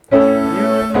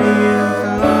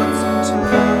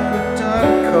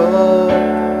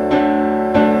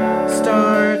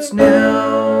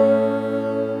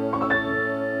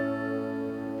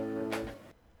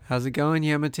How's it going,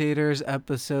 Yamitators?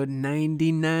 Episode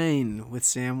 99 with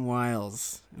Sam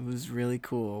Wiles. It was really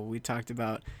cool. We talked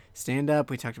about stand-up,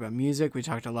 we talked about music, we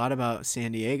talked a lot about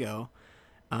San Diego,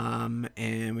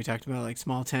 and we talked about like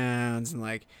small towns and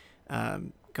like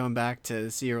going back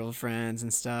to see your old friends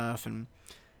and stuff, and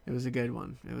it was a good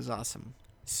one. It was awesome.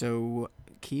 So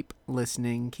keep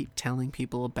listening, keep telling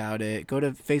people about it. Go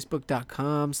to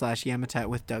facebook.com/Yamatat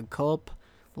with Doug Culp.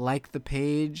 Like the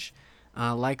page.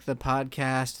 Like the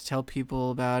podcast, tell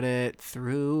people about it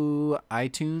through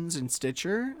iTunes and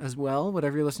Stitcher as well.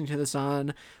 Whatever you're listening to this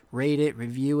on, rate it,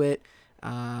 review it.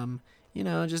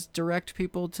 Just direct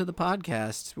people to the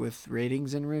podcast with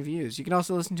ratings and reviews. You can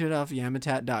also listen to it off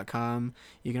yamatat.com.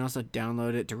 You can also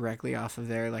download it directly off of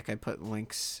there. Like I put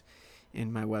links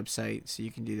in my website, so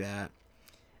you can do that.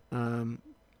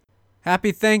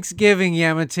 Happy Thanksgiving,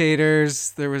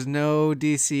 Yamitators. There was no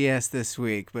DCS this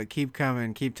week, but keep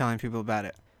coming. Keep telling people about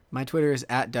it. My Twitter is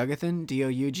 @Dougathan,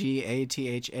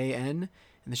 DOUGATHAN. And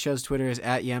the show's Twitter is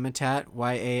 @Yamatat,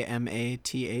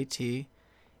 YAMATAT.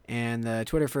 And the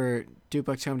Twitter for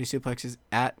Duplex Comedy Suplex is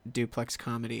 @Duplex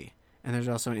Comedy. And there's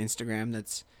also an Instagram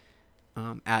that's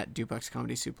 @Duplex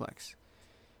Comedy Suplex.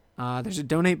 There's a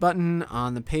donate button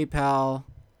on the PayPal,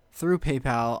 through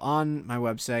PayPal on my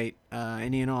website.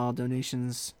 Any and all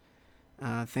donations,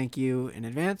 thank you in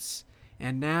advance.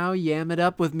 And now yam it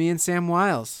up with me and Sam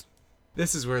Wiles.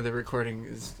 This is where the recording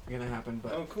is going to happen.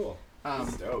 But oh, cool.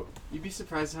 That's dope. You'd be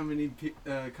surprised how many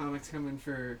comics come in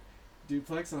for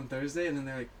Duplex on Thursday, and then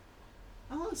they're like,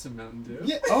 I'll have some Mountain Dew.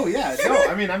 Yeah. Oh, yeah. No,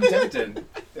 I mean, I'm tempted.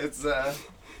 It's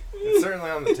certainly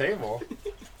on the table.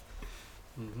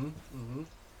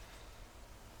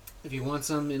 If you want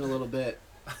some in a little bit,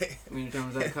 when you're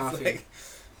done with that coffee.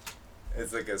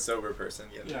 It's like a sober person.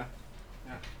 Yeah.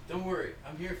 Don't worry.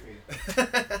 I'm here for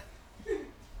you.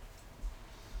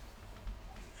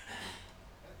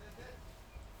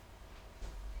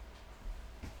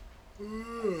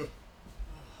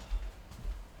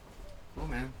 Oh,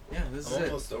 man. Yeah, this is I'm it.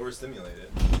 almost overstimulated.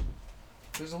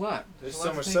 There's a lot. There's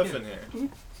so much stuff in here.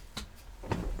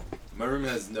 My room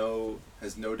has no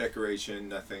decoration,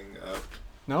 nothing up.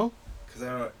 No?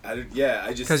 Because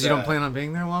just... Because you don't plan on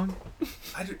being there long?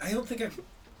 I don't think I've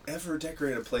ever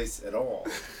decorated a place at all.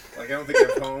 Like, I don't think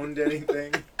I've owned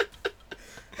anything.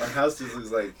 Our house just looks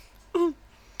like...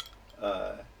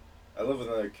 I live with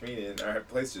another comedian. Our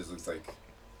place just looks like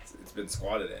it's been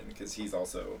squatted in, because he's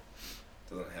also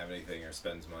doesn't have anything or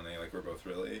spends money. Like, we're both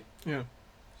really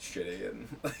shitty and,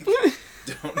 like,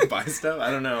 don't buy stuff. I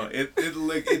don't know.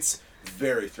 It's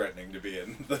very threatening to be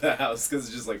in the house, because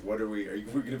it's just like, what are we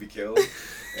going to be killed?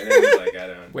 And then like, I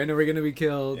don't. When are we going to be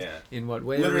killed? Yeah. In what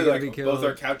way literally, are we going to be killed? Both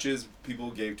our couches people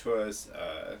gave to us.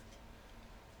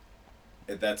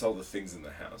 And that's all the things in the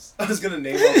house. I was going to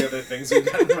name all the other things we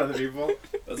got from other people.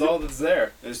 That's all that's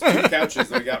there. There's 2 couches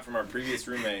that we got from our previous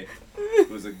roommate, who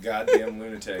was a goddamn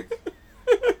lunatic.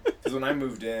 Because when I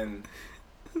moved in,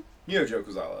 you know Joe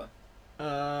Kozala.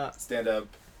 Stand up.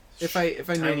 If I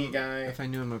tiny knew, guy. If I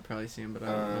knew him, I'd probably see him, but I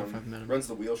don't know if I've met him. Runs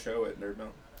the Wheel Show at Nerd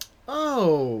Mountain.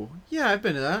 Oh, yeah, I've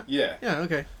been to that. Yeah. Yeah,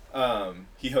 okay.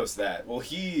 He hosts that. Well,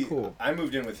 Cool. I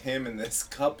moved in with him and this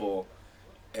couple,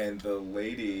 and the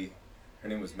lady, her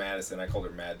name was Madison. I called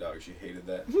her Mad Dog. She hated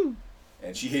that.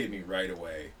 And she hated me right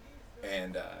away.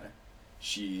 And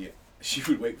she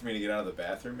would wait for me to get out of the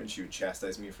bathroom, and she would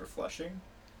chastise me for flushing.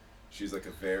 She's like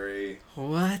a very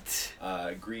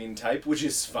green type, which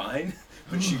is fine,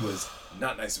 but she was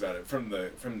not nice about it from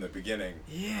the beginning.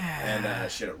 Yeah.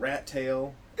 And she had a rat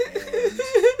tail, and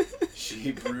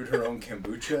she brewed her own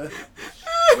kombucha,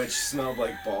 which smelled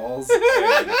like balls.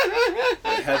 And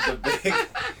it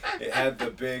had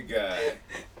the big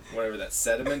whatever that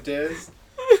sediment is,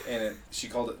 and she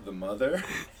called it the mother.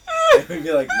 And we'd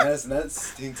be like, Madison, that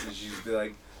stinks, and she'd be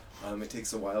like, it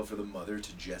takes a while for the mother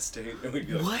to gestate, and we'd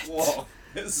be like, "Whoa,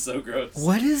 this is so gross."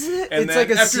 What is it? And it's then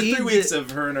like a after seed 3 weeks of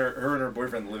her and her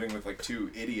boyfriend living with like 2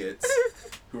 idiots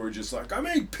who were just like, "I'm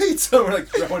eating pizza," we're like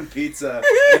throwing pizza,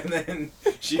 and then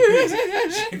she'd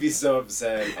be so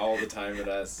upset all the time at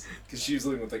us because she was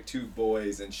living with like 2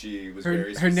 boys, and she was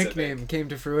very specific. Her nickname came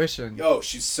to fruition. Oh,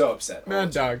 she's so upset. Mad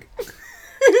Dog.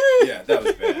 Yeah, that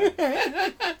was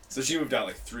bad. So she moved out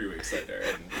like 3 weeks later,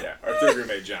 and yeah, our 3rd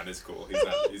roommate John is cool.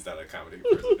 He's not a comedy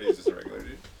person. He's just a regular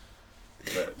dude.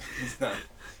 But he's not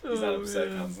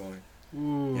upset constantly.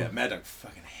 Ooh. Yeah, Mad Dog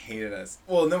fucking hated us.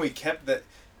 Well, and then we kept that.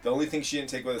 The only thing she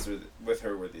didn't take with us with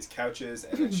her were these couches,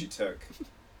 and then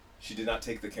she did not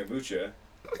take the kombucha,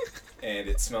 and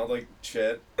it smelled like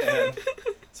shit, and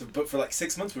So, but for like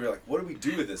 6 months, we were like, what do we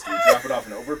do with this? Do we drop it off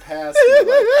an overpass? Do we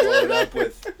like blow it up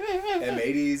with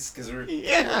M80s because we were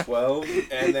 12?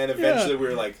 And then eventually we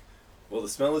were like, well, the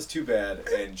smell is too bad.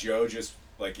 And Joe just,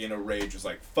 like, in a rage was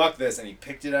like, fuck this. And he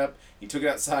picked it up, he took it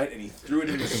outside, and he threw it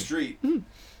in the street.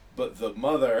 But the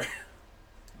mother,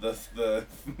 the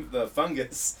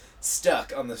fungus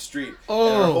stuck on the street. Oh.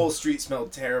 And our whole street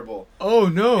smelled terrible. Oh,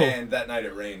 no. And that night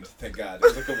it rained, thank God. It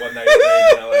was like the one night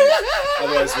it rained in LA.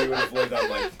 Otherwise we would have lived on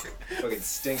like fucking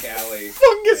Stink Alley.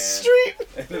 Fungus Street!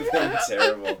 It would have been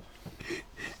terrible.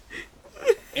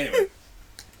 Anyway.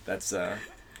 That's where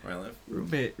I live.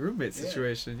 Roommate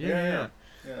situation. Yeah.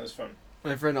 Yeah, it was fun.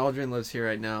 My friend Aldrin lives here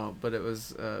right now, but it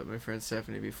was my friend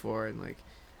Stephanie before, and like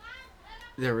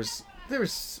there was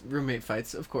roommate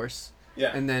fights, of course.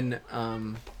 Yeah. And then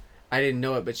I didn't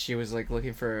know it, but she was like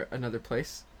looking for another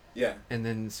place. Yeah. And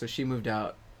then so she moved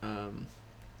out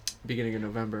beginning of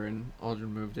November, and Aldrin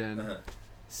moved in. Uh-huh.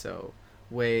 So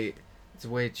it's a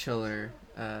way chiller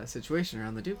situation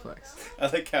around the duplex. I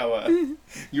like how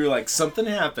you were like, something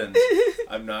happened.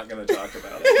 I'm not gonna talk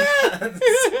about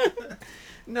it.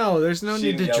 No, there's no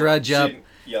need to She drudge up. didn't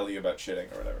yell at you about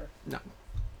shitting or whatever. No.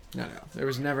 There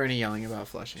was never any yelling about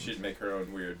flushing. She'd make her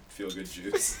own weird feel-good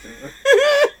juice.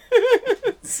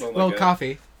 Well,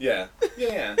 coffee. Yeah.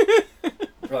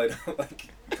 Probably don't like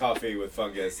coffee with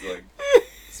fungus. Like,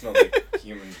 smelled like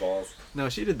human balls. No,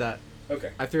 she did that.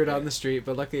 Okay. I threw it out in the street,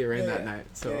 but luckily it rained that Yeah. night.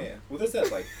 So. Yeah. Well, there's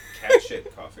that like cat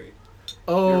shit coffee.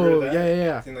 Oh, You ever heard of that?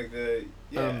 yeah. Seemed like the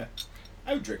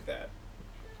I would drink that.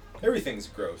 Everything's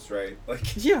gross, right?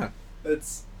 Like Yeah.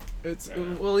 it's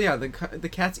Well, yeah. The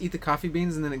cats eat the coffee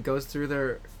beans, and then it goes through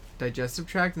their digestive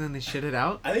tract, and then they shit it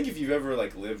out. I think if you've ever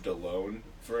like lived alone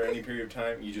for any period of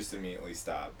time, you just immediately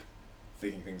stop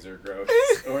thinking things are gross.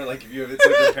 Or like if it's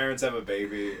like your parents have a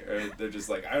baby, or they're just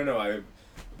like, I don't know, my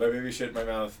baby shit in my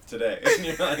mouth today, and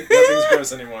you're like, nothing's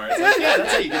gross anymore. It's like, yeah,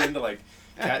 that's how you get into like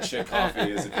cat shit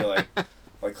coffee. Is if you're like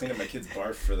clean up my kid's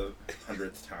barf for the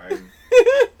 100th time.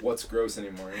 What's gross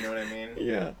anymore? You know what I mean?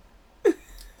 Yeah. I don't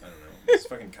know. Just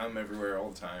fucking cum everywhere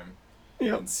all the time.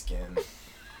 Yep. And skin.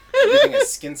 Everything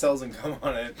has skin cells and cum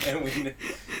on it. And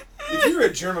if you were a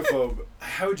germaphobe,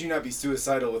 how would you not be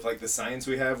suicidal with like the science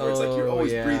we have, where it's like you're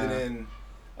always breathing in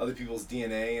other people's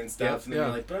DNA and stuff, and then you're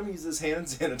like, but I'm gonna use this hand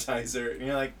sanitizer, and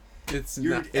you're like,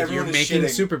 You're everyone is making shitting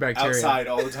super bacteria outside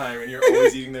all the time, and you're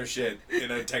always eating their shit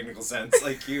in a technical sense.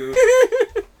 Like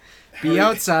be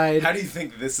outside. How do you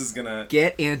think this is gonna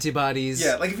get antibodies?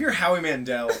 Yeah, like if you're Howie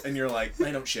Mandel and you're like,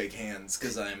 I don't shake hands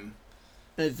because I'm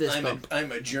a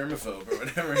germaphobe or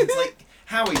whatever. It's like,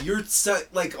 Howie, you're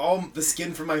like all the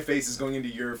skin from my face is going into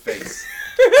your face.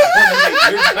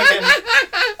 You're fucking,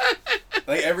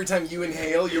 like every time you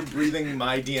inhale, you're breathing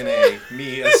my DNA.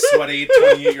 Me, a sweaty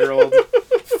 28-year-old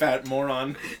fat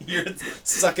moron. You're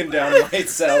sucking down my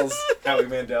cells, Howie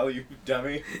Mandel, you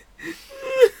dummy.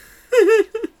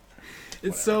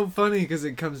 It's so funny because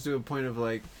it comes to a point of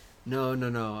like, no,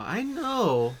 I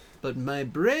know, but my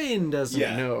brain doesn't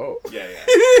know. Yeah.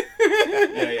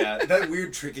 That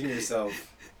weird tricking yourself.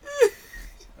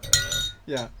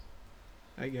 Yeah,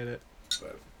 I get it.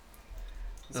 But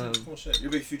it's cool shit. You're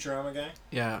a big Futurama guy?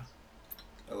 Yeah.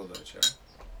 I love that show.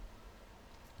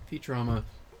 Futurama.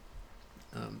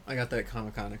 I got that at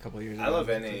Comic-Con a couple years ago. I love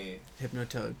any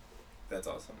Hypnotoad. That's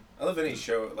awesome. I love any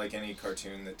show, like any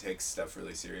cartoon that takes stuff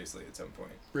really seriously at some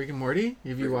point. Rick and Morty?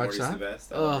 Have you watched that? Rick and Morty's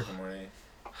the best. I love Rick and Morty.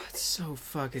 It's so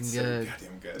fucking it's good. So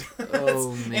goddamn good.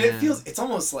 Oh, man. And it's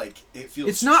almost like,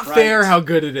 it's not trite. fair how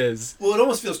good it is. Well, it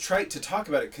almost feels trite to talk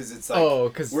about it because it's like,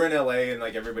 we're in LA and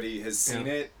like everybody has seen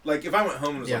it. Like if I went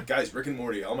home and was like, guys, Rick and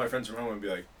Morty, all my friends from home would be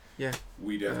like,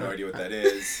 we have no idea what that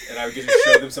is. And I would get to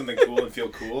show them something cool and feel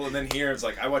cool. And then here it's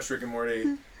like, I watched Rick and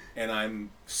Morty and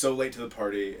I'm so late to the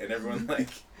party and everyone like...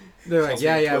 They're like, we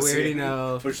already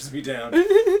know. Pushes me down.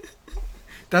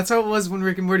 That's how it was when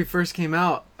Rick and Morty first came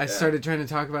out. I started trying to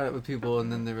talk about it with people,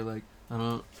 and then they were like, I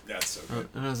don't... That's so good.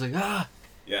 And I was like,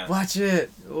 watch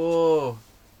it. Oh.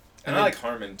 And I like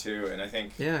Harmon, too, and I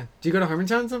think... Yeah. Do you go to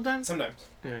Harmontown sometimes? Sometimes.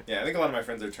 Yeah, I think a lot of my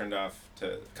friends are turned off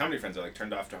to... Comedy friends are, like,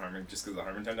 turned off to Harmon just because of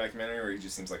the Harmontown documentary, where he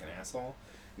just seems like an asshole.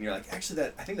 And you're like, actually,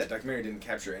 I think that documentary didn't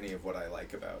capture any of what I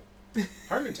like about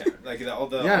Harmontown. Like, all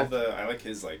the... I like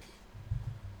his, like...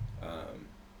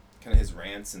 kind of his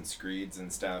rants and screeds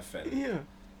and stuff, and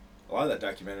a lot of that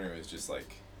documentary was just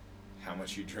like how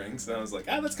much he drinks, and I was like,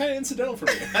 that's kind of incidental for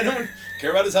me. I don't care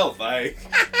about his health. I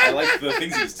like the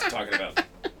things he's talking about.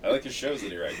 I like his shows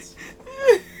that he writes.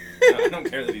 I don't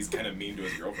care that he's kind of mean to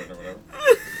his girlfriend or whatever.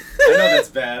 I know that's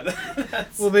bad.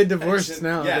 Well, they divorced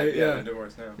now. Yeah, they're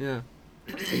divorced now. Yeah.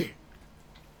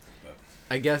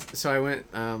 I guess so. I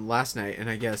went last night, and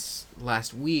I guess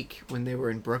last week when they were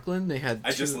in Brooklyn, they had.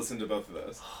 I just listened to both of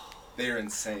those. They are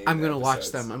insane. I'm gonna watch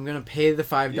episodes. them. I'm gonna pay the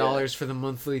 $5 for the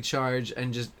monthly charge,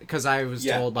 and just because I was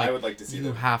told like I would like to see you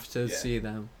them. have to see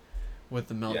them with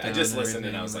the meltdown. Yeah, I just and listened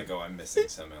and everything. I was like, oh, I'm missing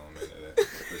some element of it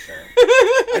for sure.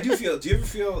 I do feel. Do you ever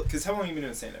feel? Because how long have you been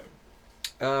doing stand-up?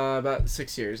 About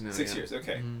 6 years now. 6 yeah. years.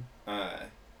 Okay. Mm-hmm.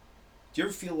 Do you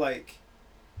ever feel like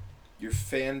your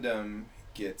fandom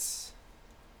gets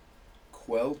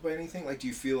quelled by anything? Like, do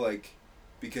you feel like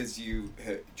because you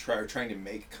are trying to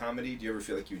make comedy, do you ever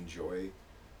feel like you enjoy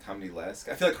comedy less?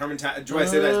 I feel like Harmontown. Do I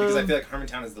say that is because I feel like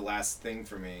Harmontown is the last thing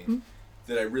for me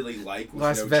that I really like. With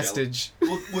Last no vestige.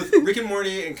 With Rick and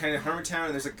Morty and kind of Harmontown,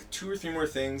 and there's like 2 or 3 more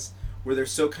things where they're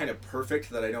so kind of perfect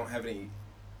that I don't have any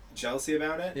jealousy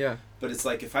about it. Yeah. But it's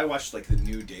like if I watched like the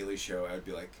new Daily Show, I would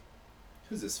be like,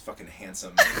 who's this fucking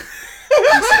handsome piece of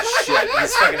shit?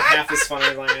 He's fucking half as funny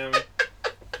as I am.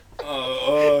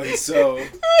 Oh, he's so.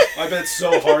 I bet it's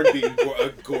so hard being a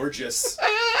gorgeous,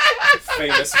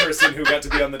 famous person who got to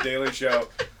be on the Daily Show.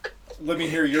 Let me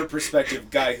hear your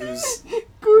perspective, guy who's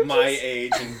gorgeous. My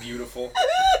age and beautiful.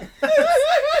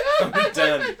 I'm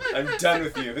done. I'm done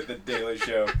with you at the Daily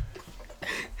Show.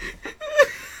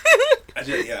 I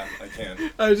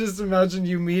can. I just imagine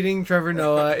you meeting Trevor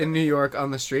Noah in New York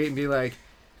on the street and be like,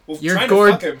 well, you're trying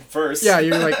to fuck him first. Yeah,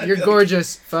 you're like, you're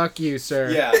gorgeous. Fuck you, sir.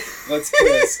 Yeah, let's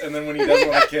kiss. And then when he doesn't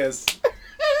want to kiss,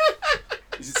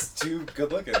 he's just too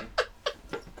good looking.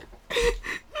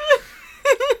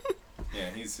 Yeah,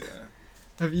 he's.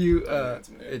 Have you?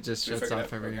 It just shuts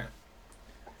off every.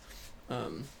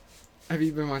 Okay. Have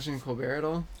you been watching Colbert at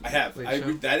all? I have.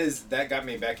 That got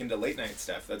me back into late night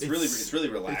stuff. It's really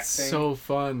relaxing. It's so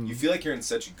fun. You feel like you're in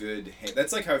such good hands.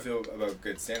 That's like how I feel about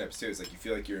good stand-ups too. It's like you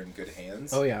feel like you're in good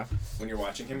hands. Oh yeah. When you're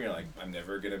watching him, you're like, I'm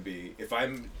never gonna be. If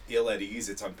I'm ill at ease,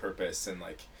 it's on purpose, and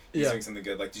like he's doing something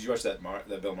good. Like, did you watch that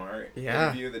Bill Maher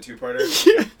interview, the 2-parter?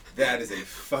 Yeah. That is a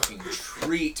fucking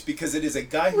treat because it is a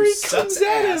guy who sucks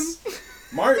ass.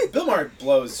 Bill Maher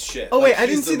blows shit. Oh wait, I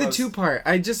didn't see the 2-part.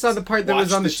 I just saw the part that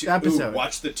was on the episode.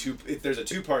 Watch the 2. If there's a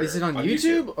 2-parter. Is it on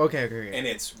YouTube? Okay. And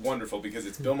it's wonderful because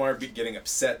it's Bill Maher getting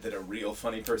upset that a real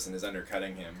funny person is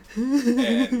undercutting him,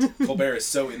 and Colbert is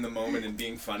so in the moment and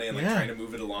being funny and like trying to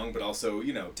move it along, but also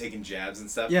taking jabs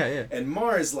and stuff. Yeah. And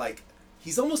Maher is like,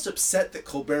 he's almost upset that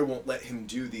Colbert won't let him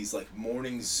do these like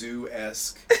morning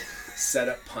zoo-esque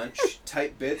setup punch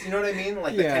type bits. You know what I mean?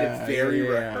 Like that kind of very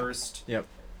rehearsed. Yep.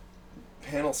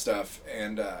 Panel stuff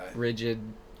and rigid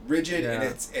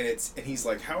and he's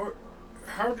like, how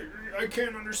do I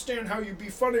can't understand how you be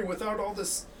funny without all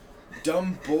this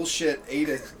dumb bullshit A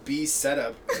to B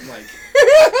setup. And like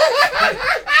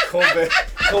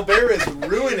Colbert is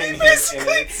ruining him.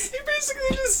 He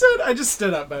basically just said, I just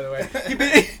stood up by the way.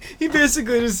 He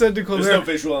basically just said to Colbert, there's no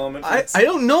visual element. I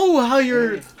don't know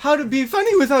how to be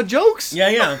funny without jokes.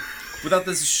 Yeah. Without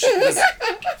this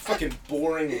fucking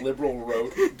boring liberal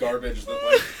rote garbage that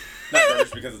like not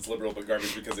garbage because it's liberal, but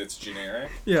garbage because it's generic.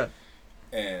 Yeah.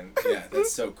 And yeah,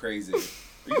 that's so crazy.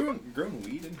 Are you growing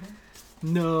weed in here?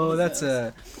 No, it's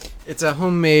a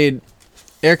homemade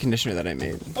air conditioner that I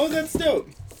made. Oh, that's dope.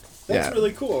 That's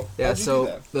really cool. Yeah, How'd you so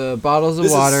do that? the bottles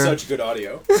of water. This is such good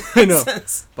audio. I know.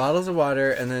 Bottles of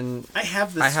water, and then I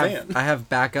have this fan. I have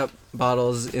backup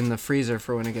bottles in the freezer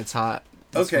for when it gets hot.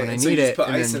 That's okay, when I so need you just it, put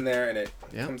and ice then, in there and it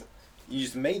comes. You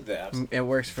just made that. It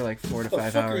works for like 4 to 5 hours.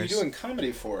 What the fuck are you doing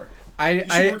comedy for? You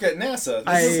should work at NASA.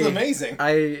 This is amazing.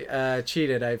 I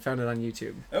cheated. I found it on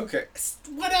YouTube. Okay,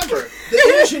 whatever.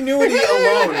 The ingenuity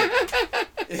alone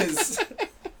is.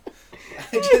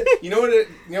 You know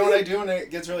what I do when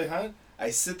it gets really hot? I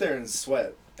sit there and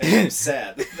sweat. And I'm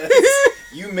sad.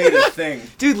 You made a thing.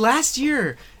 Dude, last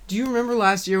year. Do you remember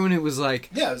last year when it was like...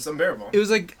 Yeah, it was unbearable. It was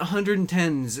like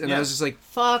 110s, and I was just like,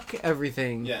 fuck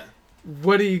everything. Yeah.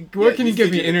 What can you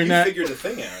give me, internet? You figured the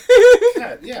thing out.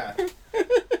 God, yeah.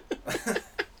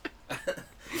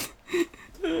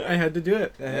 I had to do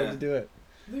it. I had to do it.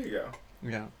 There you go.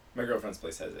 Yeah. My girlfriend's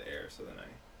place has air, so then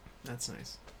That's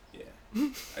nice. Yeah.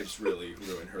 I just really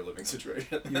ruined her living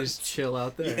situation. You just chill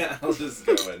out there. Yeah, I'll just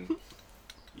go and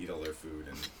eat all her food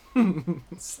and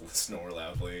snore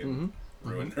loudly and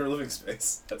ruin her living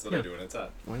space. That's what I do when it's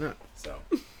hot. Why not? So,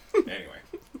 anyway.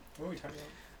 What were we talking about?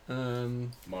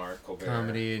 Maher, Colbert.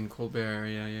 Comedy and Colbert,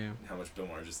 yeah. And how much Bill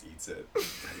Maher just eats it. That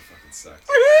fucking sucks.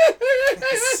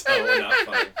 It's so not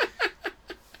funny.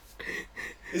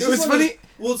 It was funny.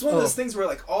 It's one of those things where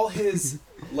like all his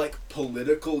like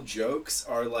political jokes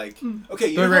are like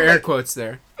okay. There were air quotes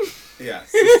there. Yeah,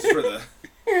 so this is for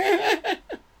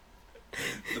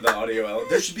the audio element.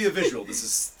 There should be a visual. This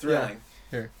is thrilling.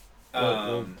 Yeah. Here.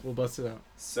 We'll bust it out.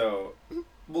 So,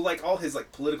 well, like all his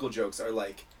like political jokes are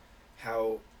like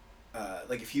how,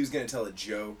 like if he was gonna tell a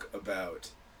joke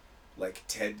about like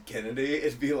Ted Kennedy,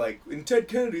 it'd be like, and Ted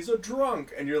Kennedy's a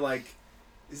drunk, and you're like,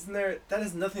 isn't there? That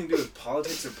has nothing to do with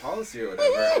politics or policy or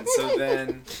whatever. And so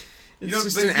then. It's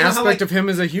just an aspect of him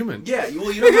as a human. Yeah,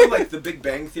 well, you know how like the Big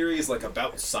Bang Theory is like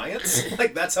about science?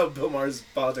 Like that's how Bill Maher's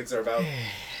politics are about,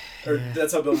 or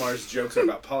that's how Bill Maher's jokes are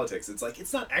about politics. It's like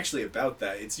it's not actually about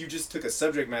that. It's you just took a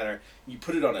subject matter, you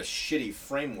put it on a shitty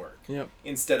framework,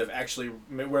 instead of actually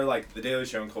where like the Daily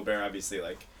Show and Colbert obviously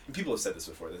like, and people have said this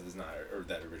before. This is not or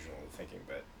that original thinking,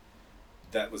 but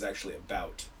that was actually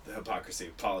about the hypocrisy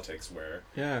of politics, where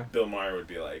Bill Maher would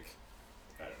be like,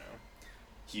 I don't know.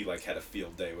 He like had a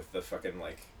field day with the fucking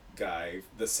like guy,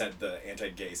 the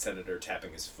anti-gay senator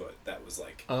tapping his foot. That was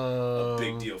like a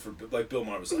big deal for like Bill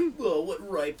Maher was like, well, what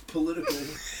ripe satirical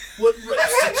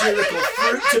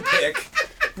fruit to pick.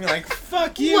 You're like,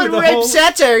 fuck you. What ripe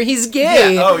satire? He's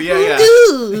gay. Yeah. Oh yeah.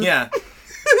 Yeah.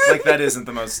 Like that isn't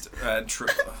the most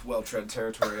well-tread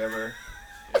territory ever.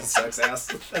 It sucks ass.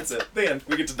 That's it. The end.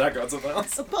 We get to talk about something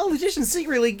else. A politician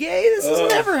secretly gay? This has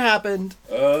never happened.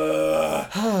 Oh,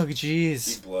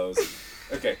 jeez. He blows.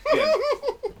 Okay. Yeah.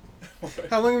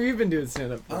 How long have you been doing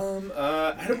stand-up?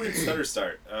 I had a weird stutter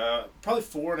start. Probably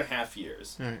 4.5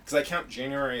 years. Because I count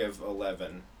January of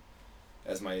 11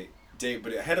 as my date,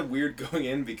 but I had a weird going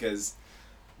in because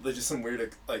there's just some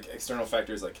weird like external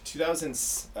factors. Like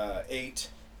 2008,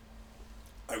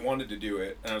 I wanted to do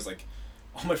it, and I was like,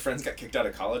 all my friends got kicked out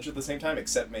of college at the same time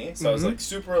except me, so I was like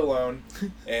super alone,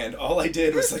 and all I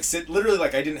did was like sit, literally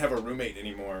like I didn't have a roommate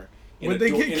anymore. What did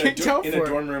they get kicked out for? In a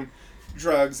dorm room,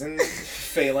 drugs and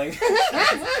failing.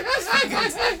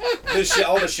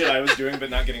 All the shit I was doing but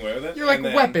not getting away with it. You're like,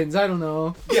 weapons, I don't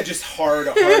know. Yeah, just hard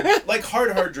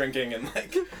drinking and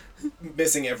like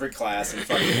missing every class and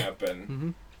fucking up,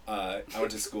 and I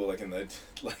went to school like in the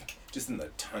just in the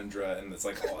tundra, and it's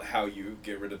like how you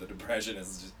get rid of the depression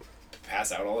is just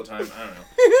pass out all the time. I don't know.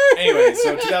 Anyway,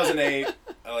 so 2008,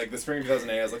 like the spring of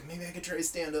 2008, I was like, maybe I could try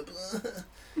stand-up.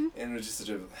 And it was just such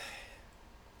a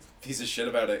piece of shit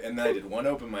about it. And then I did one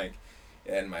open mic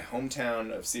in my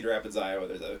hometown of Cedar Rapids, Iowa.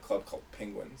 There's a club called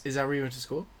Penguins. Is that where you went to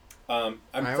school? I'm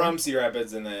Iowa? from Cedar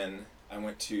Rapids, and then I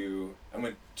went 2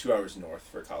 hours north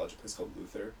for college, a place called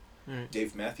Luther. Right.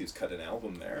 Dave Matthews cut an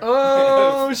album there.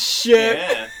 Oh, shit.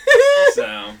 Yeah.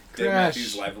 So, Dave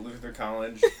Matthews live at Luther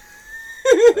College.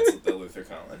 That's the Luther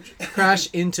College. Crash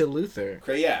into Luther.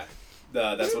 Yeah,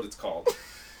 that's what it's called.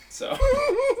 So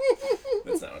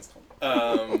that's not what it's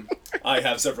called. I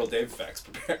have several Dave facts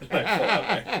prepared. I pull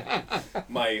out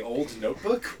my old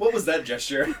notebook. What was that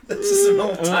gesture? That's just an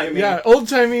old timey. Old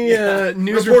timey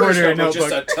news reporter notebook.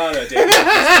 Just a ton of Dave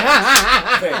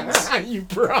things. You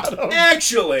brought them.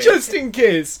 Actually, just in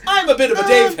case. I'm a bit of a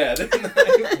Dave head.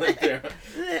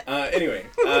 Anyway,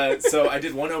 so I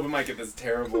did one open mic at this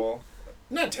terrible.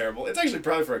 Not terrible. It's actually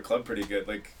probably for a club pretty good.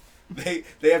 Like, they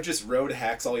have just road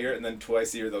hacks all year, and then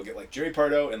twice a year they'll get like Jimmy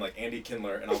Pardo and like Andy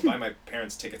Kindler, and I'll buy my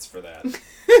parents tickets for that.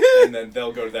 And then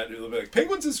they'll go to that, and they'll be like,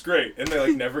 Penguins is great, and they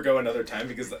like never go another time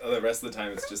because the rest of the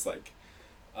time it's just like,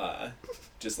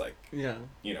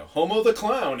 you know, Homo the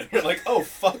Clown, and you're like, oh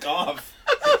fuck off,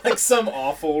 like some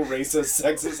awful racist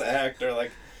sexist act, or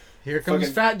like. Here comes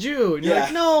fucking, Fat Jew. And you're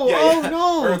like, no,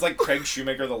 no. Or it's like Craig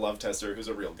Shoemaker, the love tester, who's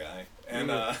a real guy. And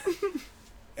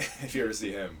if you ever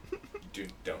see him,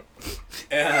 don't.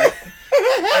 Anyway,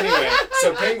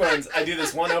 so Penguins, I do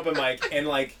this one open mic, and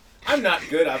like, I'm not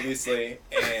good, obviously.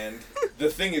 And the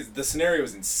thing is, the scenario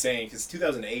is insane, because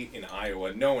 2008 in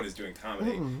Iowa, no one is doing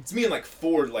comedy. It's me and like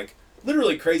 4, like,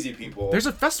 literally crazy people. There's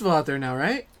a festival out there now,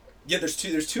 right? Yeah, there's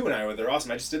two in Iowa. They're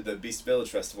awesome. I just did the Beast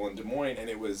Village Festival in Des Moines, and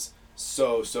it was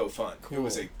so fun. Cool. It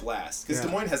was a blast because Des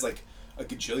Moines has like a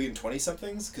gajillion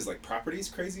 20-somethings because like property's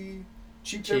crazy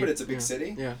cheap there, but it's a big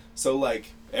city. Yeah. So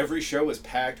like every show was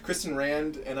packed. Kristen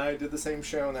Rand and I did the same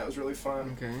show, and that was really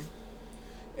fun. Okay.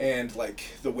 And like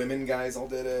the women guys all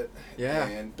did it. Yeah.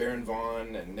 And Baron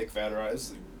Vaughn and Nick Vatterott. It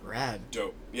was rad.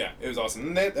 Dope. Yeah, it was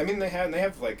awesome. And they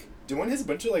have like Des Moines has a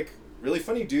bunch of like really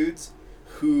funny dudes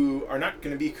who are not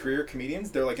going to be career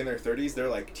comedians. They're like in their 30s. They're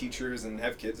like teachers and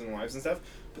have kids and wives and stuff.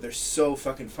 But they're so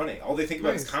fucking funny. All they think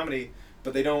about is comedy,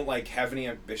 but they don't like have any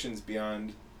ambitions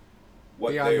beyond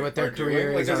what their career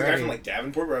is. Like there's a guy from like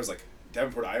Davenport, where I was like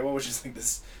Davenport, Iowa, which is like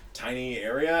this tiny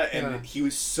area, and he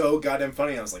was so goddamn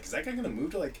funny. I was like, is that guy gonna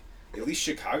move to like at least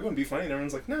Chicago and be funny? And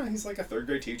everyone's like, no, he's like a 3rd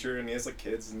grade teacher and he has like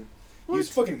kids, and he was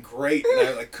fucking great, and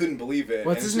I like couldn't believe it.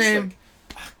 What's his name?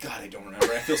 Like, oh, God, I don't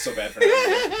remember. I feel so bad for him.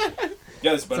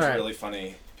 Yeah, there's a bunch of really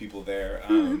funny people there.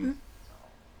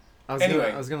 I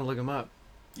was gonna look him up.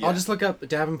 Yeah. I'll just look up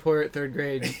Davenport third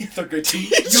grade. Third grade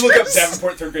teachers. You look up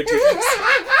Davenport third grade teachers.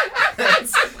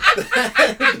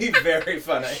 That would be very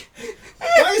funny.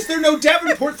 Why is there no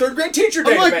Davenport third grade teacher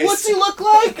database? I'm like, what's he look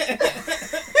like?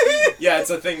 Yeah, it's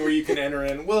a thing where you can enter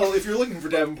in. Well, if you're looking for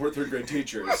Davenport third grade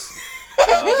teachers,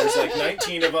 there's like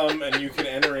 19 of them, and you can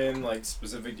enter in like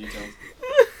specific details.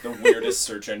 The weirdest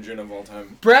search engine of all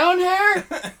time. Brown hair?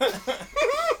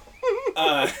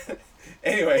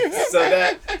 Anyway, so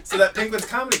that Penguins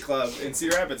Comedy Club in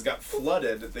Cedar Rapids got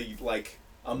flooded like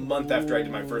a month after I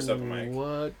did my first open mic.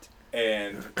 What?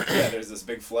 And yeah, there's this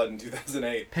big flood in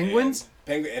 2008. Penguins?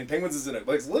 And Penguins is in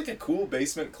it's like a cool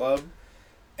basement club,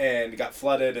 and it got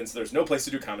flooded, and so there's no place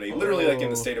to do comedy. Literally, like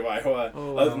in the state of Iowa,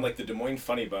 other than like the Des Moines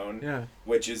Funny Bone,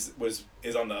 which is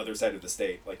on the other side of the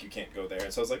state. Like you can't go there.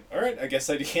 And so I was like, all right, I guess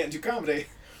I can't do comedy.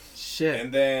 Shit.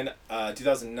 And then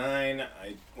 2009,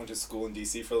 I went to school in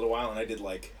DC for a little while, and I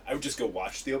would just go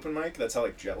watch the open mic. That's how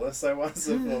like jealous I was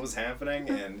of what was happening.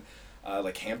 And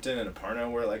like Hampton and Aparno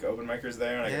were like open micers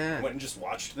there, and I went and just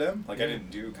watched them. Like I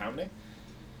didn't do comedy.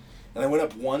 And I went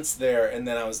up once there, and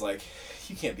then I was like,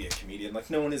 you can't be a comedian. Like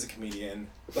no one is a comedian.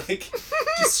 Like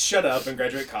just shut up and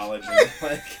graduate college. And,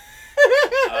 like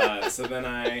so then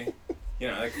I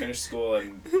finished school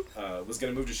and was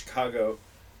gonna move to Chicago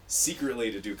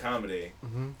secretly to do comedy,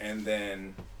 and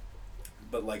then,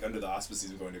 but like under the auspices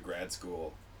of going to grad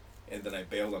school, and then I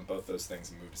bailed on both those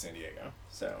things and moved to San Diego.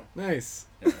 So nice.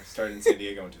 Yeah, I started in San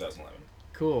Diego in 2011.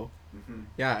 Cool.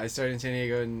 Yeah, I started in San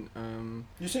Diego and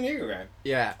You're a San Diego guy.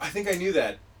 Yeah. I think I knew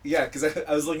that. Yeah, because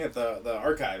I was looking at the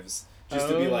archives just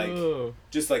to be like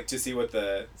to see what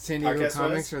the San Diego podcast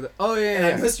comics was. or the and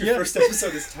I missed your first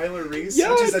episode is Tyler Reese,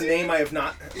 which is a name I have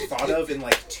not thought of in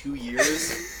like 2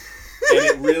 years. And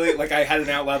it really, like, I had it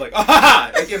out loud, like,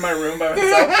 like in my room by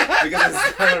myself, because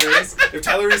it's Tyler Reese. If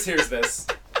Tyler Reese hears this,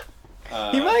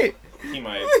 he might. He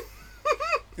might.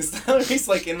 Because Tyler Reese,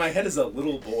 like, in my head is a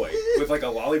little boy with, like, a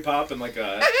lollipop and, like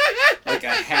a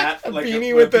hat, like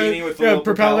beanie a with beanie with a little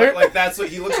propeller. Like, that's what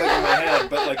he looks like in my head,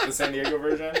 but, like, the San Diego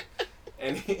version.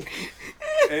 And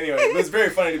anyway, it was very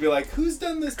funny to be like, who's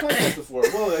done this podcast before?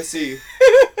 Well, I see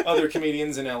other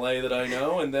comedians in LA that I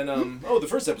know, and then, the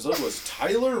first episode was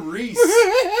Tyler Reese.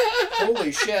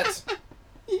 Holy shit.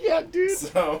 Yeah, dude.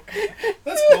 So,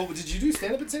 that's cool. Did you do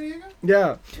stand-up in San Diego?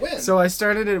 Yeah. When? So I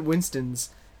started at Winston's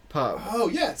Pub. Oh,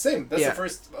 yeah, same. That's the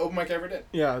first open mic I ever did.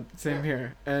 Yeah, same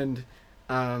here. And,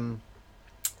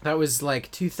 that was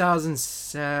like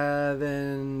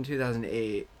 2007,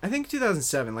 2008. I think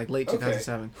 2007, like late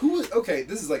 2007. Who was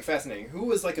this is like fascinating. Who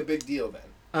was like a big deal then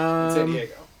in San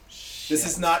Diego? This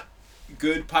is not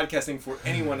good podcasting for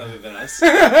anyone other than us.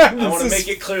 I want to make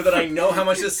it clear that I know how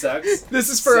much this sucks. This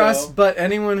is for us, but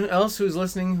anyone else who's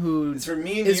listening who it's for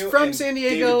me and is you from and San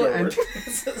Diego David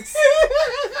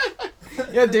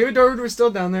yeah, David Dorward was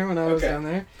still down there when I was down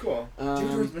there. Cool. David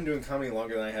Dorward's been doing comedy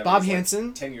longer than I have. Bob He's Hansen.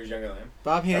 like 10 years younger than I am.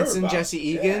 Bob Hansen, Jesse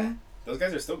Egan. Yeah. Those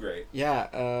guys are still great. Yeah.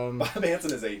 Bob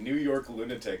Hansen is a New York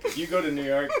lunatic. If you go to New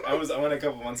York, I went a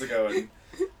couple months ago and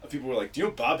people were like, "Do you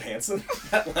know Bob Hansen?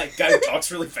 That like guy who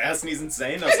talks really fast and he's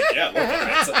insane." I was like, "Yeah, I love Bob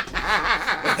Hansen."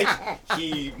 Like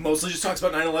he mostly just talks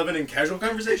about 9/11 in casual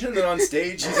conversation, and then on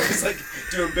stage he's always like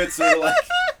doing bits that are like.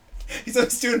 He's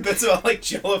always doing bits about like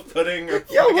Jell-O pudding or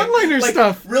one-liner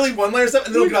stuff. Really one-liner stuff,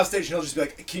 and then he'll get off stage and he'll just be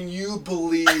like, "Can you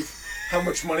believe how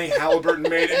much money Halliburton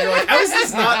made?" And you're like, "How is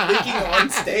this not leaking on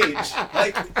stage?"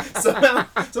 Like somehow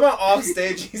off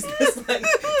stage he's this like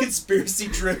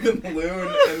conspiracy-driven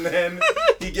loon, and then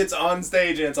he gets on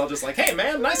stage and it's all just like, "Hey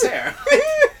man, nice hair."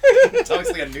 He talks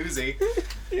like a newsie.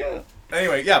 Yeah.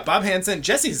 Anyway, yeah, Bob Hansen,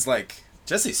 Jesse's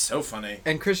so funny.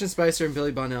 And Christian Spicer and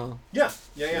Billy Bonnell. Yeah.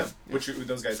 Which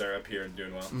those guys are up here and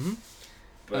doing well. Mm-hmm.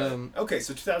 But, okay,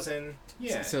 so 2000,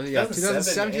 yeah. So yeah,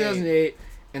 2007, 2008.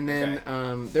 And then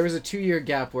there was a 2-year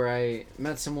gap where I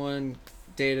met someone,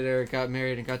 dated her, got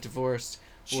married, and got divorced.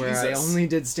 Where I only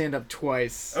did stand-up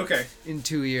twice. Okay. In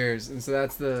 2 years. And so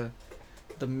that's the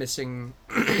missing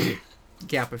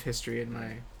gap of history in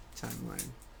my timeline.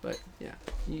 But yeah,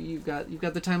 you've got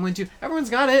the timeline too. Everyone's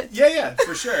got it. Yeah,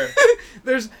 for sure.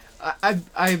 There's, I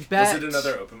bet. Was it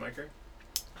another open micer?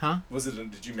 Huh?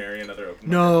 Did you marry another open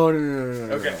micer? No.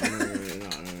 Okay. No.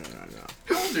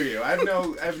 How old are you? I have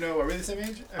no. Are we the same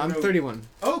age? I'm 31.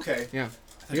 Oh, okay. Yeah.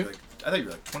 I thought you were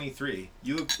like 23.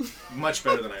 You look much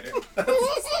better than I do.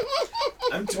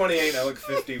 I'm 28 and I look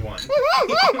 51.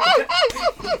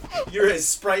 You're a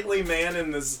sprightly man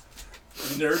in this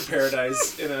nerd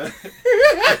paradise in a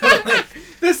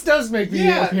this does make me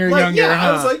appear younger, huh?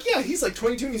 I was like, he's like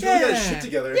 22 and he's really got his shit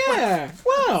together. Yeah.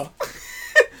 Wow.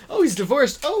 Oh, he's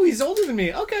divorced. Oh, he's older than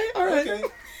me. Okay, all right. Okay.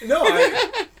 No,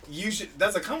 You should.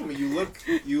 That's a compliment. You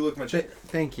look much.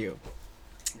 Thank you.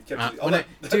 You kept When that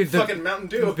dude, fucking Mountain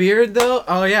The Dew. beard though,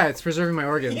 oh yeah, it's preserving my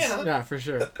organs. Yeah. For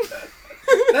sure.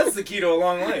 That's the key to a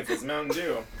long life. Is Mountain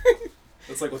Dew.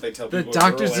 That's like what they tell The people.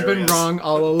 doctors have been areas. wrong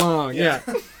all along. Yeah.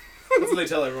 That's what they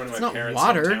tell everyone in It's my not parents'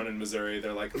 water. hometown in Missouri.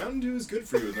 They're like, Mountain Dew is good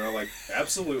for you. And they're like,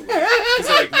 absolutely. Because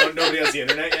like, nobody has the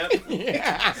internet yet.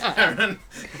 Yeah.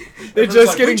 They're Everyone's just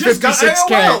like, getting "We just got 56K.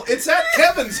 AOL. It's at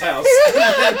Kevin's house."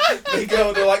 And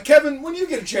then they're like, Kevin, when you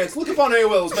get a chance, look up on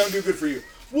AOL. Is Mountain Dew good for you?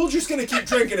 We're just going to keep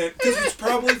drinking it because it's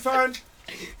probably fine.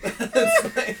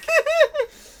 It's like...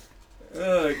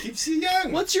 it keeps you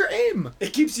young. What's your aim?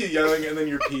 It keeps you young, and then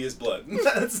your pee is blood.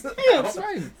 That's That's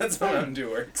fine. That's how Mountain Dew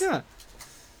works. Yeah.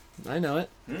 I know it.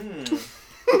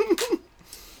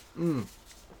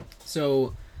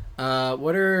 So,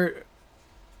 what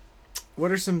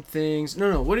are some things?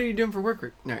 No. What are you doing for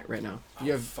work right now?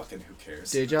 You have fucking who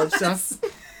cares? day job stuff.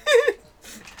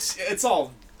 It's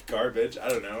all garbage. I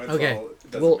don't know. It's Okay. all,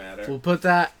 it doesn't matter. We'll put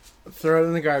that. Throw it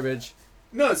in the garbage.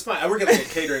 No, it's fine. I work at like a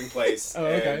catering place. Oh,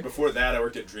 okay. And before that, I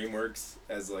worked at DreamWorks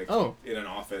as like Oh. in an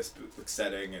office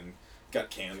setting and got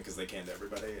canned because they canned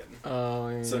everybody. And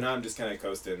Oh. so now I'm just kind of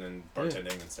coasting and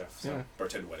bartending and stuff. So Yeah.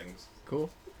 bartend weddings. Cool.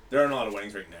 There aren't a lot of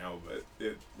weddings right now, but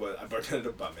I bartended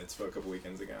a bat mitzvah a couple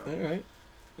weekends ago. All right.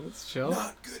 Let's chill.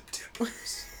 Not good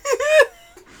tippers.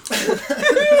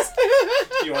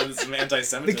 You wanted some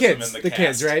anti-Semitism in the cast.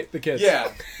 kids, right? The kids.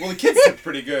 Yeah. Well, the kids did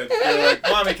pretty good. They were like,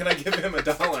 "Mommy, can I give him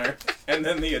 $1?" And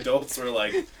then the adults were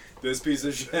like, "This piece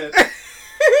of shit."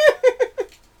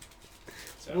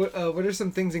 So, What are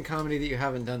some things in comedy that you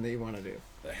haven't done that you want to do?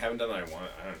 I haven't done what I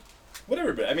want. I don't.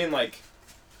 Whatever, but I mean, like,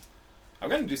 I'm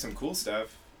gonna do some cool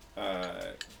stuff.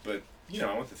 But you know,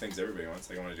 I want the things everybody wants.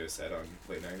 Like, I want to do a set on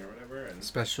late night or whatever, and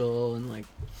Special and like.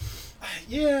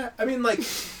 yeah, I mean, like,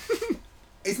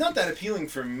 it's not that appealing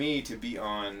for me to be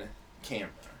on camera.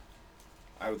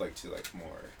 I would like to like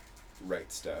more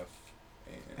write stuff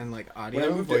And like When I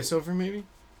audio, moved voiceover maybe.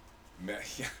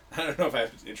 Yeah, I don't know if I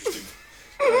have an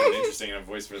interesting enough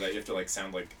voice for that. You have to like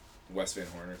sound like Wes Van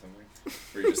Horn or something,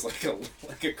 or you're just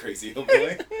like a crazy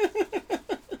hillbilly.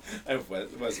 I have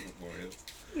Wes Van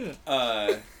Horn.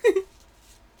 Yeah.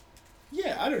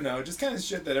 Yeah, I don't know, just kind of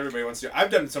shit that everybody wants to do. I've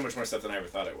done so much more stuff than I ever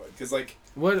thought I would, because like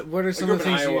What are I some grew of up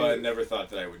the in things Iowa, you? never thought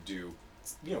that I would do,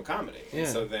 comedy. Yeah. And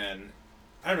so then,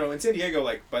 I don't know, in San Diego,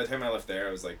 like by the time I left there,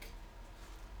 I was like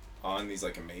on these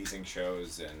like amazing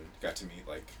shows and got to meet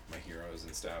like my heroes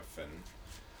and stuff, and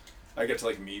I got to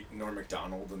like meet Norm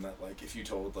Macdonald, and that like if you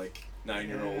told like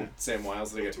 9-year-old Sam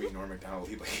Wiles that I got to meet Norm Macdonald,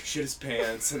 he'd like shit his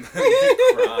pants and then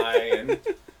he'd cry and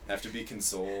have to be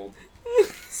consoled.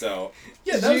 So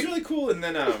yeah, that was really cool. And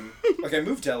then like I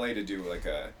moved to LA to do like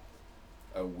a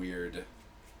weird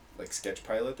like sketch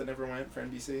pilot that never went for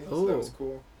NBC. So that was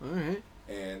cool. All right.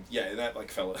 And yeah, that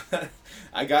like fell.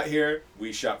 I got here,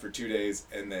 we shot for 2 days,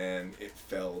 and then it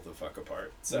fell the fuck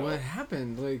apart. So What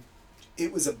happened? Like.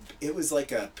 it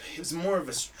was more of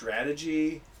a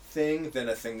strategy thing than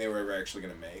a thing they were ever actually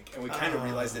gonna make, and we kind of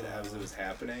realized it as it was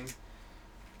happening.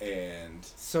 And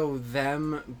So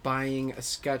them buying a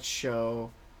sketch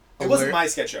show. it wasn't my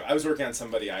sketch show. I was working on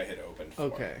somebody I had opened for.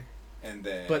 Okay. And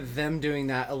then But them doing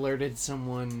that alerted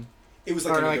someone. it was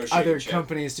like Or a like negotiating other chip.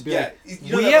 companies to be Yeah, like,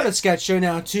 you know we that, have like- a sketch show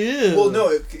now too. Well,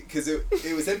 no, because it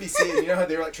was NBC, and you know how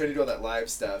they were like trying to do all that live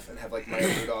stuff and have like Maya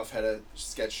Rudolph had a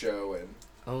sketch show, and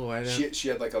Oh, I don't. she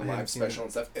had like a haven't live seen special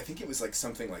and stuff. I think it was like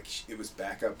something like it was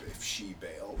backup if she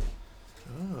bailed.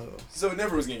 Oh. So it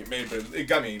never was gonna get made, but it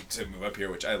got me to move up here,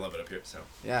 which I love it up here. So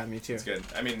Yeah, me too. it's good.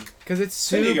 I mean, Because it's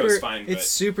San super. Diego's fine, but- It's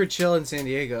super chill in San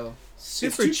Diego. Super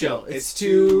it's too chill. It's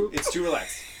too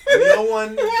relaxed. No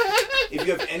one. If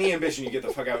you have any ambition, you get the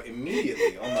fuck out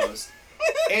immediately, almost.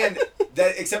 And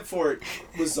that, except for,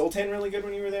 was Zoltan really good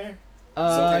when you were there?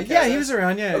 Zoltan Yeah, he Kazas? was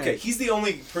around. Yeah. Okay, he's the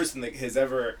only person that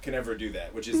can ever do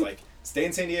that, which is like stay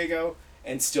in San Diego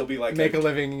and still be like Make a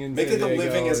living in make San like a Diego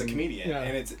living as a and- comedian, yeah.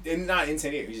 and it's not in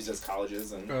San Diego. He just does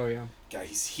colleges and. Oh yeah. God,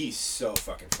 he's so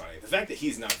fucking funny. The fact that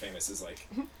he's not famous is like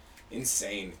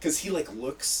insane, because he like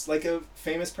looks like a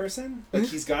famous person. Like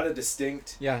he's got a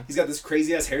distinct. Yeah. He's got this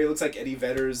crazy ass hair. He looks like Eddie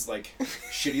Vedder's like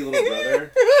shitty little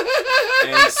brother,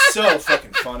 and he's so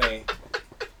fucking funny.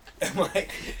 And like,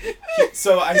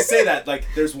 so I say that like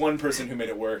there's one person who made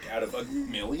it work out of a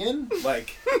million.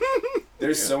 Like,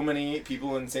 there's so many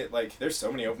people in there's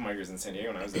so many open micers in San Diego.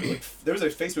 And I was there, like, there was a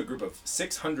Facebook group of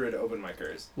 600 open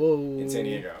micers Whoa. in San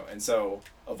Diego, and so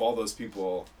of all those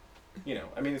people, you know,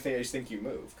 I mean, I just think you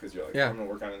move because you're like, Yeah. I'm gonna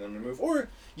work on it, and then I'm gonna move, or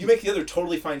you make the other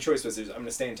totally fine choice, which is I'm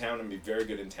gonna stay in town and be very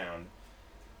good in town.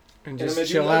 And I'm just gonna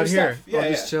do chill other out here. stuff. Yeah, I'll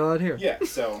just chill out here. Yeah,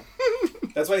 so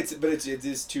that's why it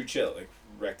is too chill. Like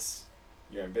wrecks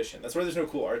your ambition. That's why there's no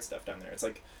cool art stuff down there. It's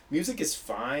like music is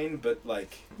fine, but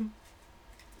like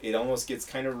it almost gets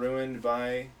kind of ruined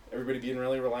by everybody being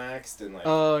really relaxed and like.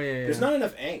 Oh yeah. There's not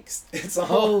enough angst. It's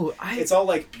all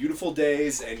like beautiful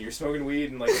days and you're smoking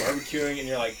weed and like barbecuing and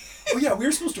you're like, oh yeah, we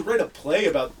were supposed to write a play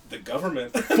about the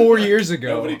government 4 years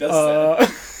ago. Nobody does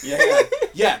that.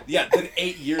 Yeah. Then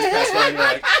 8 years pass by and you're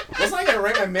like, wasn't I gonna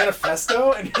write my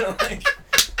manifesto? And you're like,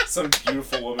 some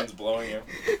beautiful woman's blowing you.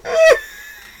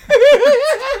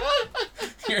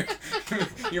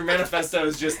 Your manifesto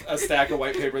is just a stack of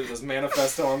white paper that says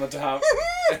manifesto on the top,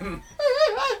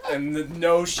 and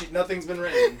nothing's been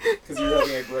written because you're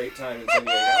having a great time in San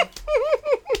Diego.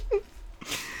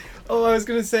 Oh, I was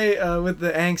gonna say with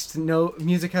the angst, no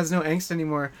music has no angst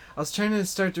anymore. I was trying to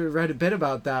start to write a bit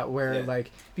about that, where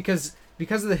like because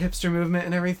of the hipster movement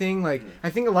and everything, like I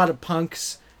think a lot of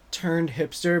punks turned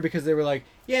hipster because they were like,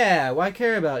 yeah, why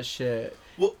care about shit?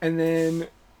 Well, and then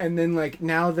like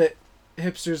now that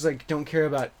hipsters like don't care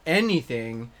about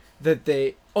anything, that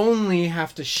they only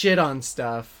have to shit on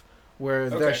stuff where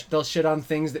they'll shit on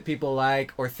things that people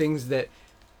like or things that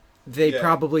they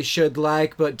probably should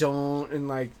like but don't, and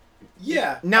like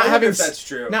not having if that's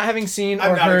true. Not having seen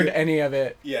or heard any of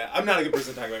it. Yeah, I'm not a good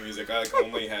person talking about music. I like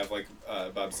only have like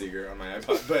Bob Seger on my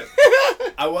iPod, but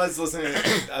I was listening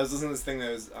to this thing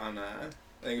that was on I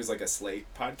think it was like a Slate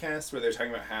podcast where they were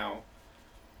talking about how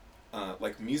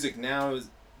like music now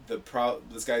is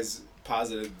this guy's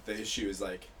positive the issue is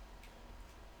like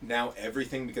now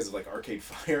everything, because of like Arcade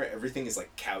Fire, everything is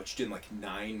like couched in like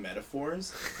 9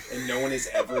 metaphors and no one is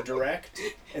ever direct,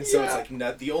 and so it's like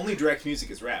the only direct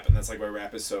music is rap, and that's like why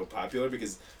rap is so popular,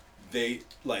 because they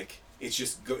like it's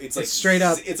like straight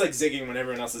up, it's like zigging when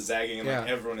everyone else is zagging, and like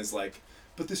everyone is like,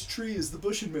 but this tree is the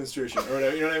Bush administration, or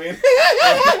whatever, you know what I mean?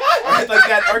 Like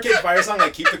that Arcade Fire song,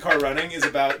 like Keep the Car Running, is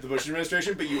about the Bush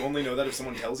administration, but you only know that if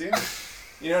someone tells you.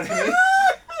 You know what I mean?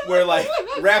 Where like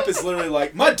rap is literally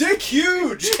like, my dick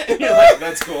huge, and you're like,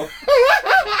 that's cool.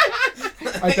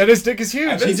 I bet his dick is huge.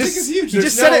 I bet his dick is huge. He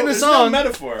just said it in a song. No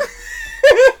metaphor.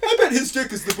 I bet his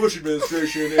dick is the Bush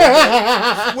administration.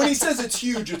 And when he says it's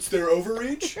huge, it's their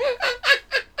overreach.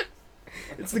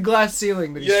 It's the glass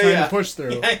ceiling that he's trying to push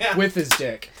through with his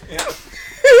dick. Yeah.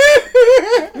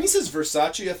 When he says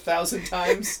Versace 1,000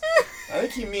 times, I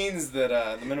think he means that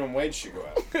the minimum wage should go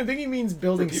up. I think he means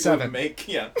building for people 7. To make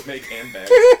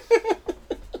handbags.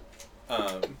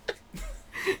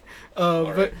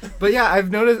 But yeah,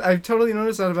 I've totally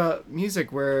noticed that about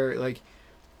music, where like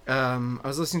I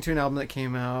was listening to an album that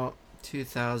came out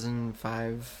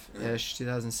 2005-ish,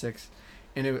 2006,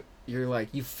 and you're like,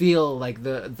 you feel like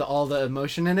the all the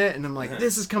emotion in it, and I'm like,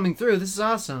 this is coming through, this is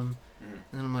awesome.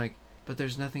 And I'm like, but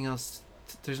there's nothing else,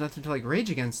 there's nothing to like rage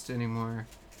against anymore.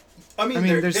 I mean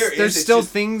there's still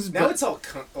things, now, but it's all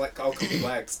all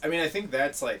complex. I mean, I think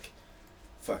that's like,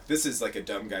 fuck, this is like a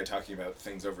dumb guy talking about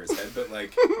things over his head, but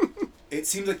like it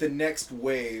seems like the next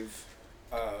wave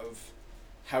of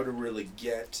how to really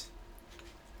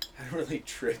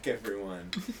trick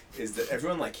everyone is that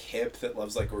everyone like hip that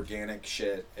loves like organic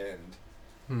shit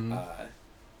and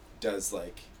does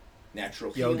like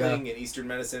natural healing and Eastern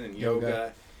medicine and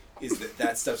yoga is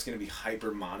that stuff's going to be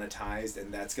hyper monetized,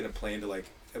 and that's going to play into like,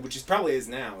 which is probably is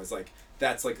now, is like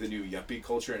that's like the new yuppie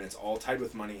culture, and it's all tied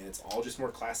with money, and it's all just more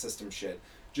class system shit,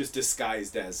 just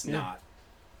disguised as not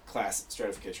class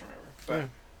stratification or whatever. But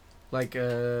like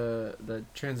the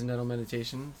transcendental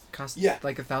meditation costs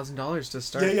like $1,000 to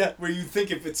start. Yeah, where you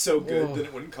think if it's so good then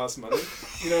it wouldn't cost money.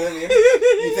 You know what I mean?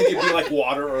 You think it'd be like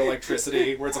water or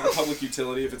electricity, where it's like a public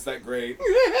utility if it's that great.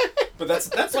 But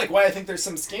that's like why I think there's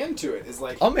some scam to it. Is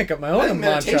like, I'll make up my own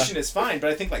mantra. Meditation is fine, but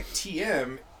I think like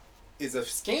TM is a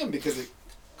scam because it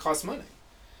costs money.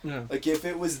 Yeah. Like if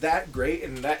it was that great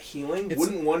and that healing,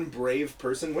 wouldn't one brave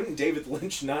person, wouldn't David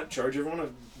Lynch not charge everyone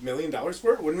 $1 million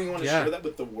for it? Wouldn't we want to share that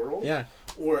with the world? Yeah.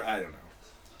 Or I don't know.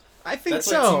 I think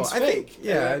so. I think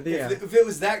if it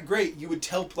was that great, you would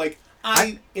tell like,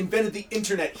 I invented the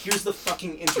internet. Here's the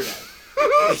fucking internet.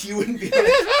 Like, you wouldn't be like,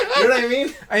 you know what I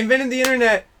mean? I invented the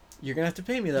internet. You're gonna have to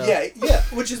pay me though. Yeah.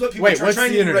 Which is what people are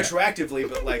trying to do retroactively.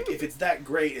 But like, if it's that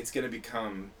great, it's gonna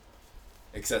become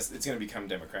It's gonna become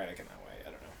democratic in that way. I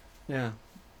don't know. Yeah,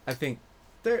 I think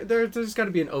there's got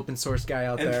to be an open source guy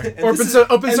out there. Open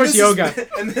source yoga.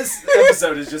 And this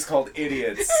episode is just called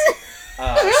Idiots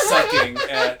Sucking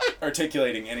at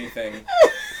Articulating Anything.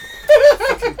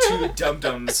 Fucking two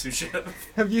dum-dums who should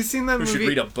have you seen that movie? Who should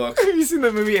read a book. Have you seen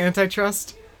that movie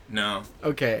Antitrust? No.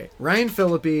 Okay. Ryan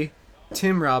Phillippe,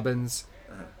 Tim Robbins,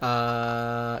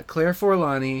 Claire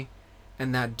Forlani,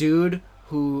 and that dude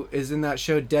who is in that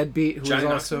show Deadbeat,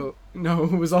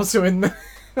 who was also in the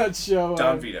That show.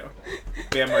 Don Vito.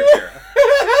 Bam Margera.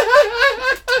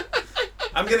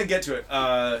 I'm gonna get to it.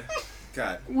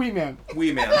 God. Wee Man.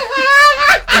 Wee Man.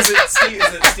 Is it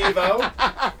Steve-O?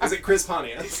 Is it Chris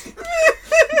Pontius?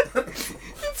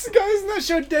 This guy's in that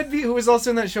show Deadbeat, who was also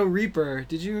in that show Reaper.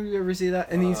 Did you ever see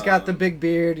that? And he's got the big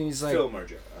beard, and he's like... Phil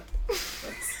Margera.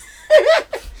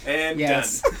 And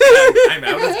yes. done. I'm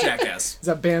out of Jackass. Is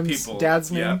that Bam's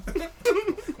dad's name? Yeah.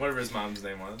 Whatever his mom's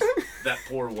name was. That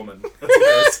poor woman.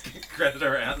 Let's credit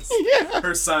her as. Yeah.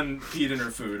 Her son peed in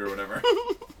her food or whatever.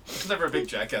 I was never a big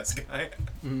Jackass guy.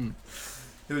 Mm.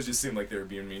 It was just seemed like they were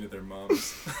being mean to their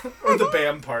moms. Or the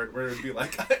Bam part where it'd be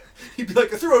like, he'd be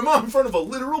like, I threw my mom in front of a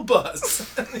literal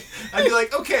bus. I'd be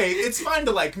like, okay, it's fine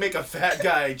to like make a fat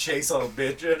guy chase a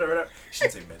midget or whatever. You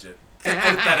shouldn't say midget.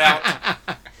 Edit that out.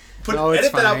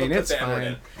 Edit that out, but put the N-word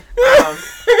in.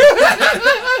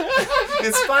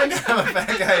 It's fine to have a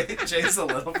fat guy chase a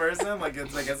little person. Like,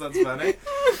 I guess that's funny.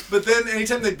 But then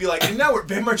anytime they'd be like, and now we're at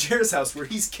Bam Margera's house where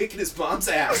he's kicking his mom's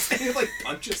ass. And he'd like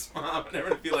punch his mom and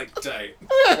everyone would be like, tight.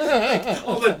 Like,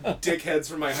 all the dickheads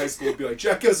from my high school would be like,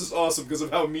 Jackass is awesome because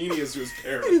of how mean he is to his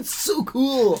parents. It's so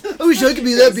cool. I wish I could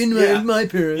be that mean to my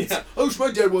parents. Yeah. I wish my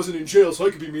dad wasn't in jail so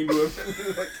I could be mean to him.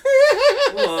 Like,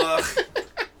 ugh.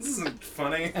 This isn't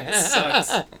funny. It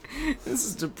sucks. This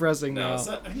is depressing now.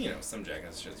 Some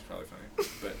Jackass shit's probably funny.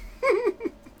 But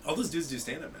all those dudes do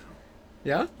stand-up now.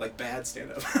 Yeah? Like, bad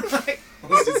stand-up. All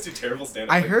those dudes do terrible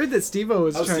stand-up. I heard that Steve-O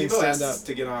was trying to stand up.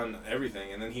 To get on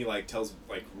everything, and then he, like, tells,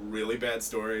 like, really bad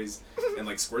stories and,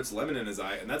 like, squirts lemon in his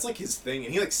eye, and that's, like, his thing.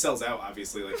 And he, like, sells out,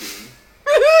 obviously, like, in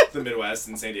the Midwest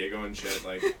and San Diego and shit,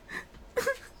 like...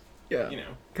 Yeah. You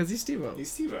know. Because he's Steve-O.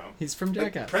 He's Steve-O. He's from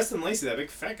Jackass. Like, Preston Lacey, that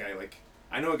big fat guy, like...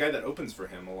 I know a guy that opens for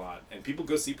him a lot, and people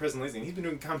go see Preston Lacey, and he's been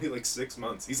doing comedy like 6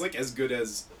 months. He's like as good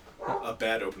as a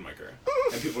bad open micer.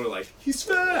 And people are like, he's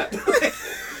fat! He'll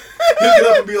get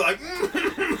up and be like,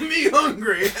 me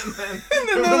hungry! And then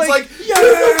everyone's like,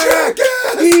 yeah!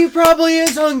 He probably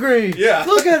is hungry! Yeah.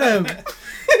 Look at him!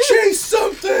 Chase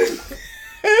something!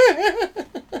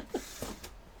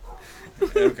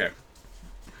 Okay.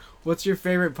 What's your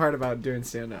favorite part about doing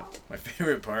stand-up? My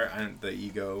favorite part, the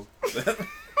ego.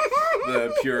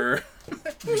 The pure,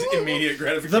 immediate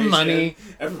gratification. The money.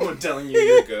 Everyone telling you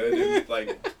you're good. And,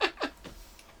 like,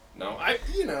 no,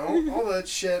 all that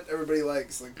shit everybody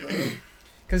likes. Like,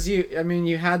 because you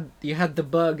had the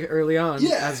bug early on,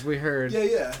 as we heard.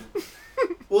 Yeah.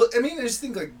 Well, I mean, I just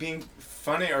think, like, being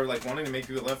funny or, like, wanting to make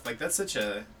people laugh, like, that's such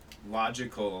a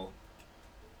logical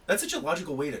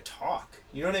way to talk.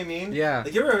 You know what I mean? Yeah.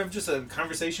 Like, you ever have just a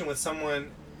conversation with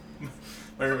someone...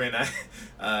 My roommate and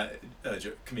I,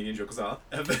 comedian Joe Cazal,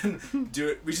 have been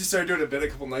we just started doing a bit a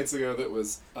couple nights ago that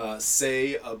was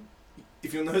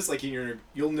if you'll notice, like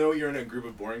you'll know you're in a group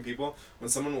of boring people when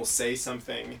someone will say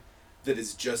something that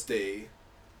is just a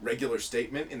regular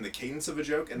statement in the cadence of a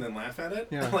joke and then laugh at it.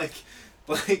 Yeah. Like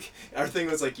our thing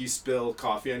was like you spill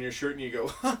coffee on your shirt and you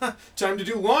go, time to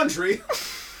do laundry.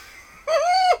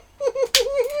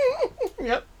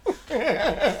 Yep.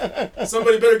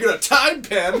 Somebody better get a Tide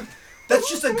pen. That's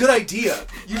just a good idea.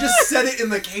 You just said it in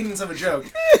the cadence of a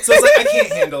joke. So it's like, I can't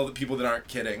handle the people that aren't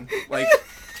kidding. Like,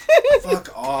 fuck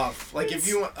off. Like, if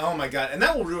you... Oh, my God. And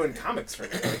that will ruin comics for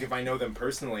me. Like, if I know them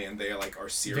personally and they, like, are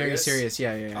serious. Very serious,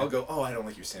 yeah. I'll go, I don't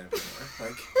like your stand-up anymore.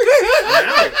 Like, I'm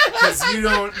out. Because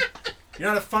you're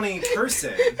not a funny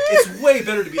person. It's way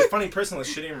better to be a funny person with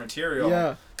shittier material.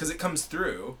 Yeah. Because it comes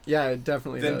through. Yeah, it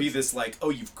definitely Than does. be this, like,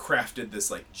 you've crafted this,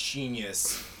 like,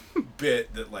 genius...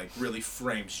 bit that like really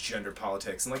frames gender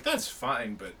politics and like that's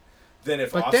fine, but then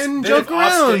if joke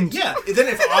around. Then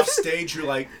if off stage you're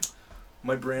like,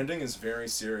 my branding is very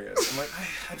serious. I'm like,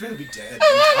 I'd rather be dead than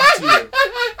talk to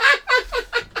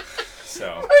you.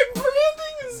 So my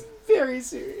branding is very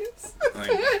serious.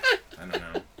 Like, I don't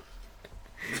know.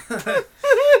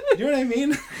 You know what I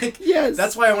mean? Like, yes.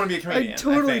 That's why I want to be a comedian. I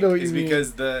totally know what you mean.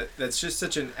 Because that's just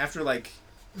such an after like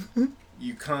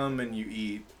you come and you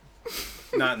eat.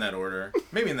 Not in that order.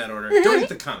 Maybe in that order. Don't eat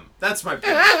the cum. That's my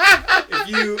point. If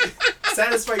you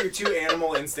satisfy your two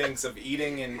animal instincts of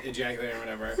eating and ejaculating or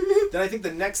whatever, then I think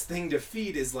the next thing to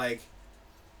feed is like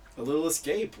a little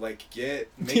escape. Like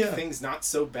make things not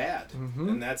so bad. Mm-hmm.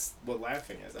 And that's what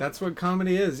laughing is. That's what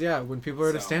comedy is, yeah. When people are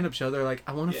at a stand-up show, they're like,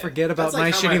 I want to forget about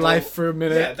my shitty life for a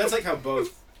minute. Yeah, that's like how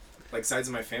both like sides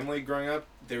of my family growing up,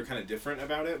 they were kind of different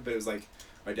about it, but it was like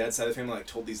my dad's side of the family like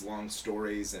told these long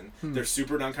stories, and they're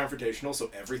super non-confrontational,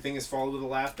 so everything is followed with a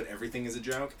laugh, but everything is a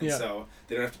joke, and so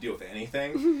they don't have to deal with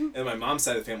anything. And my mom's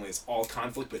side of the family is all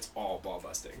conflict, but it's all ball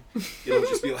busting. It'll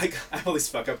just be like, I have all these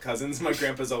fuck up cousins. My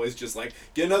grandpa's always just like,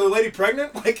 get another lady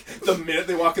pregnant, like the minute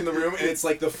they walk in the room, and it's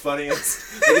like the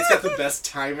funniest. Like, it's got the best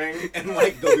timing, and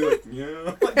like they'll be like,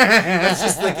 yeah. Like, that's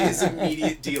just like his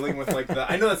immediate dealing with like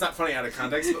the. I know that's not funny out of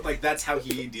context, but like that's how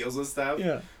he deals with stuff.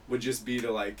 Yeah. Would just be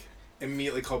to like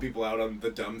immediately call people out on the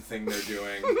dumb thing they're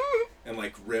doing, and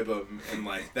like rib them, and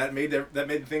like that made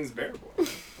things bearable.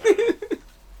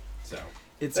 So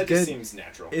it's that good. just seems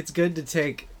natural. It's good to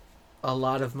take a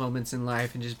lot of moments in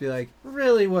life and just be like,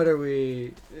 really, what are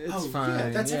we? It's fine. Yeah,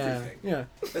 that's everything. Yeah,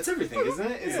 that's everything,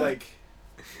 isn't it? It's like,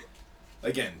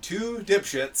 again, two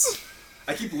dipshits.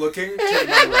 I keep looking to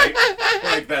my right,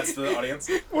 like that's the audience.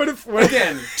 What if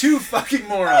again, two fucking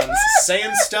morons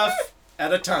saying stuff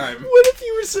at a time. What if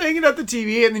you were saying it at the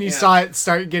TV and then you saw it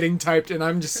start getting typed and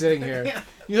I'm just sitting here? Yeah.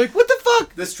 You're like, what the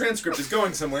fuck? This transcript is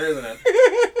going somewhere, isn't it?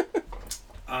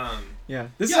 Yeah.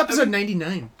 This is episode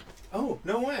 99. Oh,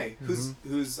 no way.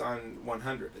 Who's on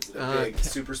 100? Is it a big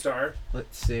superstar?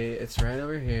 Let's see. It's right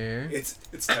over here. It's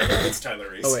Tyler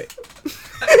Reese. Oh, wait.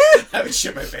 I would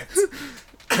shit my pants.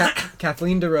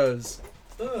 Kathleen DeRose.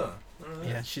 Oh,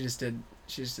 yeah, she just did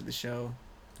the show.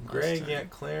 Greg,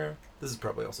 Claire. This is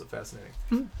probably also fascinating.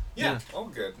 Yeah, all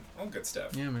good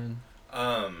stuff. Yeah, man.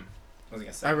 What was I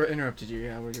gonna say? I interrupted you.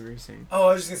 Yeah, what were you saying? Oh,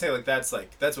 I was just gonna say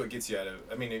that's what gets you out of.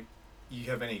 I mean, if you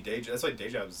have any day job, that's why day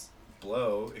jobs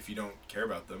blow if you don't care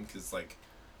about them, because like,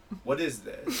 what is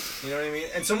this? You know what I mean?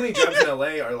 And so many jobs in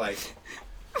LA are like,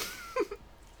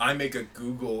 I make a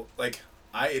Google, like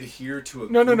I adhere to a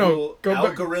Google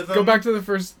algorithm. Go back to the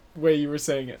first way you were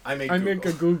saying it. I make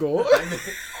a Google.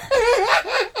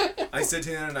 I sit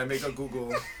down and I make a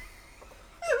Google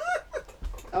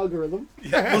algorithm.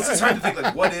 Yeah, well, it's hard to think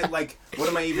like what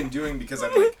am I even doing, because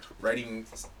I'm like writing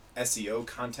SEO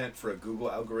content for a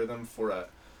Google algorithm for a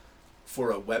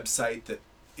website that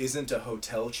isn't a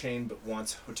hotel chain but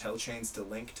wants hotel chains to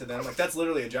link to them. Like that's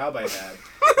literally a job I had.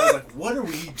 I was like, what are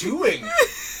we doing?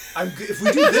 If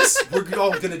we do this, we're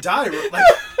all gonna die. Like,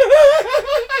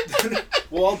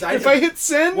 we'll all die. If I hit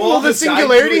send, will the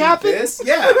singularity happen? This?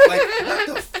 Yeah. Like, what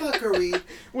the fuck are we?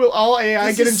 Will all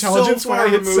AI get intelligence when I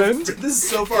hit send? This is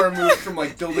so far removed from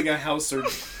like building a house or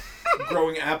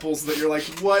growing apples that you're like,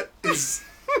 what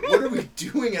are we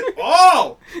doing at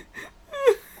all?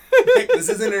 Like, this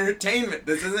isn't entertainment.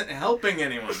 This isn't helping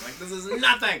anyone. Like, this is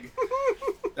nothing.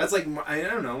 That's like, I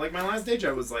don't know, like my last day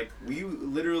job was like,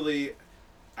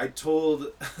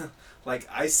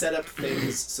 I set up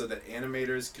things so that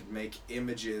animators could make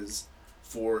images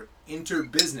for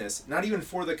inter-business, not even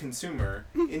for the consumer,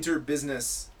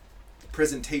 inter-business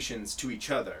presentations to each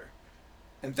other.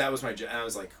 And that was my job. And I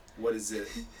was like, what is it?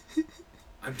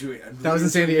 That was in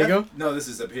San Diego? No, this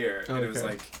is up here. Oh, and it was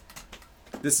like,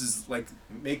 this is like,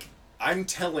 I'm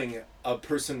telling a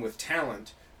person with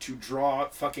talent to draw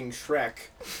fucking Shrek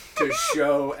to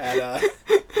show at a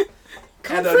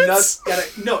conference?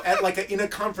 In a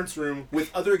conference room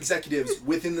with other executives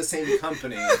within the same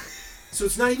company. So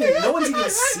it's not even, no one's even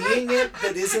seeing it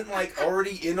that isn't like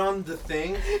already in on the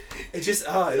thing. It just, it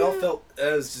all felt,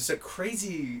 it was just a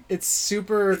crazy. It's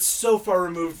so far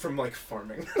removed from like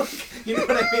farming. You know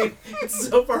what I mean? It's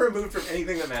so far removed from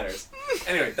anything that matters.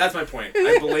 Anyway, that's my point.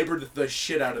 I belabored the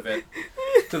shit out of it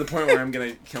to the point where I'm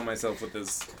gonna kill myself with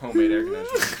this homemade air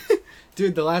conditioner.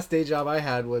 Dude, the last day job I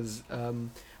had was,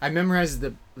 I memorized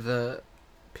the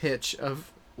pitch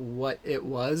of what it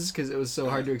was because it was so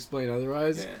hard to explain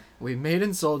otherwise. Yeah. We made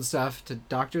and sold stuff to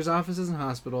doctors' offices and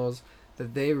hospitals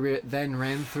that they then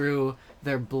ran through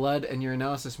their blood and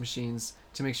urinalysis machines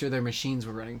to make sure their machines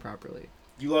were running properly.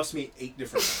 You lost me 8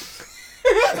 different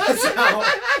times.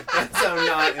 That's how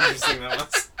not interesting that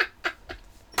was.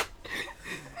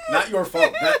 Not your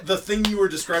fault. The thing you were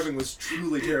describing was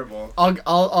truly terrible.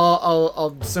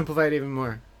 I'll simplify it even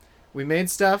more. We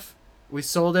made stuff, we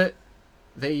sold it,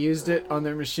 they used it on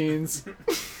their machines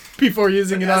before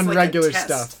using it on like regular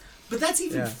stuff. But that's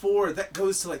even that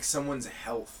goes to like someone's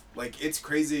health. Like it's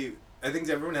crazy. I think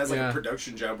everyone has like a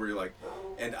production job where you're like,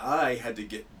 and I had to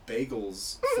get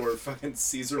bagels for fucking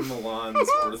Caesar Milan's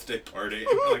birthday party.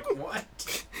 And you're like,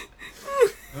 what?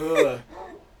 Ugh.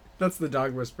 That's the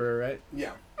dog whisperer, right?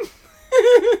 Yeah.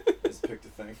 Just picked a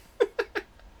thing.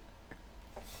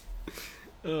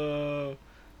 Okay.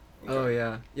 Oh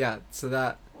yeah. Yeah, so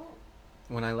that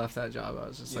when I left that job, I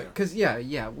was just Yeah. like, because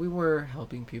we were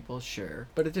helping people, sure,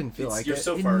 but it didn't feel like You're it.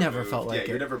 so It far never removed. felt like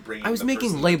You're it. never bringing. I was the making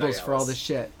person to labels for all Dialis. this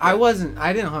shit. Yeah.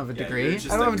 I didn't have a degree. You're I just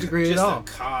don't have a degree just at all. a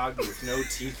cog with no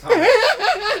teeth on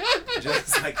it.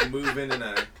 Just like moving in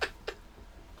a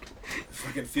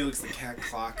fucking Felix the Cat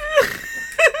clock.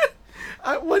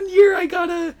 1 year I got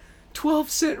a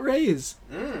 12-cent raise.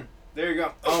 There you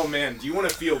go. Oh man, do you want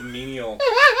to feel menial?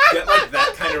 Get like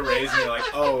that kind of raise, and you're like,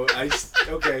 oh,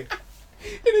 okay.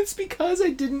 And it's because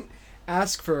I didn't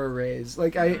ask for a raise.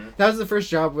 Like that was the first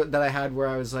job that I had where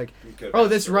I was like, oh,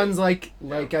 this runs like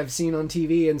I've seen on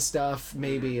TV and stuff,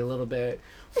 maybe a little bit.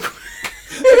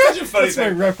 It's such a funny That's my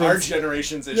thing. reference. Our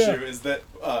generation's issue is that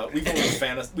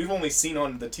we've only seen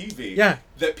on the TV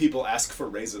that people ask for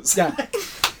raises. Yeah.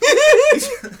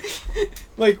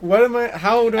 Like, what am I?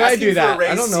 How do I do that? For a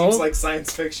raise I don't know. Seems like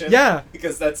science fiction. Yeah.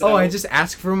 Because that's. I just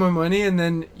ask for my money and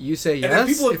then you say yes. And then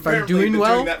people have if I'm apparently doing been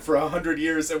well. doing that for 100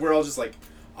 years, and we're all just like,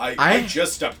 I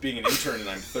just stopped being an intern and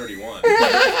I'm 31.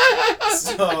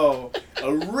 So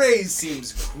a raise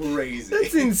seems crazy.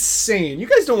 That's insane. You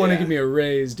guys don't want to Yeah. give me a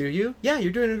raise, do you? Yeah,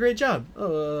 you're doing a great job.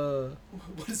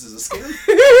 What is this, a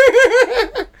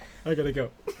scam? I gotta go.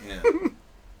 Yeah. I don't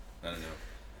know.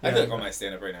 I Yeah. feel like all my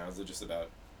stand-up right now is just about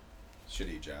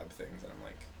shitty job things, and I'm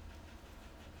like,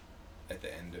 at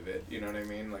the end of it, you know what I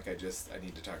mean? Like, I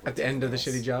need to talk about At the end of the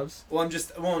something shitty else.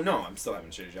 jobs? Well, no, I'm still having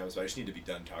shitty jobs, but I just need to be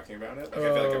done talking about it. Like,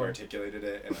 I feel like I've articulated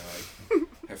it, and I, like,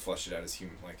 have flushed it out as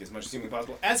as much as humanly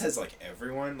possible. As has, like,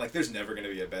 everyone. Like, there's never going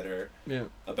to be a better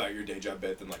about your day job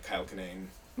bit than, like, Kyle Kinane.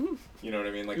 You know what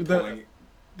I mean? Like, pulling...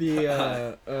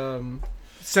 The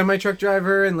semi-truck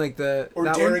driver and, like, Or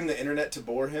that daring one? the internet to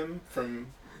bore him from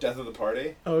Death of the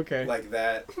Party. Oh, okay. Like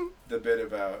that, the bit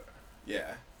about,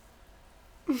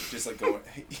 just like going,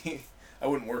 I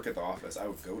wouldn't work at the office, I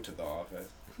would go to the office.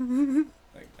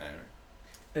 Like, I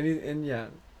don't know.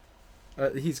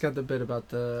 And he's got the bit about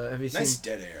the, have you Nice seen?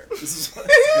 dead air. This is what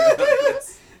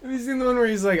Have you seen the one where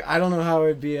he's like, I don't know how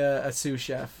I'd be a sous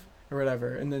chef or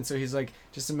whatever, and then so he's like,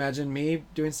 just imagine me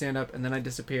doing stand-up, and then I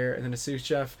disappear, and then a sous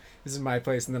chef is in my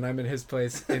place, and then I'm in his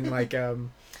place in like,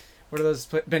 what are those,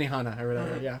 Benihana or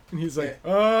whatever, yeah. And he's like,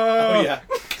 Oh yeah.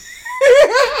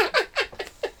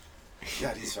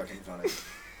 God, he's fucking funny.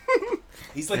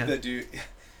 He's like the dude.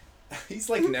 He's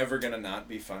like never gonna not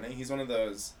be funny. He's one of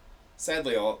those.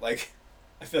 Sadly, I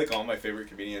feel like all my favorite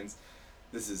comedians.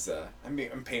 This is I'm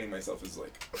painting myself as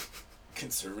like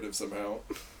conservative somehow,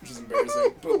 which is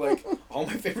embarrassing. But like all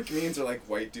my favorite comedians are like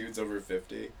white dudes over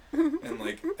 50, and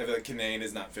like I feel like Kinane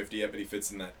is not 50 yet, but he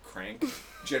fits in that crank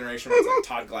generation where it's like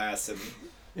Todd Glass and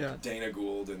Dana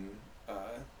Gould and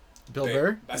Bill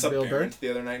Burr. I saw Bill Barrett the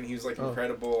other night, and he was like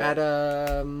incredible. At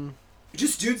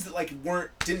just dudes that like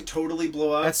didn't totally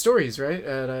blow up. at Stories, right?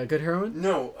 At Good Heroin.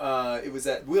 No, it was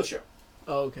at Wheel Show.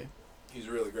 Oh, okay. He's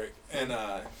really great, and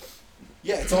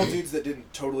it's all dudes that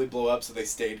didn't totally blow up, so they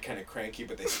stayed kind of cranky,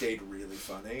 but they stayed really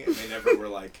funny, and they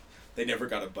never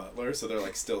got a butler, so they're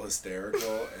like still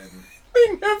hysterical, and They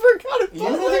never got a you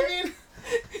know what I mean?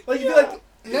 Like you feel like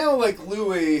now like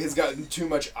Louis has gotten too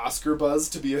much Oscar buzz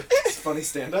to be a funny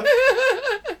stand-up.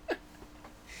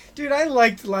 Dude, I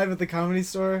liked Live at the Comedy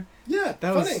Store. Yeah,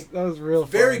 That funny. was real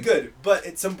fun. Very good, but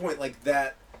at some point like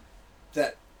that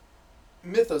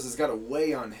mythos has got to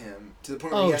weigh on him to the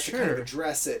point where he has to kind of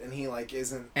address it, and he like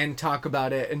isn't and talk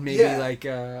about it, and maybe like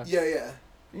yeah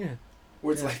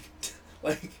where it's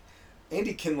like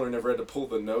Andy Kindler never had to pull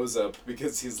the nose up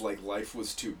because his like life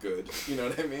was too good. You know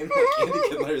what I mean? Like Andy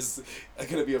Kindler is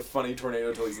gonna be a funny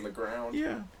tornado till he's in the ground.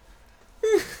 Yeah.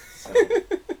 So.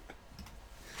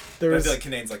 There But was, I feel like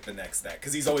Kinane's like the next that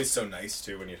because he's always so nice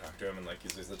too when you talk to him, and like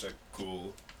he's just such a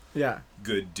cool,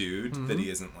 good dude that he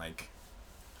isn't like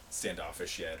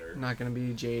standoffish yet or not gonna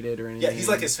be jaded or anything. Yeah, he's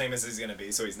like as famous as he's gonna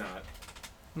be, so he's not.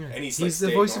 Yeah. And he's the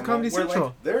like, voice of Comedy where, Central.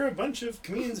 like, there are a bunch of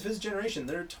comedians of his generation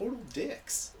that are total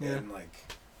dicks. Yeah. And like,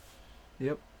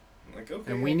 yep. I'm like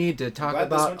okay. And we need to talk glad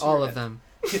this went about to all your of head. them.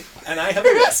 And I have a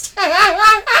list.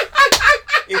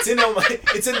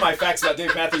 It's in my Facts About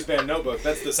Dave Matthews Band notebook.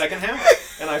 That's the second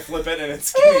half, and I flip it, and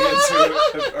it's comedians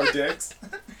who are dicks.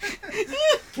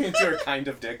 Comedians who are kind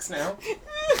of dicks now,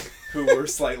 who were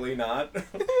slightly not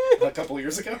a couple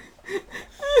years ago.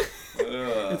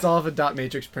 It's all of a dot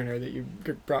matrix printer that you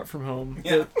brought from home.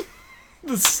 Yeah.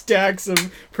 The stacks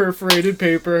of perforated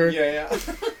paper. Yeah.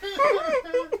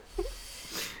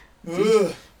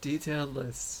 Detailed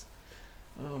lists.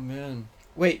 Oh man.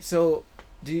 Wait, so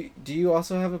do you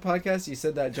also have a podcast? You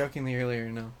said that jokingly earlier,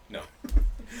 no? No.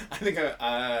 I think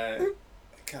God,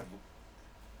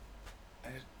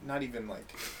 not even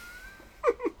like,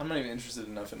 I'm not even interested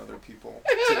enough in other people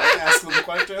to like, ask them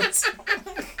questions.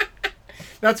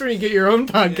 That's when you get your own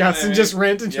podcast Yeah, and just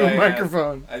rant into a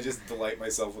microphone. I just delight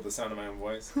myself with the sound of my own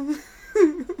voice.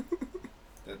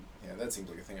 That seems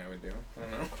like a thing I would do. I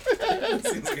don't know. It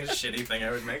seems like a shitty thing I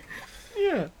would make.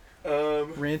 Yeah.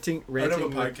 Ranting. I don't have a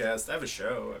podcast. I have a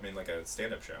show. I mean, like a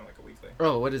stand-up show, like a weekly.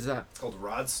 Oh, what is that? It's called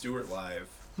Rod Stewart Live.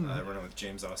 I run it with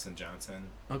James Austin Johnson.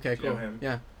 Okay, Do you cool. know him?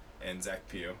 Yeah. And Zach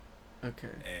Pugh. Okay.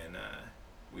 And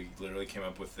we literally came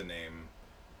up with the name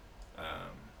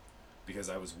because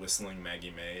I was whistling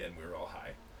Maggie May and we were all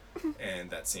high. And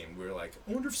that scene, we were like,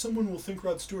 I wonder if someone will think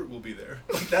Rod Stewart will be there.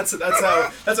 Like that's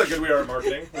how good we are at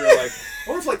marketing. We were like, I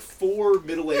wonder if like 4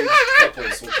 middle-aged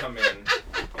couples will come in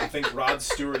and think Rod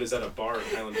Stewart is at a bar in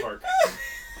Highland Park.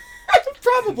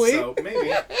 Probably. So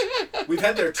maybe we've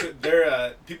had their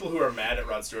people who are mad at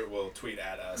Rod Stewart will tweet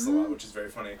at us a lot, which is very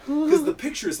funny because the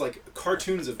picture is like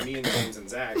cartoons of me and James and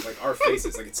Zach, like our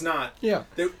faces. Like it's not. Yeah.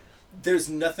 There's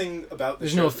nothing about the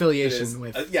There's show no affiliation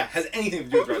with. has anything to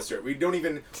do with Rod Stewart. We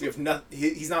have nothing.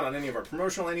 He's not on any of our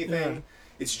promotional anything. Yeah.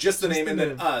 It's just the name and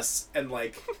then us and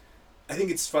like. I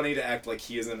think it's funny to act like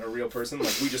he isn't a real person.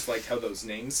 Like we just liked how those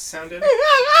names sounded,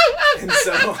 and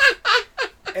so.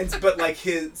 But like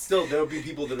there'll be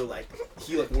people that are like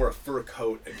he like wore a fur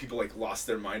coat and people like lost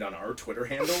their mind on our Twitter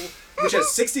handle, which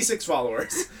has 66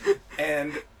 followers,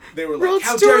 and they were like, Rod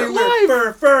 "How Stewart dare you wear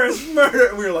fur? Fur is murder!"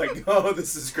 And we were like, "Oh,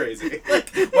 this is crazy! Like,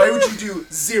 why would you do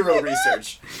zero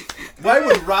research? Why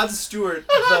would Rod Stewart,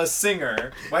 the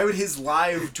singer, why would his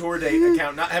live tour date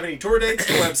account not have any tour dates,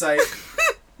 no website,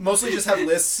 mostly just have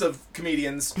lists of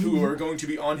comedians who are going to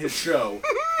be on his show?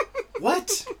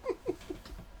 What?"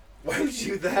 Why would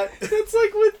you do that? That's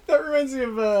like that reminds me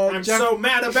of I'm so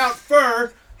mad about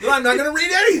fur that I'm not going to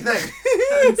read anything.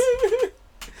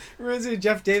 Reminds me of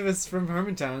Jeff Davis from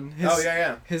Hermantown.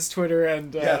 His Twitter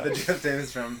and... the Jeff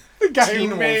Davis from the guy Teen who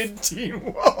Wolf. made Teen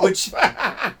Wolf. Which...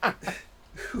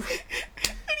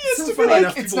 It's so funny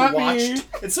enough people watched.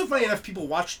 It's so funny enough people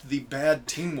watched the bad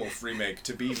Teen Wolf remake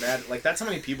to be mad. Like, that's how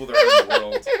many people there are in the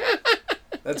world.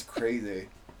 That's crazy.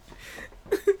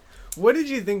 What did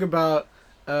you think about...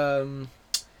 because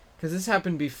this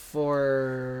happened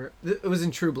before... It was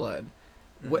in True Blood.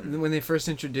 When they first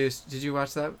introduced... Did you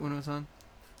watch that when it was on?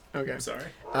 Okay. I'm sorry.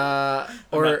 I'm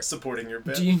not supporting your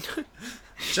bit. Do you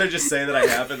Should I just say that I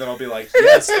have and then I'll be like,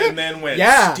 yes, and then when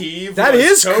Steve that was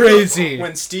is crazy.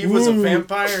 When Steve was a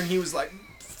vampire and he was like,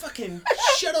 fucking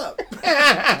shut up.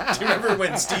 Do you remember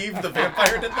when Steve the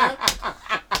vampire did that?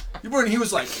 He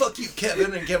was like, fuck you,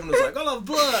 Kevin, and Kevin was like, I love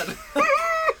blood.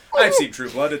 I've seen True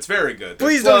Blood. It's very good.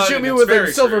 Please don't shoot me with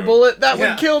a silver bullet. That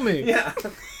would kill me. Yeah.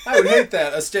 I would hate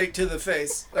that. A stake to the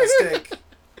face. A stake.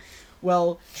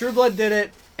 Well, True Blood did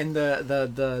it, and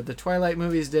the Twilight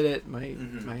movies did it. My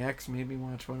ex made me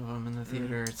watch one of them in the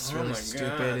theater. It's really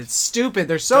stupid. God. It's stupid.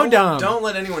 They're so dumb. Don't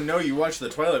let anyone know you watch the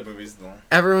Twilight movies, though.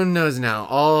 Everyone knows now.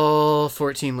 All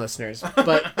 14 listeners.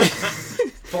 But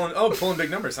pulling big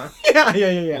numbers, huh? Yeah.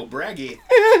 A little braggy.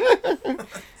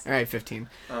 All right, 15.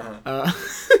 Uh-huh.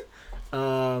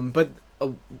 But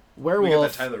a werewolf. We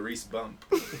got that Tyler Reese bump.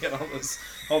 We got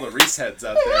all the Reese heads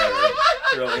out there are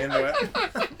really into it.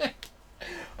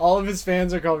 All of his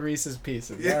fans are called Reese's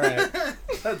Pieces. Yeah. All right.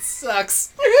 That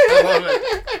sucks. I love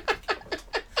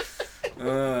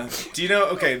it. Do you know?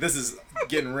 Okay, this is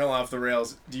getting real off the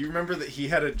rails. Do you remember that he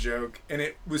had a joke, and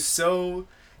it was so...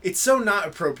 It's so not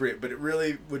appropriate, but it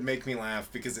really would make me laugh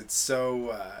because it's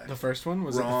so the first one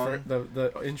was wrong. It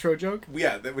the intro joke?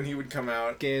 Yeah, that when he would come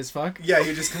out, gay as fuck. Yeah,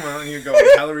 he'd just come out and he'd go,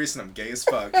 "Tyler Reese, and I'm gay as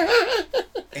fuck."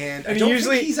 And I don't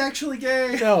think he's actually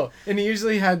gay. No, and he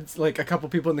usually had like a couple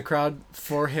people in the crowd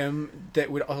for him that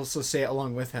would also say it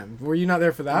along with him. Were you not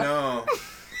there for that? No.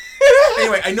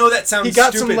 Anyway, I know that sounds stupid. He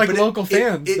got stupid, some like but local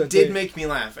fans. It did make me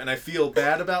laugh, and I feel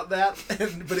bad about that.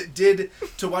 But it did,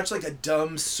 to watch like a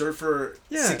dumb surfer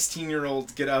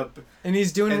 16-year-old get up and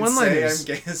he's doing and one-liners.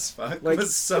 say I'm gay as fuck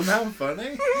was somehow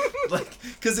funny. Like,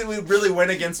 because it really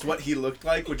went against what he looked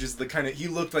like, which is the kind of... He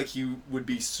looked like he would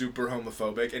be super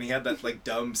homophobic, and he had that like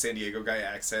dumb San Diego guy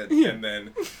accent, and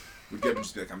then... would get him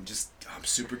just be like, I'm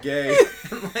super gay.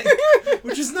 Like,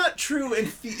 which is not true,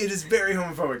 and it is very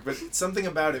homophobic, but something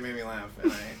about it made me laugh,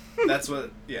 and that's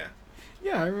what, yeah.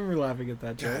 Yeah, I remember laughing at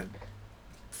that joke. God,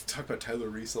 talk about Tyler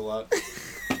Reese a lot.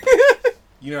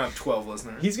 You now have 12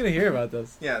 listeners. He's going to hear about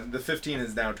this. Yeah, the 15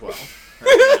 is now 12.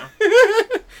 Right now.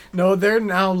 No, they're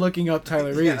now looking up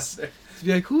Tyler Reese. Yeah, to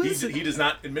be like, who is it? He does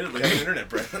not admittedly have an internet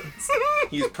presence.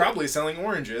 He's probably selling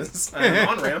oranges on an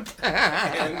on-ramp,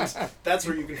 and that's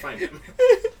where you can find him.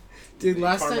 Dude,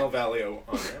 Carmel Valley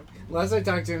on-ramp. Last I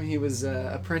talked to him, he was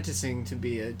apprenticing to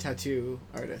be a tattoo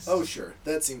artist. Oh, sure.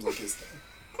 That seems like his thing.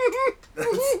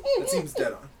 That seems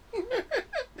dead on.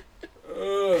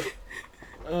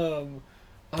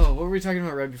 were we talking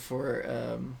about right before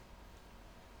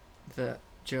the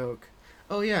joke?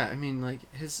 Oh yeah, I mean like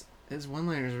his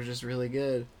one-liners were just really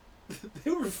good.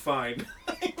 They were fine.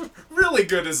 Really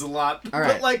good is a lot. All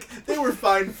right. But, like, they were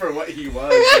fine for what he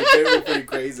was. Like, they were pretty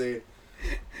crazy.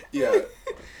 Yeah.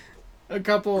 A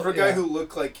couple... For a guy who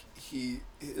looked like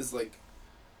his, like,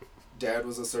 dad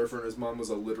was a surfer and his mom was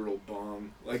a literal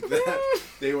bomb. Like, that.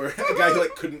 They were... A guy who,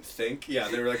 like, couldn't think. Yeah,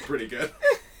 they were, like, pretty good.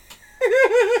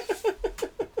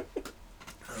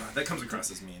 That comes across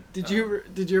as mean. Did you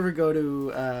ever go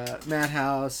to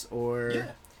Madhouse or...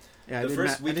 Yeah. Yeah, The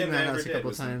first weekend I ever Madhouse a did couple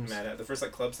was times. the first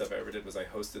like club stuff I ever did was I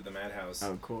hosted the Madhouse.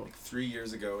 Oh, cool. Like 3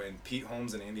 years ago, and Pete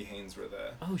Holmes and Andy Haynes were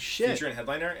the Oh shit. feature and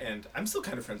headliner, and I'm still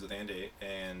kind of friends with Andy,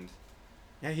 and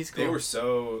Yeah, he's cool. they were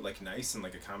so like nice and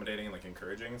like accommodating and like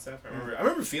encouraging and stuff. I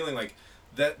remember feeling like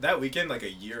that weekend, like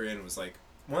a year in, was like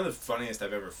one of the funniest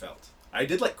I've ever felt. I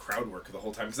did like crowd work the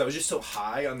whole time because I was just so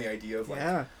high on the idea of like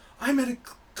I'm at a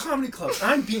comedy club.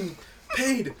 I'm being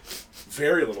paid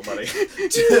very little money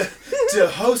to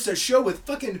host a show with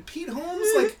fucking Pete Holmes.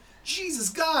 Like, Jesus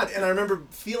God. And I remember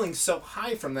feeling so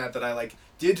high from that I like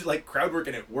did like crowd work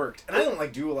and it worked. And I don't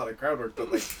like do a lot of crowd work, but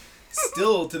like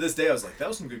still to this day I was like, that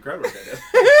was some good crowd work I did.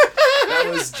 That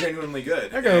was genuinely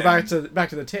good. I go back to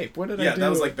the tape. What did I do? Yeah, that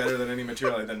was like better than any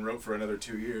material I then wrote for another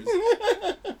 2 years.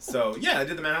 So yeah, I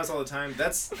did the Madhouse all the time.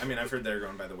 I've heard they're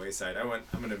going by the wayside. I'm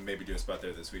gonna maybe do a spot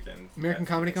there this weekend. American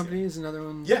Comedy Company is another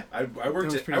one. Yeah, I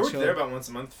worked chill. there about once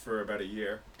a month for about a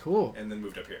year. Cool. And then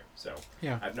moved up here. So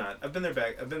yeah, I've been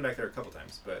back there a couple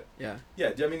times, but yeah.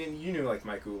 I mean, you knew like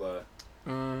Mike Ula.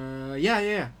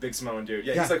 Yeah. Big Samoan dude.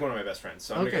 Yeah, he's like one of my best friends.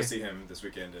 So I'm gonna go see him this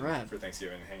weekend for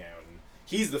Thanksgiving and hang out. And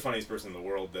he's the funniest person in the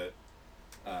world that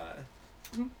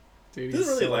dude,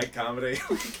 doesn't really like comedy.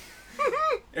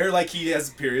 Or like he has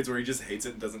periods where he just hates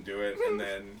it and doesn't do it, and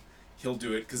then he'll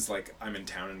do it because like I'm in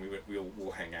town and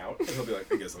we'll hang out, and he'll be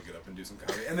like, I guess I'll get up and do some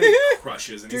comedy, and then he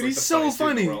crushes, and dude, he's he's like the so funniest dude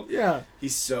in the funny. world. Yeah,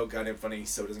 he's so goddamn funny. He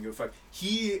so doesn't give a fuck.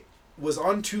 He was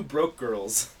on Two Broke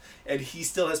Girls, and he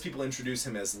still has people introduce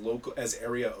him as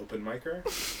area open micer.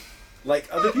 Like,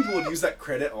 other people would use that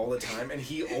credit all the time, and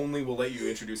he only will let you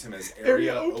introduce him as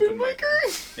area open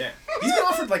micer. Yeah. He's been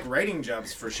offered, like, writing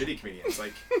jobs for shitty comedians.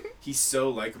 Like, he's so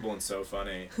likable and so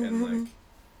funny, and,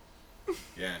 like,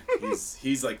 yeah,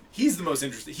 he's the most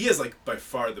interesting. He has, like, by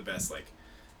far the best, like,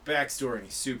 backstory, and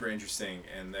he's super interesting,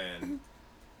 and then,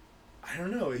 I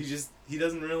don't know, he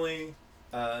doesn't really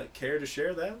care to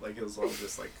share that. Like, it was all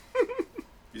just, like,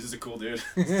 he's just a cool dude.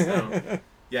 So,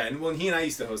 yeah, and he and I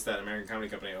used to host that American Comedy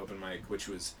Company open mic, which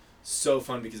was so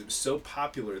fun because it was so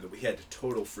popular that we had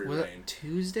total free reign.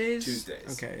 Tuesdays?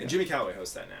 Tuesdays. Okay. And Jimmy Calloway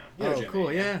hosts that now. You know Jimmy,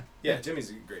 cool, yeah. Yeah, Jimmy's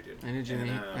a great dude. I knew Jimmy.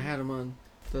 And, I had him on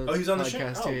the he was on the show?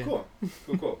 podcast Oh,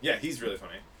 too. cool. Yeah, he's really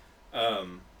funny.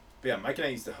 But yeah, Mike and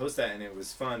I used to host that, and it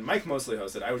was fun. Mike mostly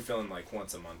hosted. I would fill in like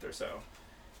once a month or so.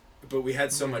 But we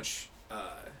had so much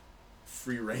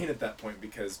free reign at that point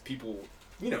because people,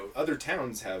 other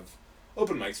towns have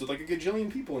open mics with like a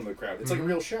gajillion people in the crowd. It's like a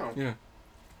real show. Yeah.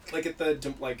 Like at the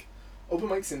open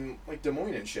mics in like Des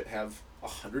Moines and shit have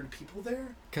 100 people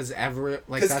there. Because that's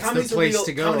the place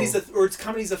to go.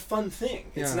 Comedy's a fun thing.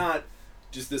 Yeah. It's not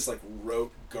just this like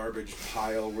rote garbage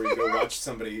pile where you go watch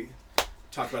somebody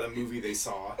talk about a movie they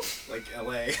saw, like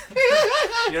L.A.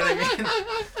 You know what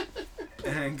I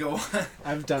mean? And go on.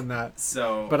 I've done that.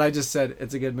 So. But I just said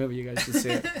it's a good movie. You guys should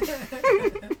see it.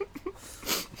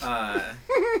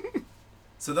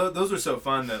 So those were so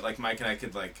fun that like Mike and I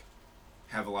could like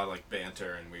have a lot of like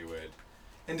banter, and we would,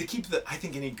 and to keep I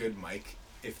think any good mic,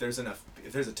 if there's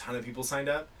a ton of people signed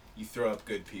up, you throw up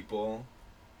good people.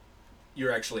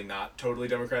 You're actually not totally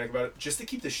democratic about it, just to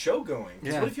keep the show going.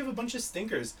 Because what if you have a bunch of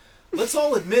stinkers? Let's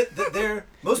all admit that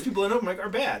most people in open mic are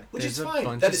bad, which is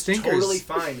fine. That is totally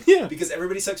fine. Yeah. Because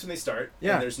everybody sucks when they start.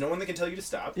 Yeah. And there's no one that can tell you to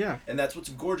stop. Yeah. And that's what's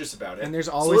gorgeous about it. And there's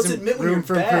always room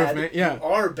for improvement. Yeah. You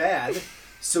are bad.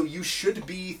 So you should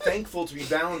be thankful to be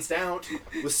balanced out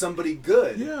with somebody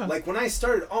good. Yeah. Like when I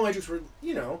started, all my jokes were,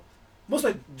 most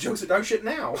of my jokes are dog shit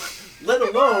now. Let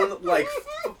alone like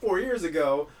 4 years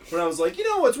ago when I was like,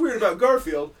 what's weird about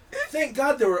Garfield? Thank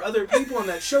God there were other people on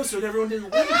that show so that everyone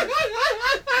didn't like it.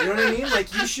 You know what I mean?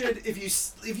 Like you should, if you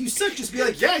suck, just be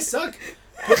like, yeah, I suck.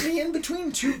 Put me in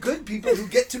between two good people who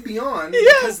get to be on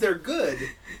because they're good.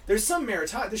 There's some there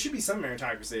should be some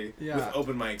meritocracy with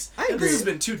open mics. I agree. This has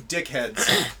been two dickheads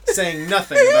saying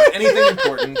nothing about anything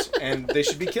important, and they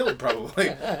should be killed probably.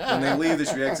 When they leave, they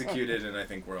should be executed, and I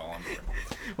think we're all on board.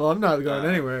 Well, I'm not going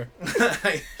anywhere.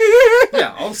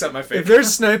 Yeah, I'll accept my fate. If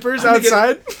there's snipers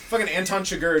outside, fucking Anton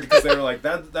Chigurh, because they were like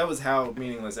that was how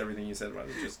meaningless everything you said about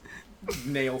it. Just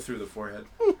nail through the forehead.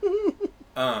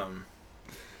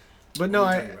 But no,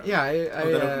 What are you talking about?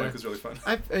 That open mic was really fun.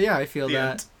 I feel The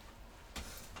that end.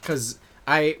 because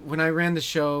when I ran this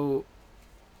show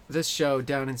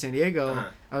down in San Diego, Uh-huh.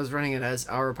 I was running it as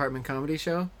our apartment comedy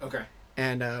show, Okay.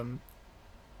 and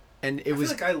it I was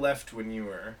feel like I left when you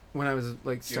were when I was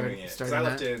like doing it. 'Cause starting I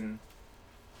left that. in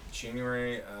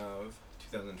January of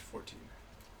 2014.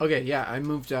 Okay, yeah, I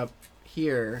moved up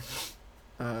here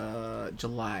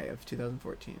July of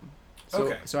 2014. So,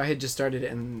 Okay. So I had just started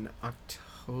in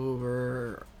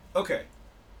October, Okay.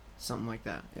 something like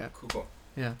that. Yeah. Cool.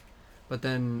 Yeah. But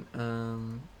then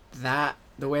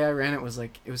the way I ran it was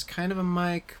like it was kind of a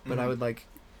mic, but I Mhm. would like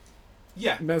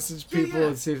Yeah. message Yeah, people yeah.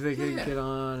 and see if they could Yeah. get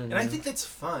on. And I think that's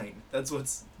fine. That's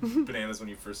what's bananas when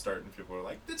you first start and people are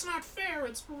like, "It's not fair.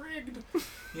 It's rigged."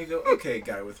 You go, "Okay,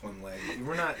 guy with one leg.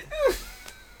 We're not."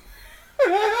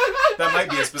 That might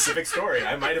be a specific story.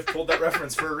 I might have pulled that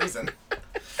reference for a reason.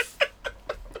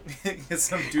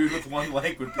 Some dude with one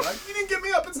leg would be like, "You didn't get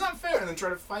me up. It's not fair," and then try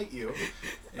to fight you.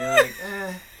 And you're like,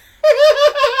 "Eh."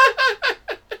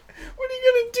 What are you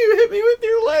gonna do? Hit me with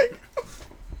your leg?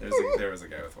 There was a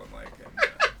guy with one leg,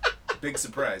 and big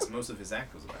surprise. Most of his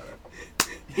act was about it.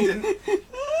 He didn't.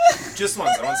 Just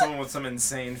once. I want someone with some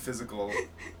insane physical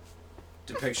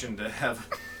depiction to have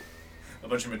a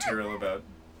bunch of material about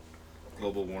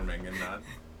global warming and not.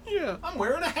 Yeah. I'm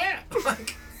wearing a hat.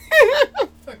 Like,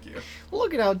 fuck you.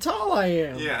 Look at how tall I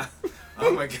am. Yeah.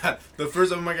 Oh my god. The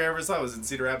first open mic I ever saw was in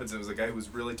Cedar Rapids. It was a guy who was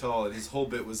really tall, and his whole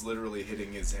bit was literally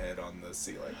hitting his head on the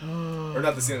ceiling. Or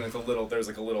not the ceiling, like there's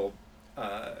like a little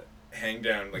hang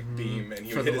down like beam, and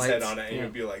he For would the hit his head lights, on it, and he yeah.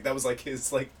 would be like, that was like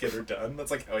his like get her done.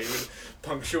 That's like how he would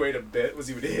punctuate a bit, was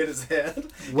he would hit his head.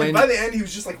 When- And by the end he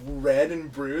was just like red and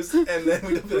bruised, and then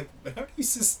we'd be like, how do you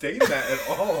sustain that at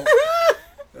all?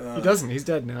 He doesn't. He's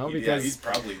dead now Yeah, because he's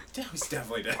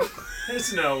definitely dead.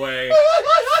 There's no way.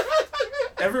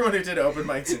 Everyone who did open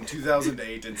mics in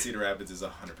 2008 in Cedar Rapids is 100%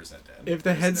 dead. if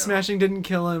the head smashing didn't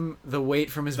kill him, the weight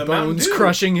from his The Mountain bones Dew.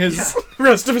 crushing his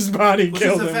rest of his body Well,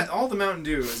 killed him. all the Mountain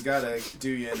Dew has got to do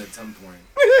you in at some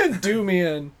point. Do me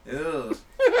in. Ugh.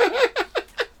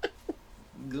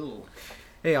 Ghoul.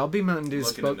 Hey, I'll be Mountain Dew's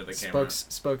Looking into the camera.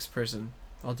 spokesperson.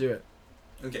 I'll do it.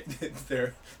 Okay,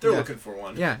 they're Yeah. looking for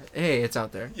one. Yeah. Hey, it's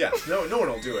out there. Yeah, no one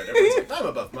will do it. Everyone's like, I'm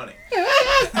above money.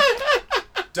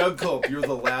 Doug Culp, you're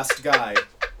the last guy.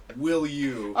 Will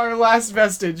you? Our last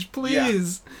vestige,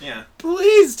 please. Yeah.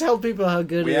 Please tell people how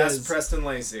good We it asked is. Preston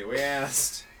Lacey. We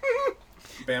asked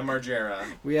Bam Margera.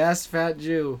 We asked Fat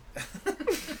Jew.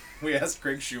 We asked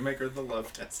Greg Shoemaker, the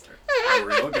love tester. A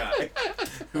real guy.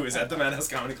 Who is at the Madhouse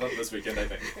Comedy Club this weekend, I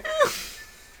think.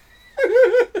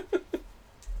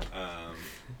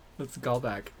 That's a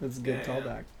callback. That's a good Yeah,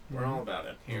 callback. We're all about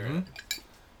it here. Mhm.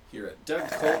 Here at Doug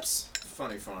Culp's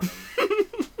Funny Farm.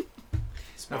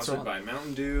 Sponsored all. by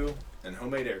Mountain Dew and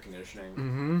homemade air conditioning.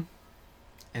 Mm-hmm.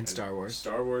 And Star Wars.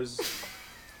 Star Wars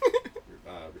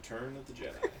Return of the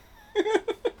Jedi.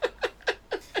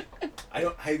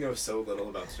 I know so little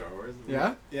about Star Wars.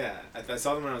 Yeah? Yeah. I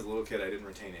saw them when I was a little kid. I didn't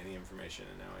retain any information,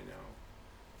 and now I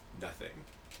know nothing.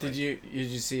 Did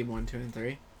you see 1, 2, and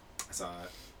 3? I saw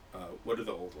what are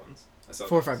the old ones? I saw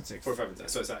 4, 5, and 6. 4, 5, and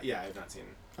 6. So I saw, I have not seen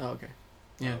Oh, okay.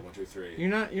 Yeah. 1, 2, 3. You're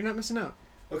not missing out.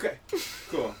 Okay,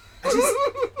 cool.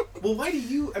 Well, why do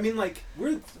you? I mean, like,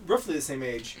 we're roughly the same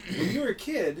age. When you were a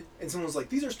kid, and someone was like,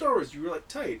 "These are Star Wars," you were like,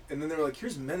 "Tight," and then they were like,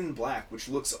 "Here's Men in Black, which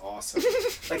looks awesome."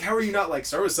 Like, how are you not like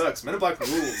Star Wars sucks? Men in Black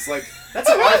rules. Like, that's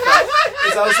how I felt.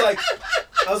 Is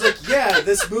I was like, yeah,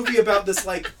 this movie about this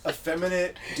like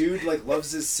effeminate dude like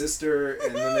loves his sister,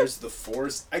 and then there's the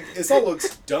Force. This all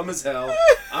looks dumb as hell.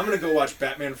 I'm gonna go watch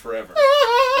Batman Forever.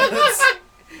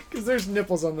 Because there's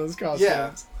nipples on those costumes.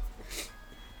 Yeah.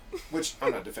 Which,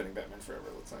 I'm not defending Batman Forever,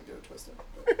 let's not get it twisted.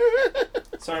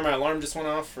 But. Sorry, my alarm just went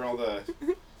off for all the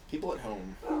people at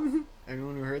home.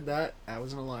 Anyone who heard that, that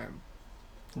was an alarm.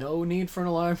 No need for an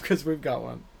alarm because we've got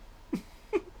one.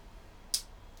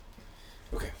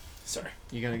 Okay, sorry.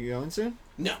 You gonna get going soon?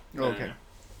 No. Okay.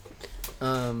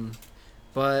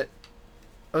 But,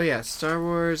 oh yeah, Star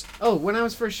Wars. Oh, when I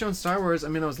was first shown Star Wars, I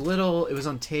mean, I was little, it was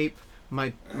on tape.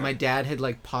 My dad had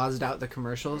like paused out the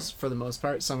commercials for the most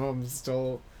part. Some of them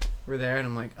still were there, and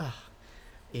I'm like, ugh,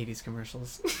 80s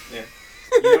commercials. Yeah.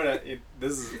 You know what?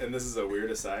 This is a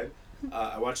weird aside.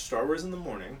 I watched Star Wars in the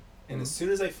morning, and as soon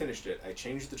as I finished it, I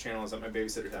changed the channel. I was at my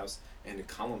babysitter's house, and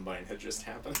Columbine had just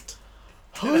happened.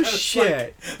 Oh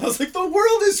shit! I was like, the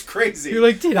world is crazy. You're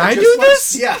like, did I just do watched-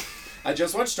 this? Yeah. I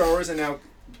just watched Star Wars, and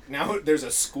now there's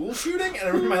a school shooting, and I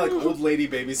remember my like old lady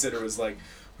babysitter was like,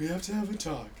 we have to have a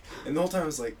talk, and the whole time I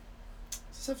was like, does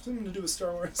this have something to do with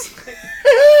Star Wars?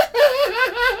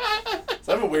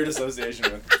 So I have a weird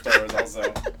association with Star Wars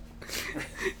also.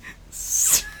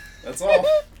 That's all.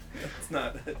 It's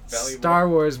not valuable. Star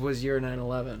Wars was your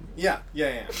 9/11. Yeah.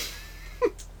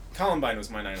 Columbine was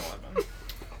my 9/11.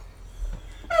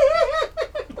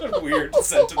 What a weird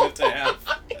sentiment to have.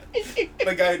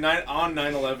 The guy on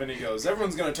 9/11, he goes,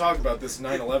 everyone's going to talk about this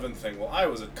 9/11 thing. Well, I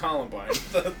was at Columbine.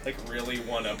 The, like, really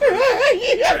one-up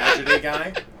tragedy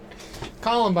guy.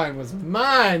 Columbine was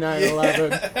my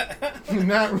 9/11.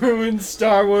 And that ruined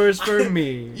Star Wars for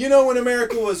me. You know when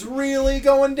America was really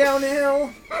going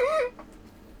downhill?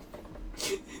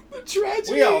 The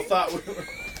tragedy. We all thought we were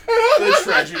the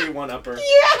tragedy one-upper.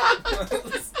 Yeah.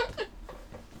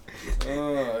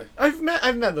 I've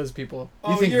met those people.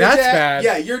 You Oh, think your that's dad, bad?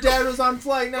 Yeah, your dad was on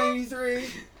Flight 93.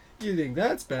 You think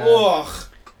that's bad? Ugh.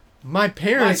 My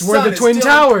parents My were son the is Twin Dylan-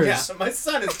 Towers. Yeah, my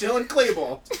son is Dylan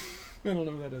Klebold. I don't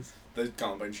know who that is. The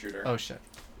Columbine shooter. Oh shit.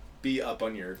 Be up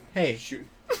on your Hey. shoot.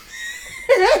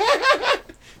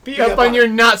 Be up on your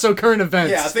not so current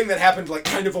events. Yeah, a thing that happened like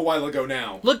kind of a while ago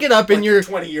now. Look it up Like in your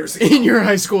 20 years ago. in your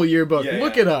high school yearbook. Yeah,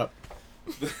 Look yeah. it up.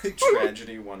 The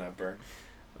tragedy one-upper.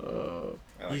 I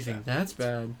like You think that. that's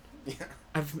bad? Yeah.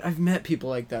 I've met people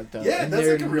like that though. Yeah, and that's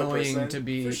they're like a real annoying person, to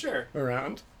be for sure.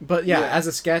 around. But yeah, Yeah. as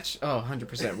a sketch,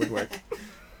 100% would work.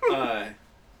 Yeah.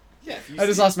 If you I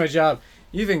just see- lost my job.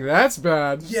 You think that's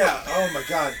bad? Yeah. Oh my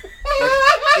god.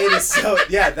 Like, it is so.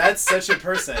 Yeah, that's such a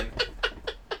person.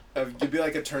 You'd be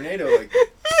like a tornado. Like,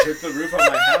 took the roof on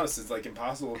my house. It's like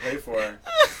impossible to pay for.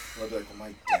 I'd be like, well,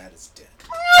 my dad is dead.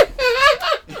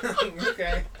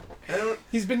 Okay. I don't.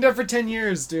 He's been there for 10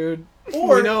 years, dude.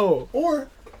 Or we know. Or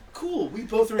cool. We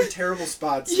both are in terrible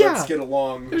spots. Yeah. Let's get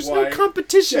along. There's Why? no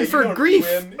competition Yeah, for you don't grief.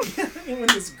 Win. You win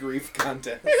this grief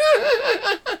contest.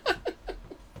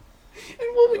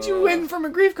 And what would you win from a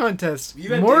grief contest? You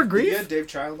had More Dave, grief? You had Dave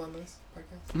Child on this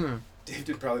podcast? Hmm. Dave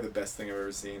did probably the best thing I've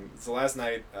ever seen. So last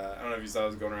night, I don't know if you saw, I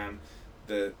was going around,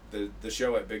 the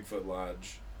show at Bigfoot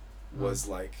Lodge was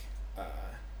like,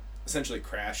 essentially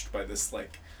crashed by this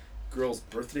like girl's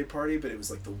birthday party, but it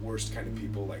was like the worst kind of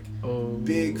people, like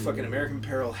big fucking American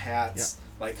Apparel hats,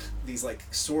 like these like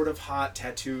sort of hot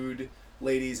tattooed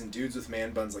ladies and dudes with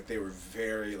man buns, like they were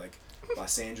very like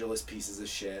Los Angeles pieces of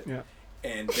shit. Yeah.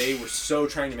 And they were so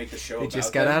trying to make the show They about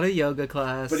just got them. out of yoga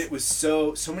class. But it was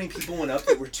so many people went up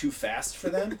that were too fast for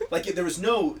them. Like there was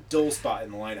no dull spot in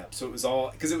the lineup, so it was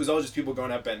all just people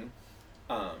going up and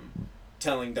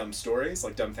telling dumb stories,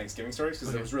 like dumb Thanksgiving stories,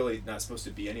 because there was really not supposed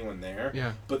to be anyone there.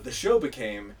 Yeah. But the show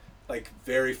became like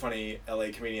very funny LA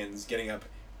comedians getting up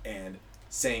and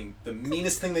saying the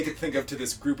meanest thing they could think of to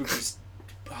this group of just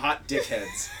hot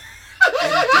dickheads.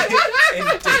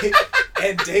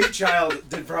 And Dave Child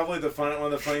did probably one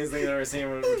of the funniest things I've ever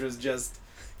seen, which was just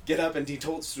get up and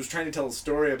was trying to tell a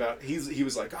story about he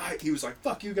was like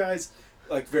fuck you guys,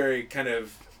 like very kind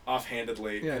of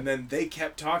offhandedly, and then they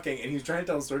kept talking and he was trying to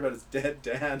tell a story about his dead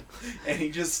dad, and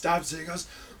he just stops and he goes,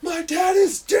 my dad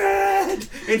is dead,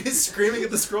 and he's screaming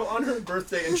at this girl on her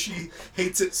birthday, and she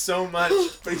hates it so much,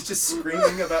 but he's just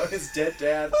screaming about his dead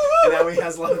dad, and now he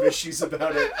has a lot of issues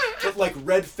about it, but like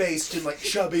red-faced and like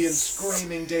chubby and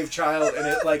screaming Dave Child, and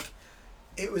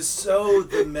it was so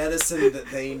the medicine that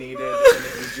they needed, and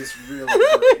it was just really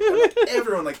great. And like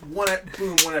everyone, like one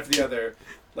after the other,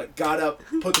 like got up,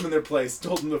 put them in their place,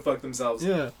 told them to fuck themselves.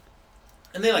 Yeah.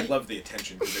 And they like loved the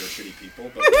attention because they were shitty people,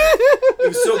 but like, it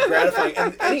was so gratifying.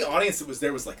 And any audience that was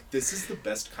there was like, "This is the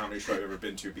best comedy show I've ever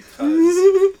been to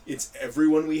because it's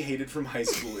everyone we hated from high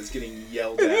school is getting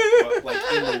yelled at, but like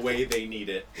in the way they need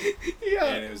it." Yeah.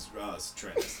 And it was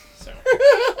tremendous. So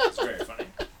it was very funny.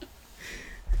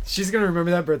 She's gonna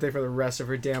remember that birthday for the rest of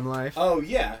her damn life. Oh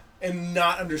yeah, and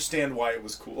not understand why it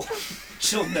was cool.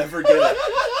 She'll never get it.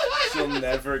 She'll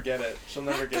never get it. She'll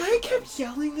never get it. Guy kept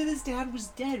yelling that his dad was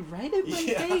dead right in my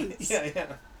face.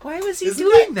 Yeah. Why was he Isn't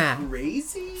doing that?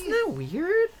 Crazy. Isn't that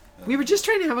weird? We were just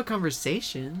trying to have a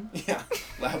conversation. Yeah,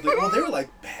 loudly. Well, they were like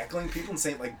heckling people and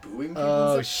saying like booing people.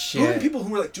 Oh, and stuff. shit. Booing people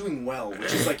who were like doing well,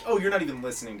 which is like, oh, you're not even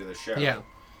listening to the show. Yeah.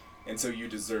 And so you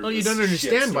deserve. Well, you this don't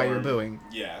understand why you're shitstorm. booing.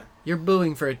 Yeah. You're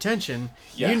booing for attention.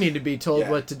 Yeah. You need to be told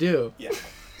Yeah. what to do. Yeah.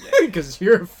 Because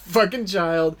you're a fucking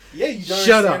child. Yeah, you don't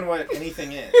Shut understand up. what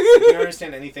anything is. Like, you don't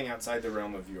understand anything outside the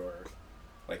realm of your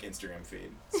like Instagram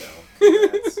feed. So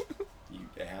congrats, you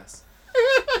ass.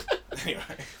 Anyway.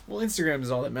 Well, Instagram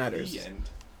is all that matters. The end.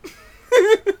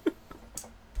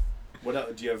 What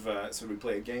else? Do you have? So do we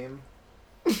play a game?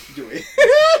 Do we?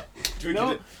 Do we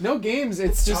No, get no games.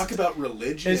 It's to just talk about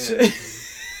religion? It's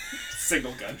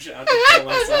Single gunshot to kill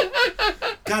myself.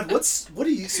 God, what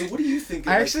do you think?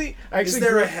 Of, I actually is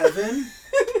there grew, a heaven?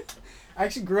 I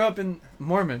actually grew up in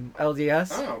Mormon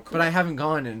LDS, Oh, cool. but I haven't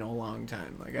gone in a long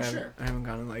time. Like Sure. I haven't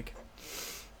gone in like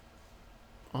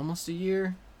almost a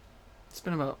year. It's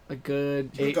been about a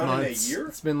good You've 8 gone months. in a year?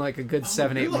 It's been like a good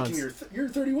 7, 8 you're months. You're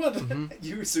 31.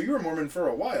 Mhm. So you were Mormon for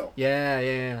a while.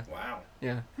 Yeah. Wow.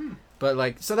 Yeah. But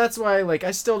like, so that's why like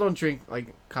I still don't drink like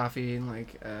coffee and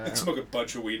like. I smoke a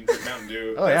bunch of weed and drink Mountain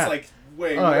Dew. Oh, That's yeah. like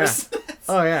way Oh, worse.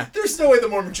 Oh yeah. There's no way the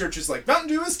Mormon Church is like Mountain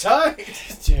Dew is tight.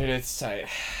 Dude, it's tight.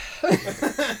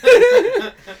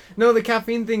 No, the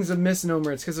caffeine thing's a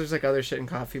misnomer. It's because there's like other shit in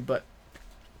coffee, but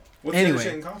What's Anyway. the other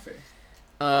shit in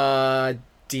coffee?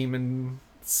 Demon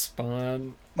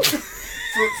spawn. For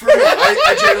real,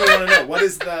 I genuinely want to know what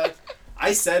is the.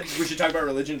 I said we should talk about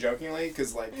religion jokingly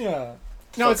because like Yeah.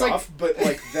 fuck No, it's off, but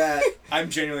like that I'm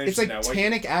genuinely it's interested like now.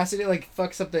 tannic acid. It like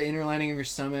fucks up the inner lining of your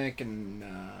stomach and.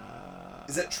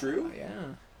 Is that true? Yeah.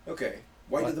 Okay,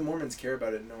 why What? do the Mormons care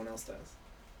about it and no one else does?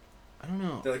 I don't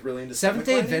know. They're like really into Seventh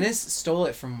Day stomach lining? Adventists stole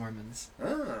it from Mormons.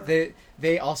 Ah.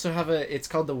 They also have it's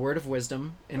called the Word of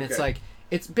Wisdom, and it's Okay. like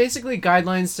it's basically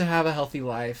guidelines to have a healthy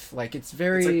life. Like it's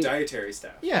very It's like dietary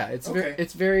stuff. yeah, it's Okay.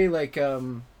 it's very like That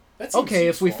seems okay,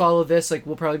 if we useful. follow this, like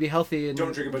we'll probably be healthy and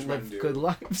Don't drink a bunch of live Mountain Dew. good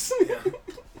lives. Yeah.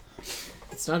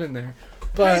 It's not in there,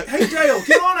 but Hey Dale,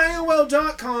 get on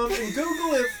AOL.com and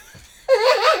Google if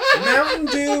Mountain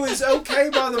Dew is okay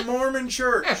by the Mormon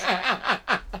Church.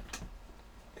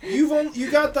 You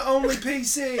got the only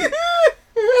PC.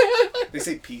 They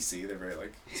say PC. They're very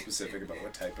like specific about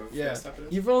what type of yeah, stuff it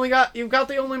is. you've got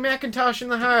the only Macintosh in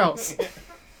the house.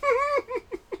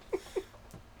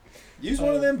 Use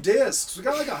one of them discs. We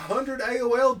got like 100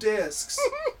 AOL discs.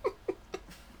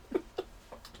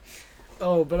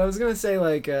 Oh, but I was gonna say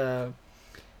like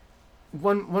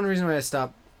one reason why I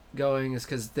stopped going is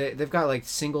because they've got like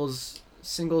singles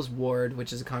ward,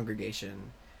 which is a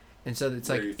congregation, and so it's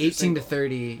like Where if you're 18 to single.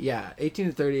 30. Yeah, 18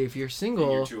 to 30. If you're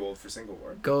single, You're too old for single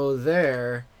ward. go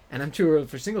there, and I'm too old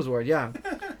for singles ward. Yeah,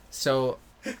 so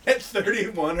At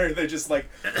 31, are they just like,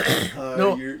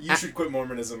 No, you should quit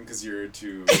Mormonism because you're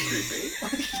too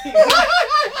creepy?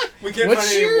 We can't What's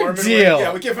find any your Mormon deal? Women,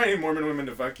 yeah, we can't find any Mormon women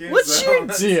to fuck you. what's so your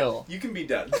that's- deal? You can be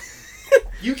done.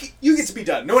 You get to be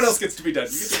done. No one else gets to be done.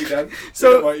 You get to be done. They don't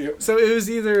So want you. so it was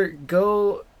either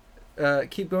go,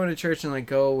 keep going to church and like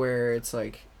go where it's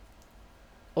like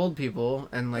old people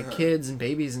and like Uh-huh. kids and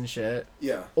babies and shit,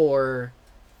 Yeah. or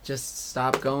just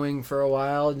stop going for a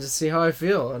while and just see how I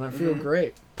feel, and I feel Mhm.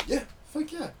 great. Yeah.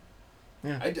 Fuck yeah.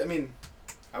 Yeah. I mean,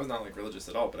 I was not like religious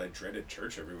at all, but I dreaded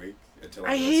church every week until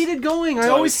I was, hated going. I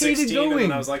until always was hated 16, And going.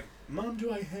 then I was like, Mom,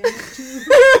 do I have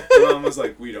to? And Mom was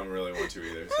like, we don't really want to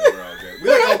either, so we're all good. We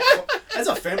like all, as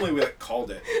a family, we like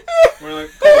called it. We're like,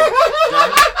 cool,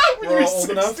 done. We're You're all old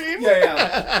enough. 16?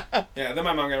 Yeah. Yeah. Then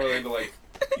my mom got really into like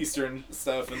Eastern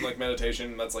stuff and like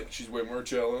meditation. And that's like she's way more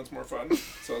chill and it's more fun.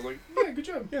 So I was like, yeah, good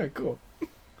job. Yeah, cool.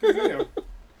 Good for you.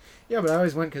 Yeah, but I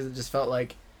always went because it just felt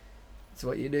like it's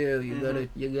what you do. You Mhm.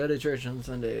 you go to church on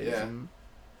Sundays. Yeah. And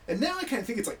And now I kind of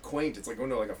think it's like quaint. It's like going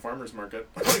to like a farmer's market.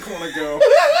 I like want to go.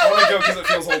 I want to go because it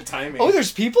feels old timey. oh,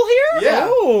 there's people here. Yeah.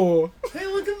 Oh, Hey,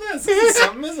 look at this. This is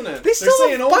something, isn't it? they still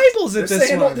have Bibles at they're this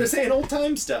saying one. old, they're saying old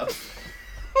time stuff.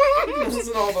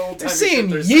 Listen to all the old They're time saying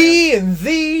shit ye and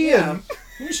thee Yeah. and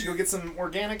We should go get some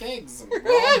organic eggs and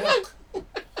raw milk.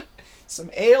 some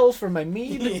ale for my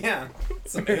mead. Yeah.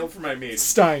 Some ale for my meat.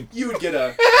 Stein. You would get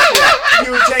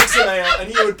you would take some ale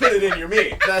and you would put it in your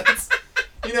meat. That's,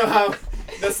 you know how,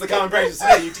 that's the common practice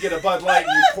today. You get a Bud Light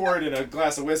and you pour it in a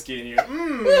glass of whiskey and you,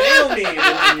 ale mead, and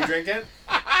then you drink it.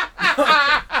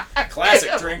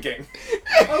 Classic drinking.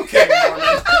 Okay,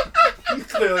 Mormon. You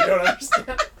clearly don't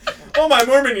understand. All my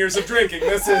Mormon years of drinking,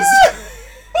 this is...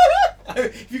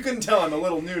 If you couldn't tell, I'm a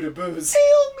little new to booze.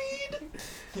 Ale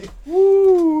mead.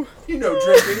 Woo. You know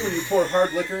drinking when you pour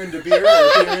hard liquor into beer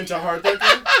or beer into hard liquor.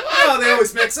 Oh, they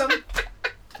always mix them.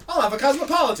 I'll have a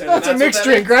Cosmopolitan. and That's a what mixed that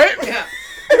drink, is. right? Yeah.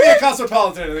 Give me a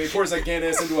Cosmopolitan, and then he pours a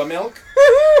Guinness into a milk.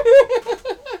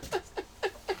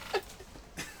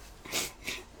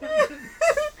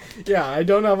 Yeah, I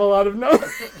don't have a lot of knowledge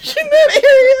in that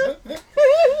area.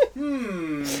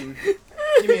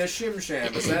 Give me a Shim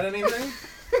Sham. Is that anything?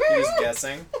 You're just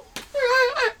guessing.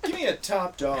 Give me a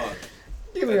Top Dog.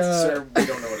 Give me That's, a... sir, we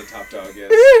don't know what a Top Dog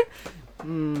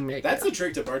is. That's the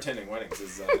trick to bartending weddings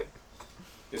is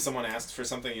if someone asks for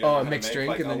something you don't know how to mixed make, drink,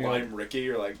 like and a then you're lime Ricky,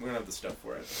 you're like, we don't have the stuff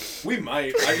for it. We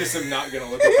might. I just am not going to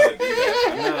look up how to do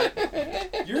that.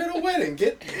 I'm not. You're at a wedding.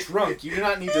 Get drunk. You do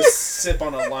not need to sip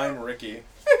on a lime Ricky,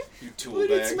 you tool But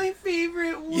bag. it's my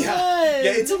favorite one. Yeah,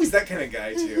 it's always that kind of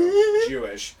guy, too.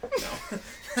 Jewish. No.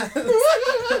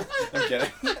 I'm kidding.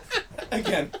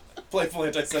 Again, playful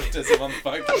anti-Semitism on the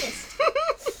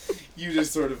podcast. You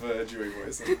just sort of a Jewy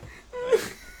voice.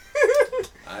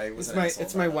 I was an asshole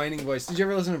It's my about whining voice. Did you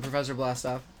ever listen to Professor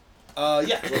Blastoff? that.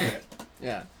 Yeah. a little bit.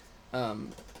 Yeah.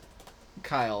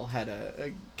 Kyle had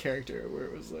a character where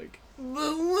it was like,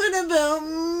 but what about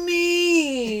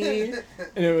me? And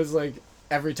it was like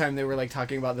every time they were like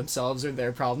talking about themselves or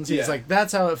their problems, he was like,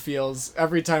 that's how it feels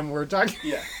every time we're talking.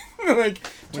 Yeah. Like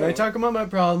when I talk about my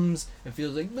problems, it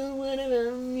feels like, but what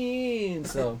about me? And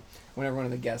so whenever one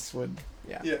of the guests would,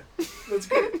 yeah, that's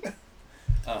great.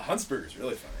 Huntsberger's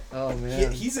really funny. Oh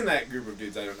man, he's in that group of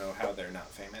dudes. I don't know how they're not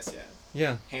famous yet.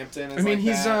 Yeah. Hampton is I mean, like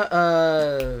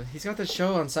he's got the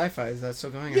show on Sci-Fi. Is that still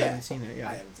going? I haven't seen it yet.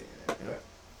 I haven't seen it. Yeah.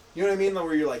 You know what I mean?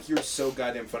 Where you're like, you're so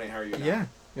goddamn funny. How are you not? Yeah.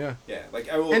 Yeah. Like,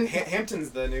 I will.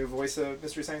 Hampton's the new voice of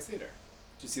Mystery Science Theater.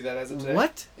 Did you see that as of today?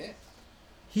 What? Yeah.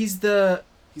 He's the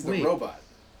robot.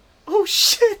 Oh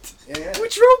shit! Yeah.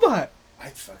 Which robot?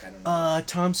 I don't know.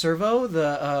 Tom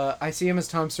Servo. I see him as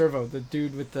Tom Servo, the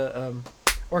dude with the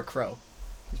or Crow.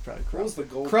 He's probably Crow. Crow's the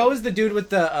gold. Crow is the dude with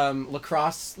the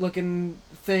lacrosse looking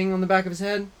thing on the back of his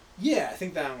head. Yeah, I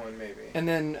think that one maybe. And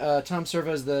then Tom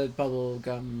Servo is the bubble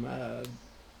gum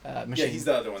machine. Yeah, he's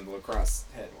the other one, the lacrosse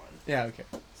head one. Yeah. Okay.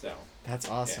 So. That's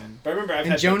awesome. Yeah. But I remember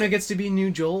and Jonah gets to be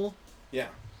new Joel. Yeah.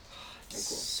 It's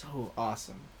so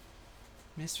awesome.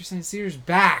 Mr. St. Cyr's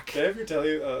back. Did I ever tell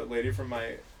you, lady from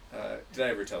my... did I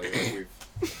ever tell you?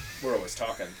 We're always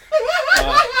talking.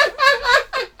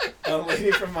 A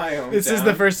lady from my hometown. This is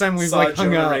the first time we've hung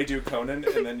Jonah out. Ray do Conan,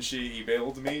 and then she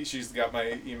emailed me. She's got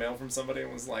my email from somebody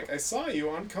and was like, "I saw you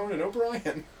on Conan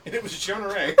O'Brien," and it was Jonah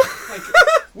Ray. Like,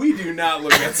 we do not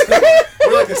look at similar.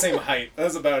 We're like the same height.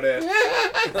 That's about it.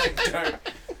 Like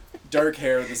dark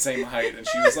hair, the same height, and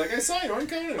she was like, "I saw you on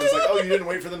Conan." I was like, "Oh, you didn't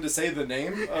wait for them to say the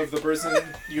name of the person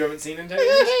you haven't seen in 10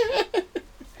 years?"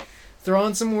 Throw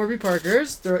on some Warby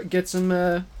Parkers. Get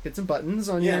some buttons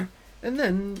on your, and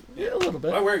then a little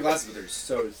bit. I wear glasses, but they're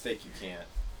so thick you can't.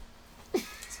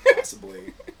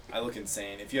 Possibly, I look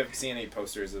insane. If you have seen any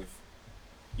posters of,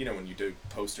 when you do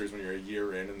posters when you're a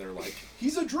year in, and they're like,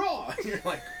 "He's a draw," and you're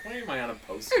like, "Why am I on a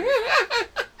poster?"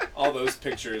 All those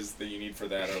pictures that you need for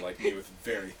that are like me with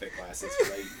very thick glasses.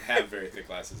 Because I have very thick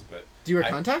glasses, but do you wear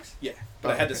contacts? Yeah,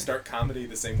 but I had to start comedy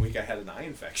the same week I had an eye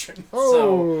infection. Oh.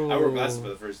 So I wore glasses for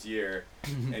the first year,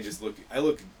 and I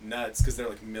look nuts because they're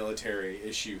like military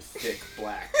issue thick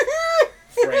black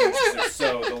frames.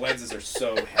 The lenses are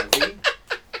so heavy.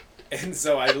 And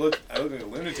so I look like a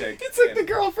lunatic. It's like the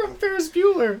girl from Ferris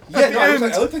Bueller. Yeah, no, I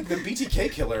look like the BTK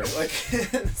killer. Like,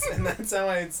 and that's how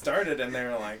I started. And they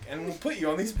were like, "And we'll put you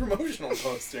on these promotional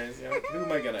posters." Who am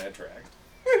I gonna attract?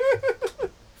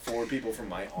 4 people from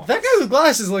my office. That guy with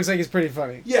glasses looks like he's pretty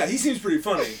funny. Yeah, he seems pretty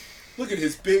funny. Look at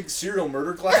his big serial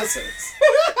murder glasses.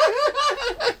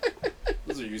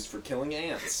 Those are used for killing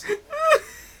ants.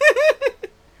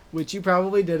 Which you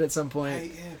probably did at some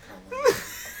point. Yeah, probably.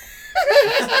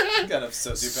 Kind of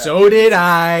sociopath. So did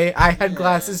I. I had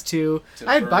glasses too.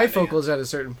 I had bifocals at a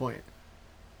certain point.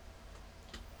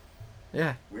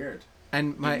 Yeah. Weird.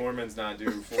 And do Mormons not do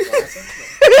full glasses?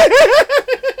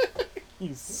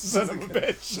 You son of a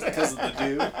bitch. Because of the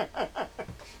dew?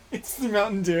 It's the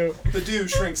Mountain Dew. The dew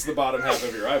shrinks the bottom half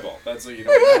of your eyeball. That's what you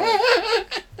don't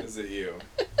know. Is it you?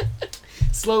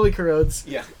 Slowly corrodes.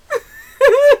 Yeah.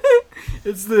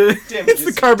 It's the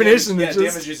carbonation that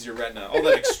damages your retina. All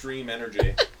that extreme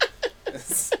energy.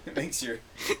 It makes your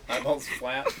eyeballs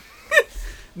flat.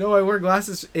 No, I wore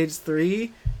glasses age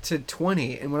 3 to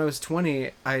 20, and when I was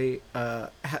 20, I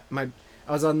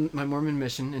was on my Mormon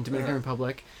mission in Dominican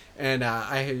Republic, and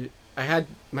I had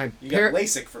my got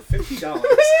LASIK for $50.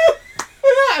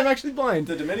 I'm actually blind.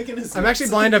 The Dominican is. I'm actually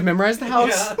blind. I've memorized the house.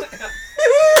 Yeah.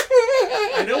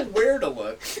 I know where to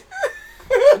look.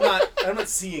 I'm not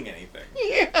seeing anything.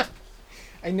 Yeah.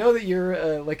 I know that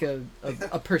you're like a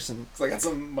person. It's like I got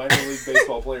some minor league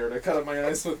baseball player to cut up my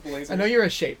eyes with laser. I know you're a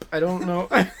shape. I don't know.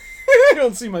 I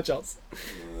don't see much else.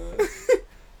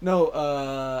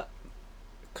 No,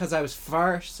 because I was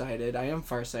farsighted. I am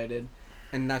farsighted,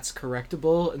 and that's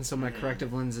correctable. And so my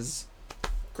corrective lens is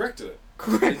corrected it.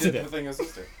 Corrected it. The thing I was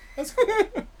supposed to. That's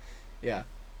cool. Yeah.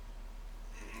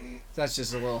 That's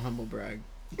just a little humble brag.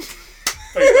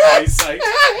 By your eyesight.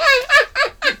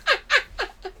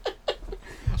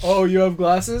 Oh, you have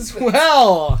glasses?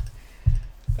 Well,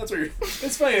 that's where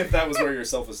it's funny if that was where your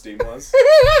self-esteem was.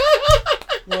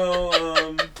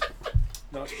 Well,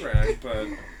 not to brag, but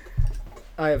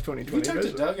I have 20/20 If you talk to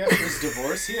vision. Doug after his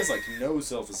divorce, he has like no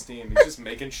self-esteem. He's just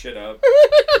making shit up.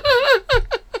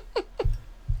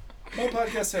 My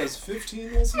podcast has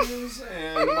 15 listeners,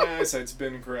 and my eyesight's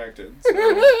been corrected.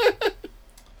 So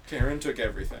Karen took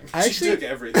everything. She took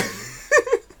everything.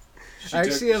 I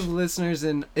actually have listeners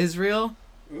in Israel.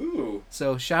 Ooh.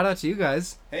 So shout out to you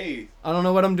guys. Hey. I don't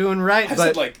know what I'm doing right, but... I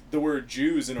said like the word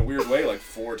Jews in a weird way like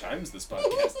 4 times this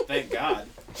podcast. Thank God.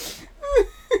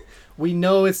 We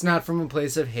know it's not from a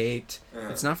place of hate. Uh-huh.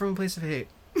 It's not from a place of hate.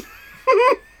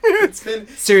 It's been...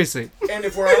 Seriously. And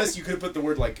if we're honest, you could have put the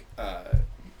word, like,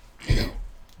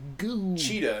 Goo.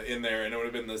 cheetah in there and it would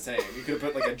have been the same. You could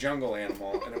have put, like, a jungle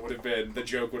animal and it would have been... The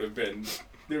joke would have been...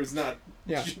 There was not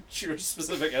Jewish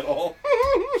specific at all.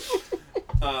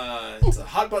 It's a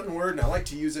hot button word and I like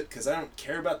to use it because I don't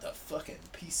care about the fucking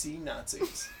PC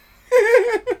Nazis.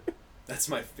 That's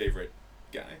my favorite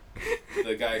guy.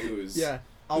 The guy who's...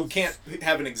 who can't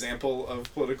have an example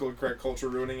of political correct culture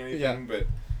ruining anything, but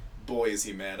boy is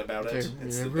he mad about it.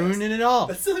 They're ruining it all.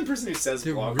 That's the only person who says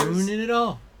They're bloggers. ruining it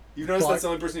all. You've noticed that's the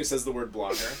only person who says the word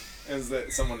blogger? Is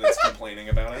that someone that's complaining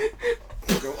about it?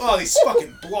 They go, oh, these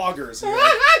fucking bloggers. And you're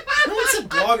like, no one said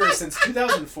blogger since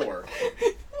 2004.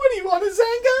 What do you want, a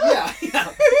Zanga?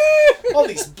 Yeah. All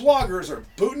these bloggers are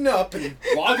booting up and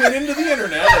logging into the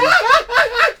internet and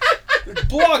they're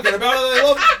blogging about how they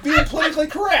love being politically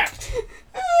correct.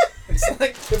 It's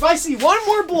like, if I see one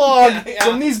more blog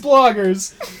from these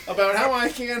bloggers about how I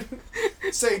can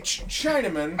say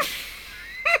Chinaman,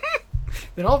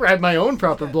 then I'll write my own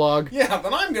proper blog. Yeah,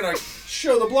 then I'm gonna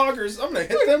show the bloggers, I'm gonna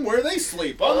hit them where they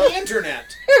sleep, on the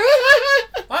internet.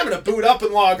 I'm gonna boot up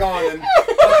and log on and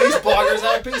let these bloggers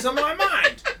have a piece of my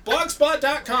mind.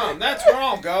 Blogspot.com, that's where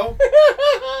I'll go.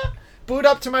 Boot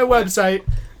up to my website.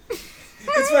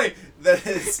 It's funny, that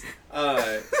is,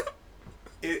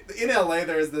 in LA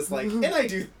there's this, like, and I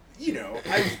do,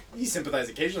 you sympathize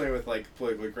occasionally with, like,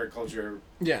 politically correct culture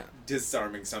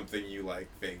disarming something you like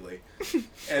vaguely.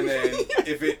 And then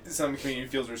if some community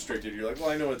feels restricted, you're like,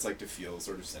 well, I know what it's like to feel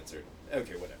sort of censored.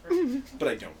 Okay, whatever. But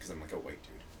I don't because I'm like a white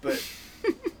dude. But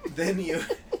then you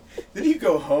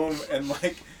go home and,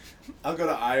 like, I'll go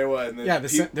to Iowa and then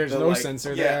there's no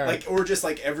censor there. Like, or just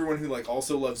like everyone who like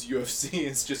also loves UFC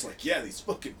is just like, yeah, these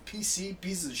fucking PC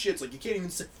pieces of shit. It's like you can't even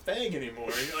say fag anymore.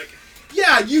 And you're like,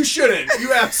 yeah, you shouldn't.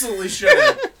 You absolutely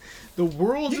shouldn't. The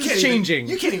world is changing.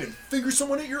 You can't even finger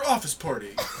someone at your office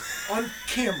party on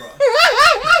camera.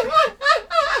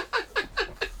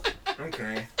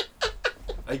 Okay.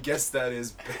 I guess that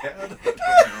is bad. I don't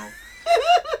know.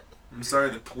 I'm sorry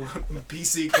that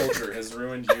PC culture has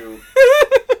ruined you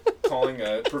calling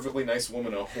a perfectly nice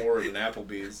woman a whore at an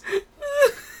Applebee's.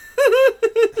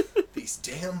 These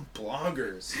damn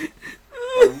bloggers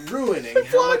are ruining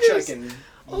how much I can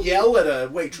yell at a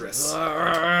waitress.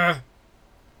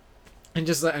 And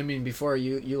just before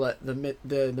you let the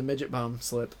midget bomb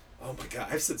slip. Oh my god,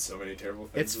 I've said so many terrible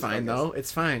things. It's fine though.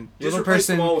 It's fine. Just replace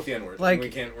them all with the N-word. Like,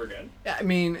 we're good. I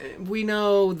mean, we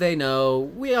know, they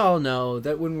know, we all know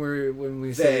that when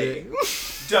we say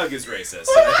Doug is racist.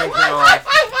 I think we all.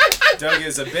 Doug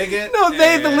is a bigot. No,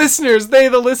 they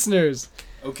the listeners.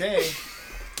 Okay,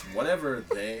 whatever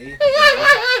they.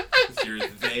 If you're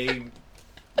they,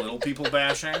 little people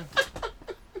bashing.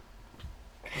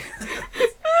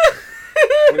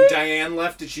 When Diane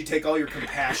left, did she take all your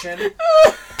compassion?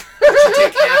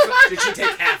 Did she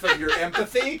take half of your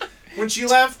empathy when she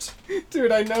left?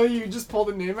 Dude, I know you just pulled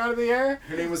a name out of the air.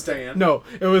 Her name was Diane? No,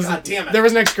 it was... God damn it. There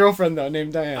was an ex-girlfriend, though,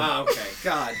 named Diane. Oh, okay.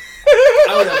 God.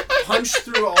 I would have punched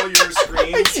through all your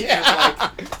screens.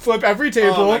 Yeah. And, flip every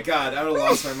table. Oh, my God. I would have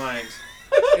lost my mind.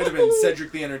 It would have been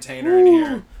Cedric the Entertainer in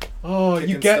here. Oh,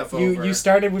 you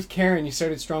started with Karen. You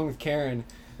started strong with Karen.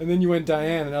 And then you went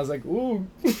Diane, and I was like, ooh...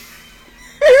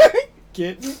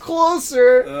 Getting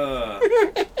closer.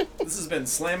 This has been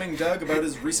Slamming Doug about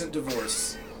his recent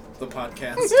divorce. The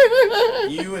podcast.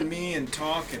 You and me and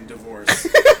talk and divorce.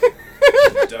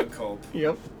 Doug Culp.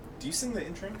 Yep. Do you sing the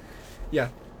intro? Yeah.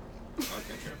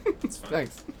 Okay, sure. That's fine.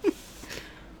 Thanks.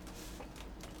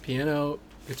 Piano,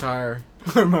 guitar,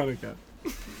 harmonica.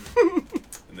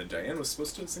 And then Diane was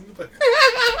supposed to sing the back.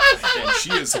 And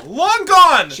she is long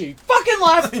gone! She fucking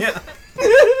left! Yeah.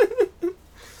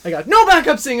 I got no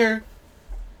backup singer!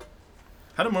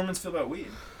 How do Mormons feel about weed?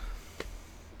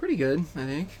 Pretty good, I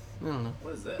think. I don't know.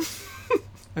 What is this?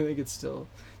 I think it's still...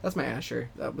 That's my Asher.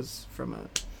 That was from a...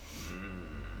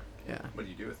 Yeah. What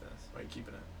do you do with this? Why are you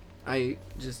keeping it? I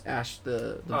just ashed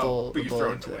the bowl. But you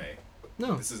throw it away.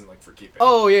 No. This isn't like for keeping.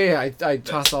 Oh, yeah. I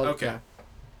tossed all... Okay. Yeah.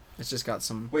 It's just got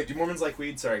some... Wait, do Mormons like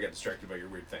weed? Sorry, I got distracted by your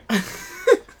weird thing.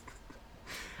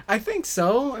 I think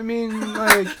so. I mean,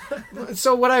 like...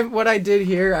 So what I did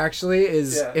here, actually,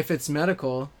 is if it's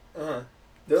medical... Uh-huh.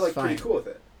 They're like fine. Pretty cool with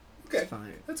it. Okay. It's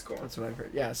fine. That's cool. That's what I've heard.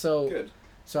 Yeah, so... Good.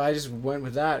 So I just went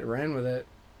with that, ran with it.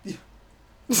 Yeah.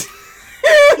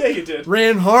 Yeah, you did.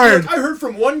 Ran hard. Look, I heard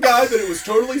from one guy that it was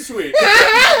totally sweet.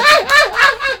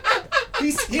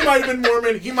 He might have been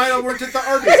Mormon. He might have worked at the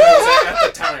Arby's at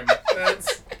the time.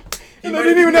 And I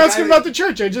didn't even ask him about the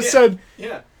church. I just said,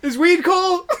 yeah. "Is weed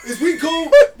cool?" Is weed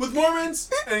cool with Mormons?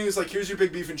 And he was like, here's your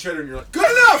big beef and cheddar. And you're like, good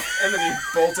enough! And then he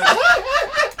bolted.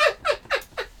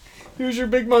 Here's your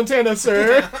big Montana,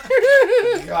 sir.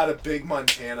 God, a big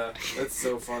Montana. That's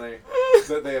so funny.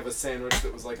 That they have a sandwich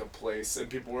that was like a place, and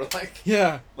people were like,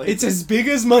 Yeah. Like- It's as big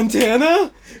as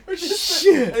Montana?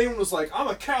 Shit. Anyone was like, I'm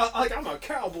a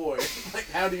cowboy. Like,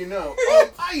 how do you know?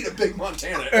 I eat a big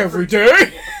Montana Every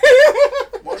day.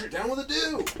 Wash it down with a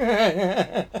dew.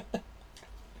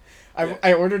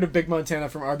 I ordered a big Montana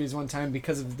from Arby's one time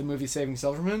because of the movie Saving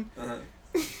Silverman. And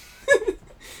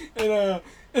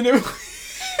it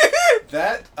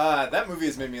That movie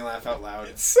has made me laugh out loud.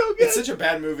 it's so good. It's such a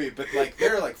bad movie, but like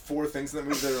there are like 4 things in that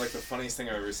movie that are like the funniest thing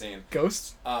I've ever seen.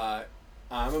 Ghosts? I'm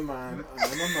a mime.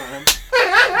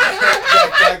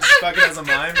 That Doug's fucking as a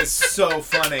mime is so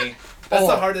funny. That's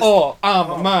the hardest. I'm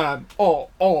a mime.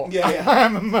 Yeah.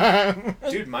 I'm a mime.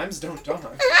 Dude, mimes don't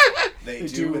talk. They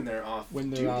do when they're off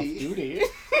duty.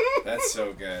 That's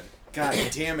so good. God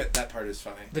damn it, that part is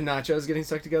funny. The nachos getting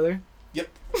stuck together? Yep.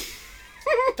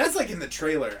 That's like in the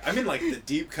trailer. I mean, like the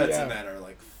deep cuts Yeah. in that are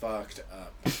like fucked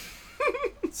up.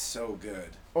 It's so good.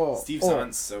 Oh, Steve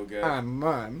Zahn's so good. I'm a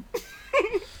mime.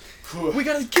 We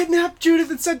gotta kidnap Judith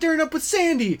and set Darren up with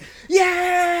Sandy.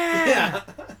 Yeah! Yeah.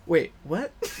 Wait,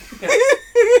 what?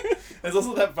 There's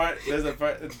also that part. There's a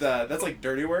part that's like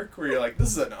dirty work where you're like, this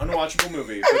is an unwatchable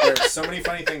movie, but there are so many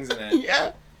funny things in it.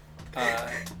 Yeah.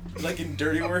 Like in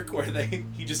Dirty Work, where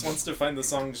he just wants to find the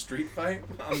song "Street Fight"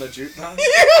 on the jukebox.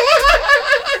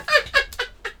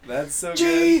 That's so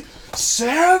good.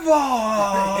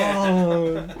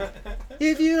 G7!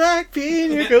 If you like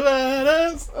pina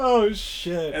coladas. Oh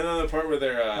shit. And then the part where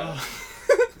they're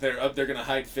gonna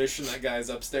hide fish and that guy's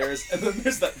upstairs, and then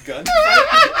there's that gun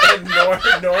fight,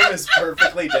 and Norm is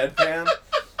perfectly deadpan.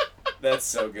 That's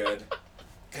so good.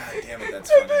 God damn it, that's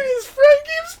And funny. then his friend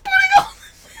keeps putting all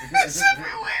the fish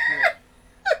everywhere.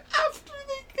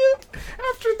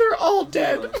 After they're all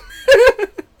dead.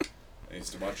 I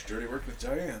used to watch Dirty Work with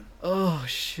Diane. Oh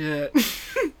shit.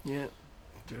 Yeah.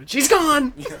 Dude, she's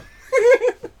gone. Yeah.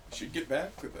 Should get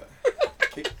back with a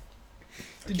case.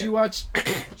 Did you watch Should get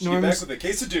back Norm's? with a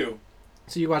case of dew.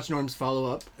 So you watched Norm's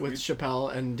follow-up with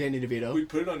Chappelle and Danny DeVito. We'd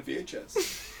put it on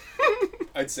VHS.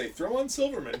 I'd say, throw on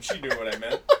Silverman. She knew what I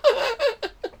meant.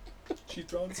 She'd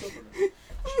throw on Silverman. She'd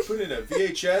put in a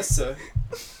VHS,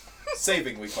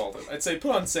 saving we called it. I'd say,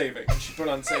 put on saving. And she'd put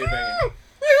on saving. And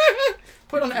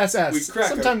Put on SS. we'd crack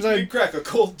Sometimes crack a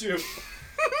cold dew.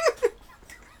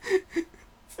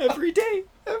 every day.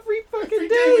 Every fucking Every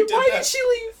day day. we did Why that. did she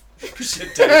leave? She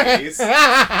had diabetes.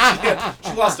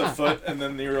 She lost a foot, and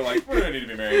then you were like, we're gonna need to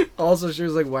be married. Also, she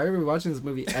was like, why are we watching this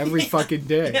movie every fucking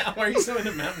day? Yeah, why are you so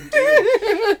into Mountain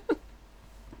Dew?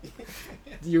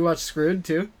 Do you watch Screwed,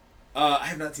 too? I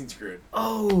have not seen Screwed.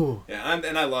 Oh. Yeah,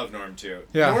 and I love Norm, too.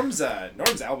 Yeah. Norm's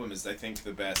album is, I think,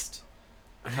 the best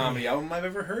comedy album I've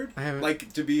ever heard. I haven't.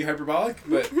 Like, to be hyperbolic,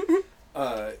 but,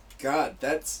 God,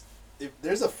 that's... If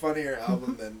there's a funnier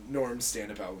album than Norm's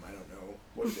stand-up album, I don't know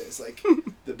what it is. Like,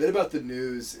 the bit about the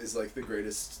news is, like, the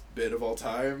greatest bit of all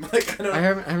time. Like, I don't... I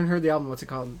haven't heard the album. What's it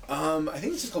called? I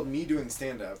think it's just called Me Doing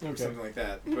Stand-Up or Okay. something like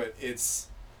that. But it's...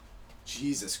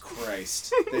 Jesus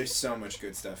Christ. There's so much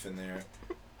good stuff in there.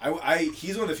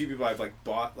 He's one of the few people I've like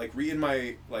bought in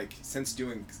my like since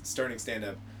starting stand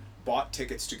up, bought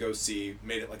tickets to go see,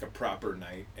 made it like a proper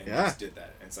night, and just did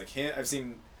that. And it's like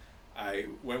I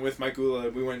went with Mike Gula.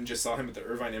 We went and just saw him at the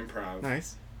Irvine Improv.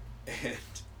 Nice. And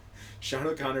Sean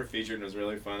O'Connor featured and was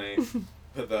really funny.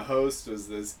 But the host was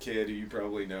this kid who you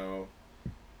probably know,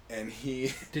 and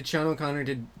he Did Sean O'Connor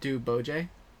do Bojay?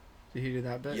 Did he do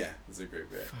that bit? yeah, it's a great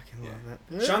bit. Fucking Yeah. love that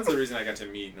bit. Sean's the reason I got to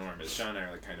meet Norm. Is Sean and I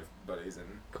are like kind of buddies, and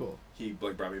Cool. he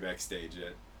like brought me backstage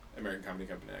at American Comedy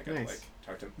Company. I got Nice. to like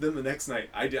talk to him. Then the next night,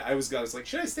 I was like,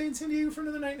 should I stay in San Diego for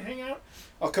another night and hang out?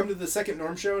 I'll come to the second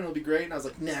Norm show and it'll be great. And I was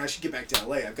like, nah, I should get back to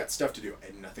LA. I've got stuff to do. I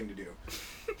had nothing to do.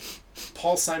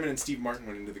 Paul Simon and Steve Martin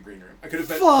went into the green room. I could have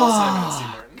met Paul Simon and Steve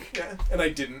Martin. Yeah, and I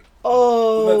didn't.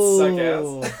 Oh.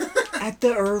 That suck ass. At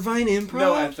the Irvine Improv?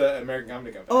 No, at the American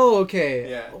Comedy Company. Oh, okay.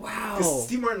 Yeah. Wow. Because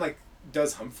Steve Martin like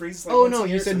does Humphreys. Like, Oh once no, a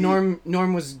you year, said so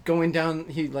Norm was going down.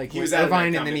 He He went was at Irvine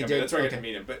Irvine and then he did. That's where I got to okay.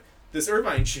 meet him. But this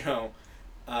Irvine show,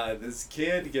 this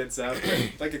kid gets up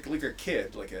like a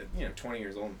kid, like a 20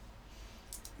 years old,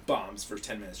 bombs for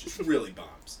 10 minutes, just really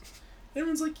bombs. And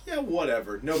everyone's like, yeah,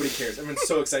 whatever. Nobody cares. Everyone's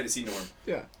so excited to see Norm.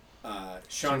 Yeah.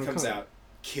 Sean comes O'Connor. out,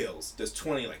 kills, does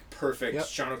 20 like perfect Yep.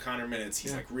 Sean O'Connor minutes.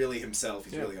 He's Yeah. like really himself.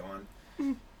 He's Yeah. really on.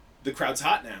 The crowd's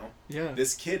hot now. Yeah.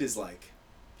 This kid is like,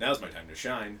 now's my time to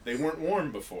shine. They weren't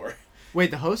warm before.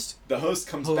 Wait, the host? The host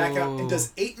comes back out and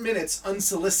does 8 minutes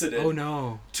unsolicited. Oh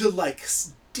no. To like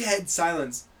dead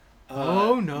silence.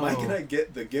 Oh no. Mike and I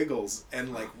get the giggles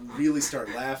and like really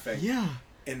start laughing. Yeah.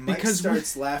 And Mike Because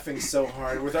starts laughing so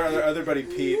hard with our other buddy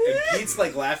Pete, and Pete's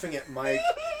like laughing at Mike,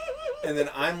 and then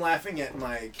I'm laughing at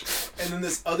Mike, and then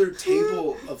this other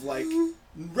table of like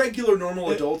regular normal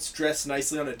adults dressed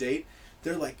nicely on a date,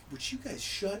 they're like, would you guys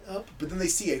shut up? But then they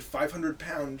see a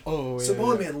 500-pound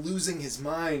Samoan man losing his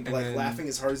mind, and like then laughing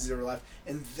as hard as he's ever laughed,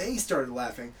 and they started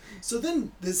laughing. So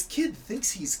then this kid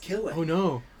thinks he's killing. Oh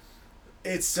no.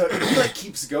 It's so he like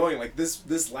keeps going, like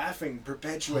this laughing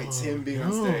perpetuates him being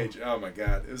on stage. Oh my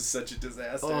god, it was such a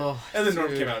disaster. And then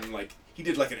Norm came out and like he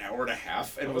did like an hour and a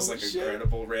half and was like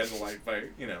incredible, ran the light by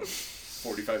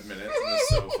 45 minutes, and it was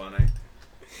so funny.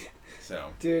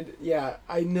 So dude, yeah,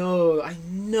 I know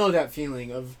that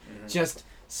feeling of just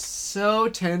so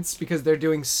tense because they're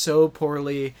doing so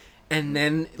poorly, and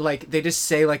then like they just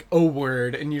say like a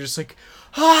word and you're just like,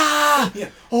 ah! Yeah.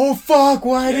 Oh fuck!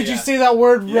 Why did you say that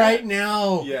word right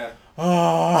now? Yeah.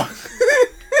 Ah.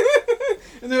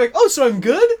 And they're like, oh, so I'm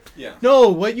good? Yeah. No,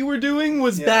 what you were doing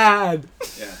was bad.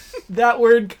 Yeah. That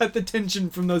word cut the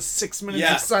tension from those 6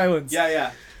 minutes of silence. Yeah,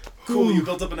 yeah. Cool, you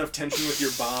built up enough tension with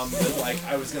your bomb that like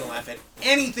I was gonna laugh at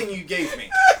anything you gave me.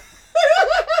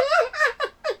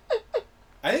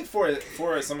 I think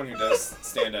for someone who does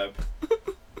stand up,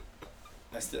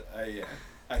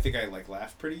 I think I like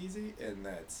laugh pretty easy, and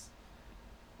that's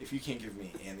if you can't give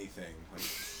me anything like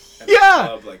at the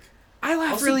club, like I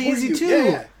laugh I'll really easy you. too. Yeah,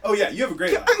 yeah. Oh yeah, you have a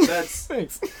great laugh. That's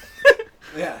thanks.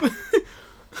 Yeah.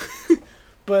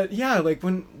 But yeah, like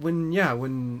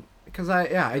when because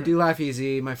I do laugh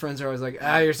easy. My friends are always like,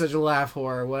 you're such a laugh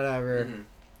whore, whatever. Mm-hmm.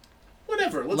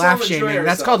 Whatever. Let's laugh all enjoy shaming. ourselves.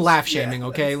 That's called laugh shaming.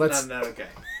 Okay, let's. Not okay.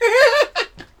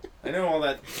 I know all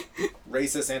that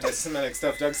racist, anti-Semitic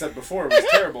stuff Doug said before was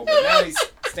terrible, but now he's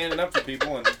standing up for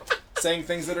people and saying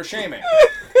things that are shaming.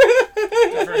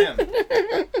 Good for him.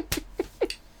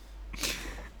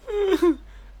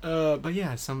 But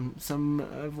yeah, some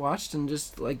I've watched and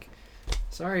just like,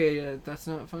 sorry, that's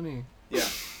not funny. Yeah.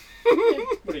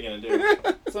 What are you gonna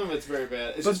do? Some of it's very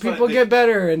bad. It's but just people get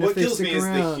better, and what if they kills stick me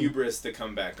around. is the hubris to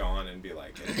come back on and be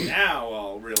like, and now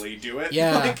I'll really do it.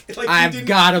 Yeah, like I've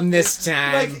got him this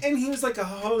time. Like, and he was like a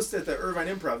host at the Irvine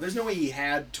Improv. There's no way he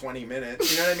had 20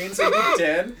 minutes. You know what I mean? So he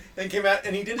did 10 and came out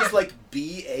and he did his like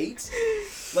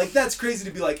B8. Like that's crazy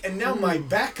to be like. And now my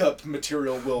backup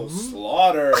material will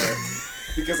slaughter.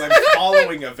 Because I'm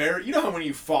following a very... You know how when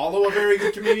you follow a very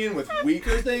good comedian with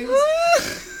weaker things?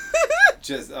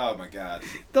 Just, oh my god.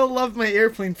 They'll love my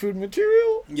airplane food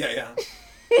material. Yeah, yeah.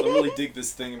 They'll really dig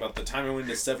this thing about the time I went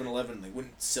into 7-Eleven and they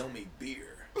wouldn't sell me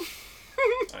beer. I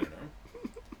don't know.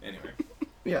 Anyway.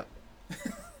 Yeah.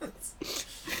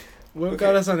 What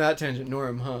got us on that tangent?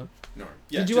 Norm, huh? Norm.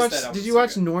 Yeah, did you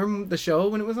watch Norm, the show,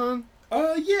 when it was on?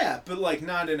 Yeah, but like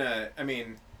not in a... I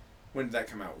mean... When did that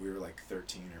come out? We were like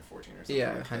 13 or 14 or something.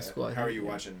 Yeah, like high that. school. How are you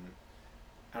watching?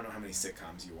 I don't know how many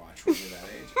sitcoms you watch when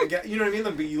you're that age. You know what I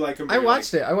mean? But you like them. I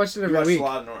watched it. I watched it every week. You watched a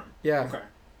lot of Norm. Yeah.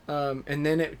 Okay. And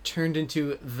then it turned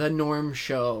into the Norm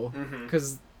Show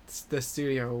because Mm-hmm. the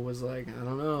studio was like, I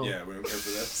don't know. Yeah, we don't care for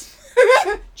this.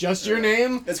 Just your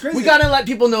name. It's crazy. We gotta let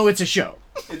people know it's a show.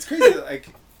 It's crazy. That, like,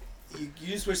 you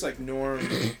just wish like Norm.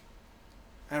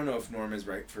 I don't know if Norm is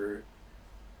right for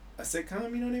a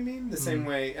sitcom, you know what I mean? The same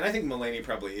way, and I think Mulaney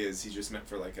probably is. He's just meant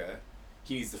for like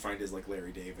he needs to find his like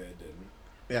Larry David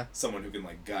and someone who can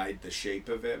like guide the shape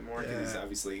of it more. Because he's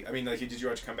obviously, I mean, like, did you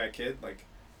watch Comeback Kid? Like,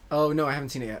 oh no, I haven't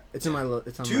seen it yet. It's in my.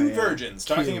 It's on Two my, virgins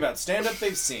talking about stand up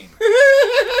they've seen.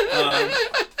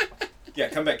 Yeah,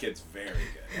 Comeback Kid's very good.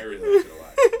 I really like it a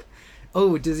lot.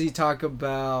 Oh, does he talk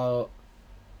about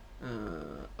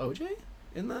OJ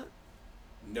in that?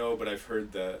 No, but I've heard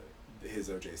his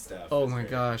OJ stuff. Oh my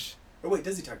gosh. Oh wait,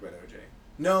 does he talk about OJ?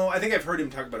 No, I think I've heard him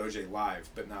talk about OJ live,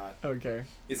 but not. Okay.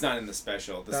 It's not in the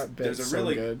special. That bit's there's a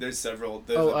really so good. There's several.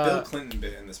 There's a Bill Clinton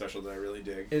bit in the special that I really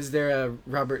dig. Is there a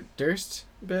Robert Durst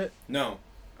bit? No.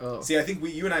 Oh. See, I think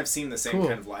you and I have seen the same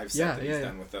kind of live set that he's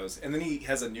done with those, and then he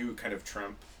has a new kind of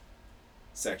Trump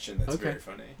section that's very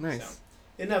funny. Nice. So,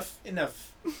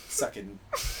 enough sucking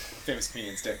famous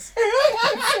comedians' dicks.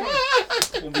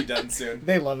 We'll be done soon.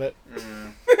 They love it.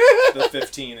 The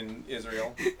 15 in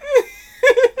Israel.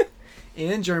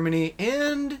 And Germany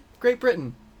and Great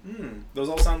Britain. Those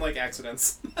all sound like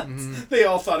accidents. They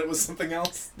all thought it was something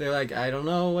else. They're like, I don't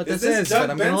know what this is, but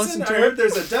I'm going to listen I to heard it.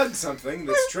 there's a Doug something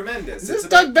that's tremendous. Is this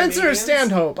Doug Benson or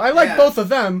Stanhope? I like both of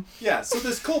them. Yeah, so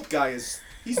this cult guy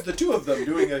he's the two of them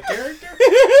doing a character.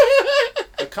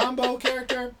 A combo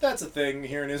character. That's a thing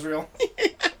here in Israel.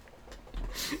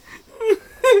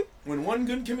 when one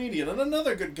good comedian and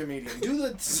another good comedian do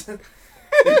the...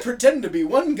 They pretend to be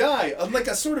one guy on like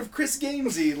a sort of Chris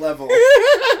Gainesy level.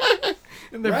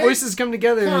 And their Right? voices come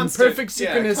together Constant, in perfect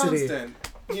synchronicity. Yeah,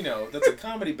 constant. That's a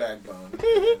comedy backbone.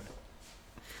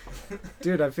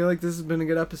 Dude, I feel like this has been a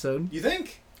good episode. You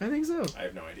think? I think so. I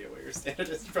have no idea what your standard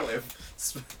is. You probably have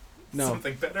No.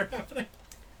 something better happening.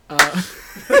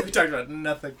 We talked about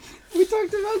nothing. We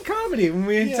talked about comedy when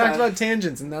we Yeah. talked about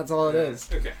tangents, and that's all it is.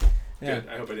 Okay. Yeah. Good.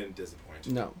 I hope I didn't disappoint.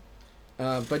 No.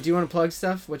 But do you want to plug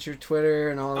stuff? What's your Twitter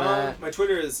and all that? My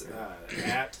Twitter is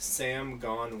at Sam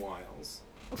Gone Wiles.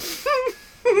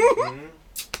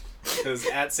 Because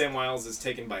at Sam Wiles is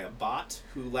taken by a bot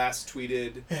who last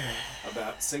tweeted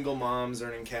about single moms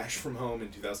earning cash from home in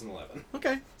 2011.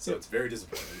 Okay. So it's very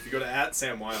disappointing. If you go to at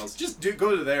Sam Wiles, just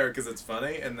go to there because it's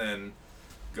funny, and then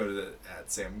go to the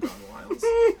at Sam Gone Wiles,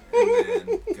 and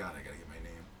then God, I gotta get my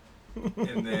name.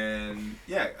 And then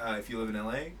if you live in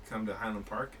LA, come to Highland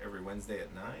Park every Wednesday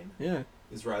at 9. Yeah.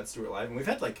 Is Rod Stewart live, and we've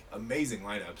had like amazing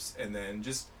lineups, and then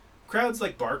just crowds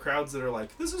like bar crowds that are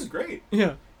like, this is great.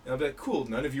 Yeah. And I'll be like, cool,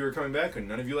 none of you are coming back and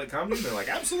none of you like comedy? And they're like,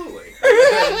 absolutely.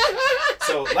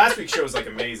 So last week's show was like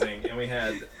amazing, and we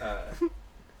had, I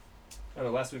don't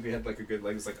know, last week we had like a good,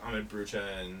 like, it was like Ahmed Brucha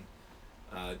and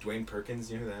Dwayne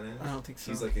Perkins, you know who that is? I don't think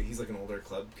so. He's like an older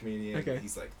club comedian. Okay.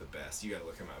 He's like the best. You gotta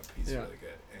look him up. He's Yeah. really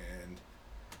good.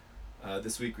 And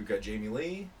this week we've got Jamie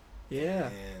Lee. Yeah.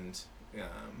 And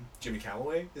Jimmy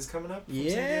Calloway is coming up. From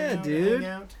Yeah, San Diego to dude.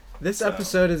 hang out. This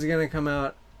episode is gonna come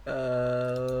out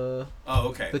Oh,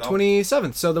 okay. the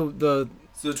 27th. So the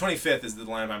So the 25th is the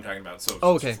lineup I'm talking about. So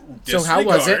okay. So how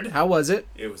was disregard. it? How was it?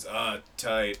 It was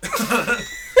tight.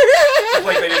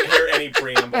 Like they didn't hear any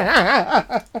preamble.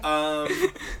 I'm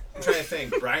trying to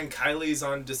think. Brian Kiley's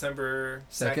on December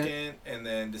 2nd, and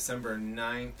then December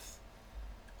 9th.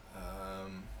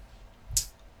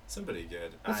 Somebody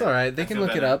good. That's all right. They I can feel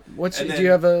look it better. up. What's And do then-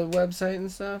 you have a website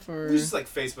and stuff or? We just like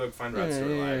Facebook, find Rod Yeah,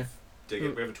 Stewart yeah, Live. Dig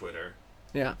it. We have a Twitter.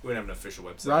 Yeah. We don't have an official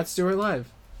website. Rod Stewart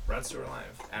Live. Rod Stewart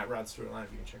Live. At Rod Stewart Live.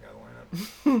 You can check out the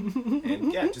lineup.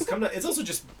 And yeah, just come to. It's also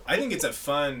just. I think it's a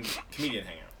fun comedian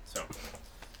hangout. So.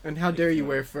 And how dare you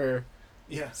wear fur?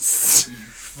 Yeah. You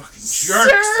fucking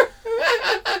jerks.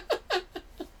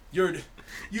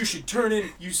 You should turn in,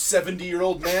 you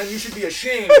 70-year-old man. You should be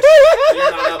ashamed that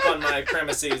you're not up on my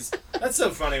premises. That's so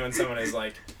funny when someone is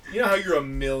like, you know how you're a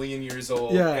million years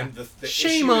old, Yeah. and the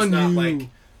Shame issue is on not you. like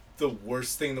the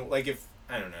worst thing that, like, if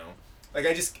I don't know, like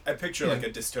I picture like a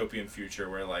dystopian future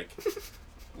where like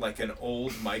an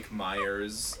old Mike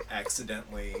Myers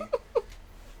accidentally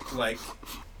like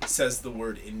says the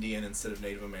word Indian instead of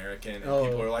Native American, and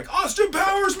people are like, Austin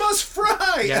Powers must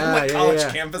fry! Yeah, and like yeah, college yeah.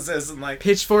 campuses and like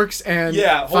Pitchforks and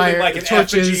holding fire like an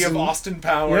torches effigy of and- Austin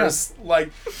Powers,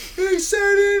 like he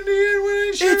said Indian when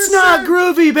he should It's not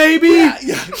groovy, baby.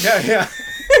 yeah.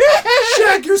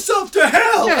 Shag yourself to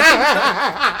hell.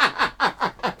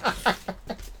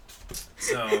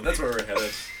 So that's where we're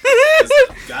headed. This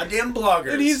goddamn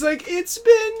bloggers. And he's like, it's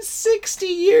been 60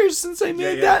 years since I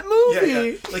made that movie.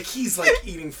 Yeah. Like he's like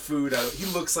eating food out. He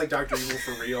looks like Dr. Evil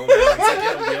for real now. He's like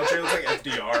in a wheelchair. He looks like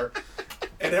FDR.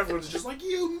 And everyone's just like,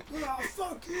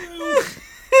 fuck you.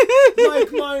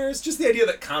 Mike Myers. Just the idea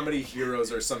that comedy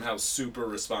heroes are somehow super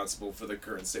responsible for the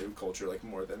current state of culture, like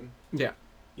more than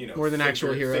More than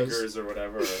actual heroes. thinkers or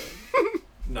whatever, or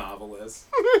novelists.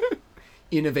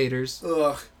 Innovators.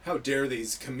 Ugh, how dare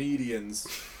these comedians.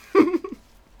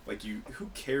 Like who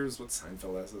cares what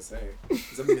Seinfeld has to say?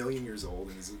 He's a million years old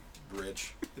and he's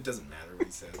rich. It doesn't matter what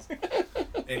he says.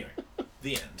 Anyway,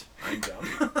 the end. I'm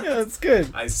dumb. Yeah, that's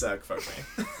good. I suck. Fuck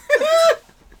me.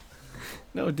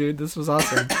 No, dude, this was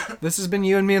awesome. This has been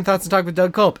You and Me and Thoughts and Talk with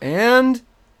Doug Culp and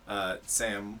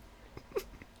Sam.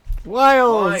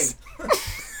 Wiles. Fine.